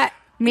ever.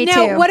 Me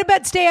now, too. what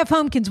about Stay Up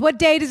Homekins? What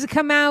day does it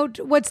come out?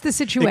 What's the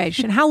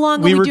situation? How long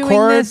are We we doing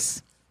record-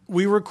 this?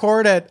 We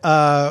record at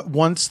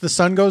once the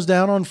sun goes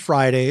down on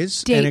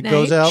Fridays, Date and it night,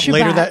 goes out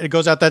later. Shabbat. It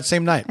goes out that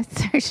same night.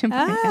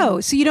 Oh,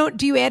 so you don't?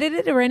 Do you edit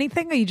it or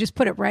anything, or you just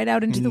put it right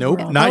out into the Nope,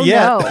 world? not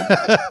yet. No.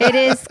 It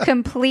is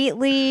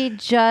completely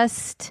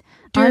just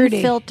Dirty.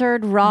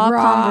 unfiltered, raw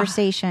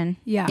conversation.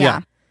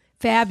 Yeah.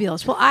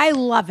 Fabulous. Well, I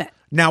love it.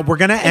 Now we're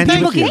gonna end.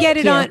 People with can you. get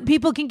it Thank on.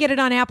 People can get it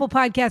on Apple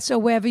Podcasts or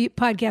wherever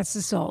podcasts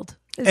are sold.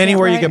 Is that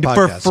Anywhere you right? can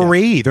for podcast, yeah.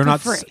 free. They're For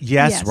not. free.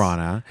 Yes, Yes.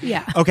 Rana.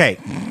 Yeah. Okay.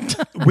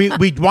 we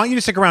want you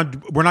to stick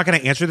around. We're not going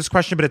to answer this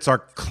question, but it's our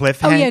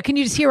cliffhanger. Oh yeah. Can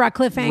you just hear our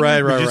cliffhanger? Right,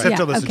 You just have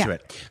to Yeah, listen okay. to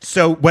it.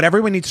 So what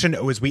everyone needs to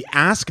know is we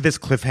ask this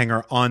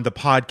cliffhanger on the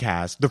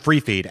podcast, the free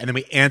feed, and then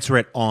we answer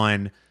it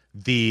on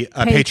the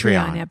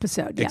Patreon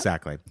episode. Yeah.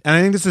 Exactly. And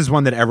I think this is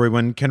one that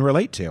everyone can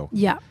relate to.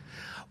 Yeah.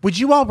 Would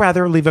you all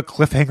rather leave a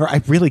cliffhanger?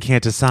 I really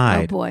can't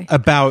decide. Oh, boy.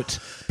 About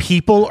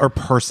people or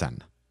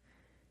person?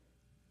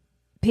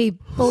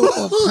 People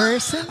or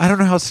person? I don't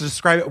know how else to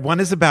describe it. One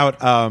is about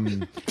how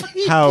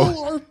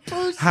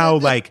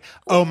like,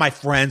 oh, my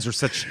friends are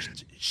such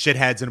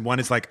shitheads, and one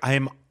is like, I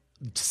am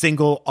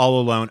single, all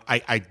alone.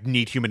 I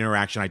need human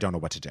interaction. I don't know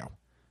what to do.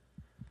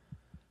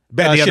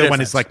 But the other shithead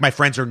one is friends. like, my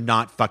friends are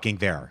not fucking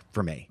there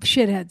for me.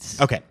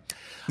 Shitheads. Okay.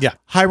 Yeah.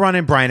 Hi, Ron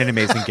and Brian, and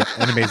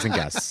amazing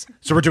guests.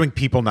 So we're doing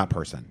people, not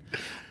person.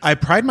 I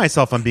pride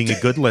myself on being a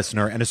good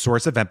listener and a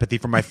source of empathy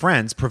for my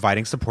friends,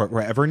 providing support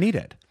wherever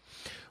needed.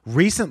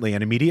 Recently,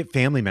 an immediate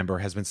family member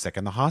has been sick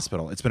in the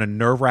hospital. It's been a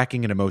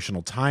nerve-wracking and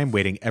emotional time,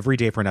 waiting every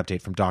day for an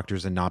update from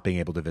doctors and not being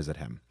able to visit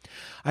him.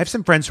 I have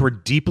some friends who are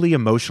deeply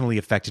emotionally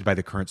affected by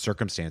the current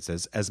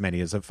circumstances, as many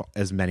of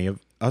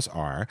us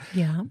are.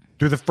 Yeah.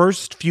 Through the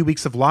first few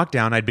weeks of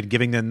lockdown, I'd been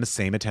giving them the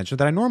same attention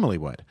that I normally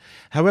would.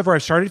 However,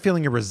 I've started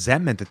feeling a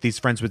resentment that these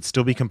friends would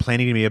still be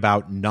complaining to me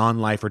about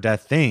non-life or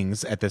death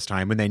things at this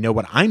time when they know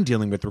what I'm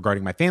dealing with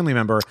regarding my family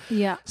member.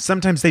 Yeah.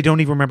 Sometimes they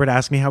don't even remember to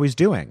ask me how he's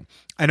doing.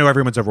 I know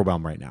everyone's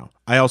overwhelmed right now.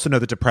 I also know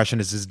that depression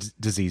is a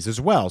disease as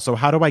well. So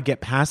how do I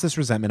get past this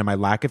resentment and my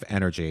lack of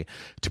energy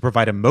to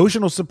provide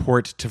emotional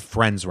support to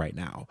friends right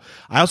now?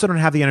 I also don't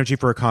have the energy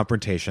for a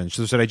confrontation.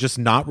 So should I just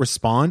not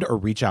respond or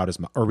reach out as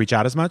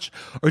much?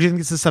 Or do you think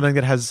this is something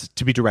that has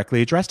to be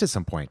directly addressed at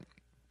some point?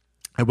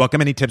 I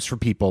welcome any tips for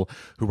people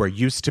who are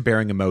used to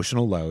bearing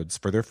emotional loads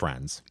for their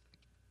friends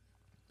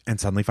and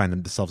suddenly find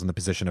themselves in the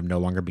position of no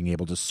longer being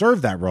able to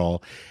serve that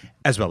role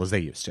as well as they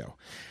used to.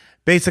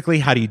 Basically,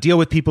 how do you deal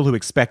with people who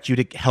expect you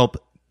to help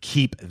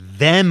keep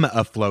them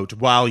afloat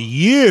while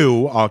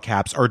you, all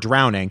caps, are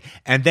drowning,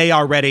 and they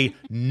already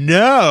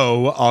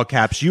know, all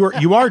caps,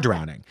 you are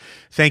drowning?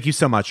 Thank you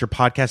so much. Your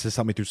podcast has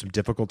helped me through some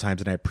difficult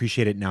times, and I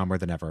appreciate it now more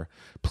than ever.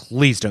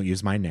 Please don't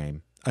use my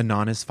name.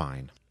 Anon is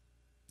fine.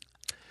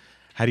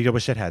 How do you deal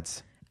with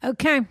shitheads?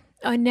 Okay.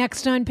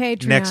 Next on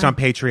Patreon. Next on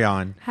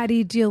Patreon. How do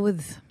you deal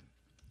with?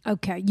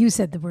 Okay, you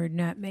said the word,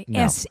 not me.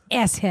 No.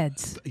 S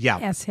heads. Yeah.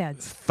 S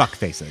heads. Fuck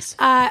faces.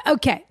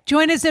 Okay.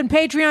 Join us on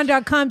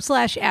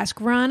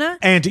patreon.com/AskRana.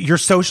 And your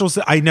socials,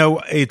 I know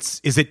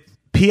is it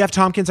PF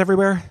Tompkins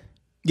everywhere?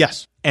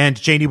 Yes. And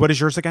Janie, what is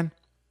yours again?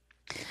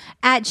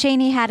 At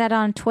Cheney had it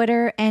on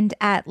Twitter and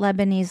at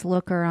Lebanese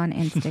Looker on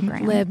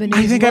Instagram. Lebanese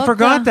I think I Loca.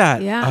 forgot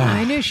that. Yeah, Oh,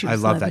 I knew she I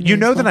was love Lebanese that. You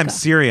know that I'm Loca.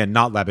 Syrian,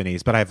 not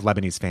Lebanese, but I have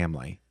Lebanese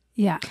family.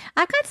 Yeah.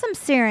 I got some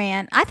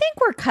Syrian. I think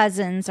we're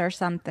cousins or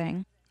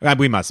something.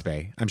 We must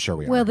be. I'm sure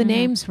we are. Well, the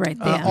name's right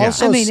there.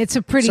 also, I mean, it's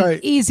a pretty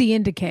sorry. easy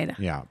indicator.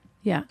 yeah.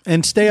 Yeah.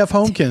 And Stay F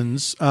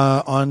Homekins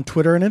on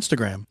Twitter and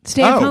Instagram.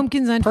 Stay at Oh,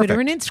 Homekins on Twitter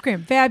and perfect.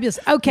 Instagram. Fabulous.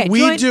 Okay.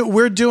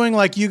 We're doing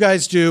like you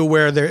guys do,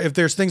 where if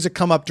there's things that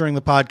come up during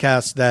the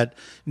podcast that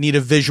need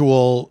a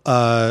visual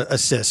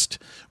assist,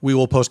 we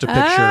will post a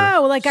picture.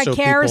 Oh, like our so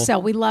people-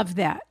 carousel. We love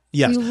that.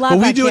 Yes, We love but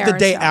we our do it the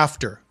day carousel.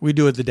 after. We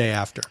do it the day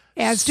after.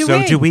 As do So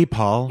we. do we,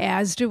 Paul.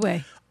 As do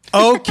we.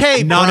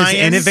 Okay, Not as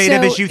Brian.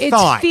 innovative So as you it's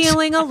thought.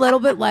 feeling a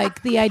little bit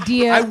like the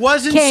idea. I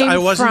wasn't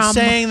from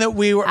saying that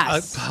we were.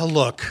 us.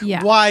 Look,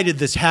 Yeah. why did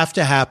this have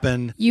to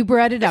happen? You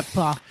brought it up,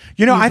 Paul.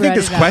 You know, I think brought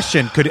this it up.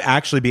 question could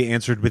actually be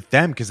answered with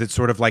them because it's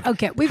sort of like,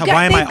 Okay,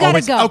 why am I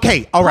always go.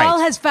 okay? All right, Paul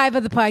has 5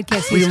 other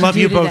podcasts. We he's to love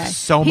do you both today.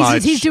 so He's-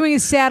 much. He's doing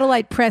his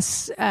satellite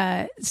press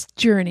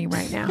journey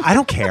right now. I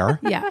don't care.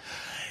 Yeah.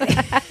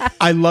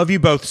 I love you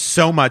both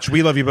so much.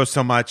 We love you both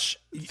so much.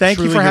 Thank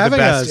you Truly, for you're having the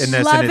best us. in this,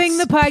 and Loving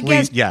it's- the podcast.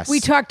 please- yes, We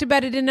talked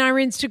about it in our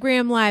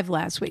Instagram live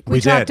last week. We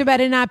We talked did.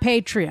 about it in our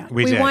Patreon.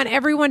 We We did. want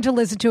everyone to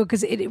listen to it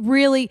because it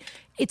really,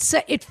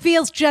 it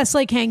feels just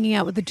like hanging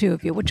out with the two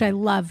of you, which I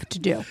love to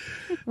do.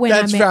 When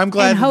That's fair. I'm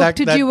glad and hope that-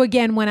 to that- do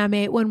again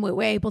when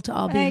we're able to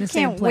all be in I the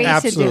same can't place. wait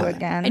to do Absolutely.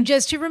 again. And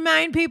just to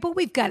remind people,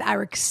 we've got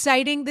our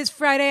exciting this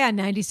Friday, our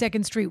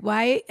 92nd Street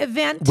Y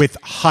event. with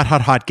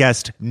hot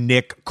guest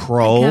Nick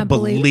Kroll. Can't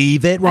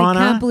Believe it, Rana.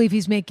 I can't believe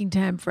he's making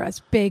time for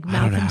us. Big I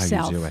mouth don't know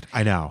himself. how you do it.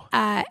 I know.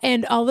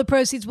 And all the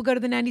proceeds will go to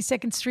the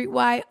 92nd Street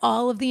Y.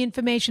 All of the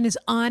information is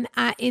on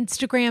our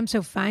Instagram,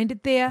 so find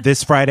it there.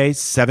 This Friday,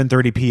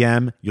 7:30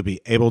 p.m., you'll be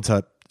able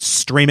to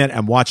stream it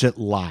and watch it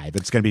live.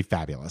 It's going to be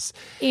fabulous.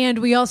 And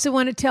we also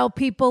want to tell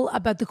people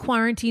about the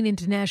Quarantine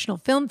International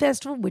Film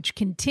Festival, which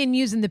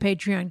continues in the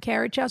Patreon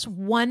Carriage House.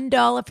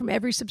 $1 from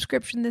every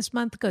subscription this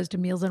month goes to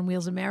Meals on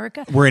Wheels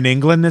America. We're in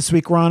England this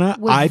week, Rana.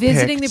 We're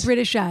visiting the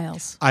British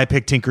Isles. I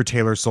picked Tinker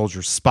Tailor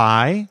Soldier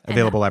Spy,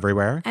 available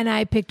everywhere. And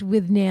I picked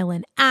With Nail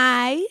and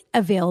I,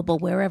 available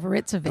wherever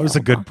it's available. That was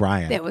a good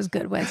Brian. That was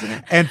good, wasn't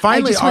it? And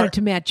finally, I just wanted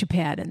to match your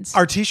patterns.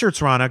 Our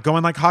t-shirts, Rana,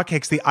 going like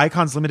hotcakes. The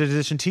Icons limited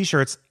edition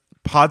t-shirts,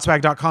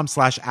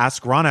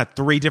 podswag.com/AskRana.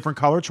 3 different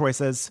color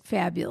choices.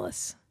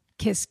 Fabulous.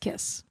 Kiss,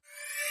 kiss.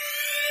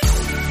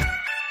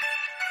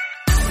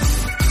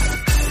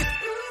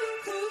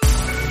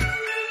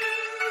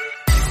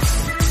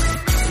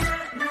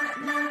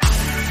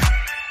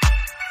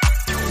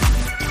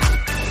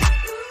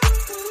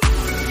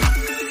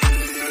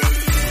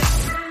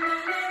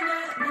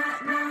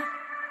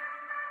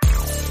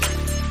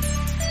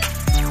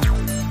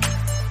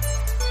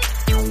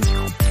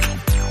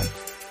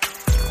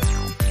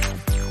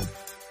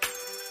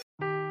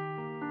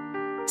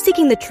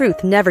 Seeking the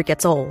truth never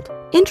gets old.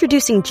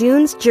 Introducing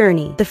June's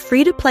Journey, the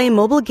free-to-play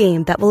mobile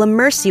game that will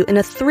immerse you in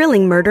a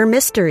thrilling murder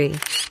mystery.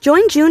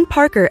 Join June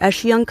Parker as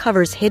she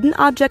uncovers hidden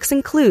objects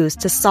and clues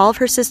to solve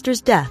her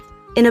sister's death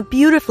in a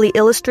beautifully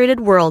illustrated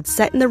world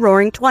set in the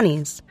Roaring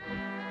 '20s.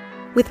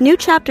 With new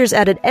chapters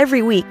added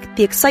every week,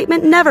 the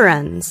excitement never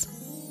ends.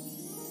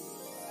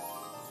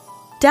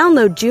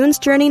 Download June's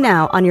Journey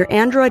now on your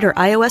Android or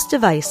iOS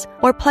device,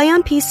 or play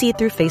on PC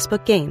through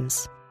Facebook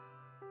Games.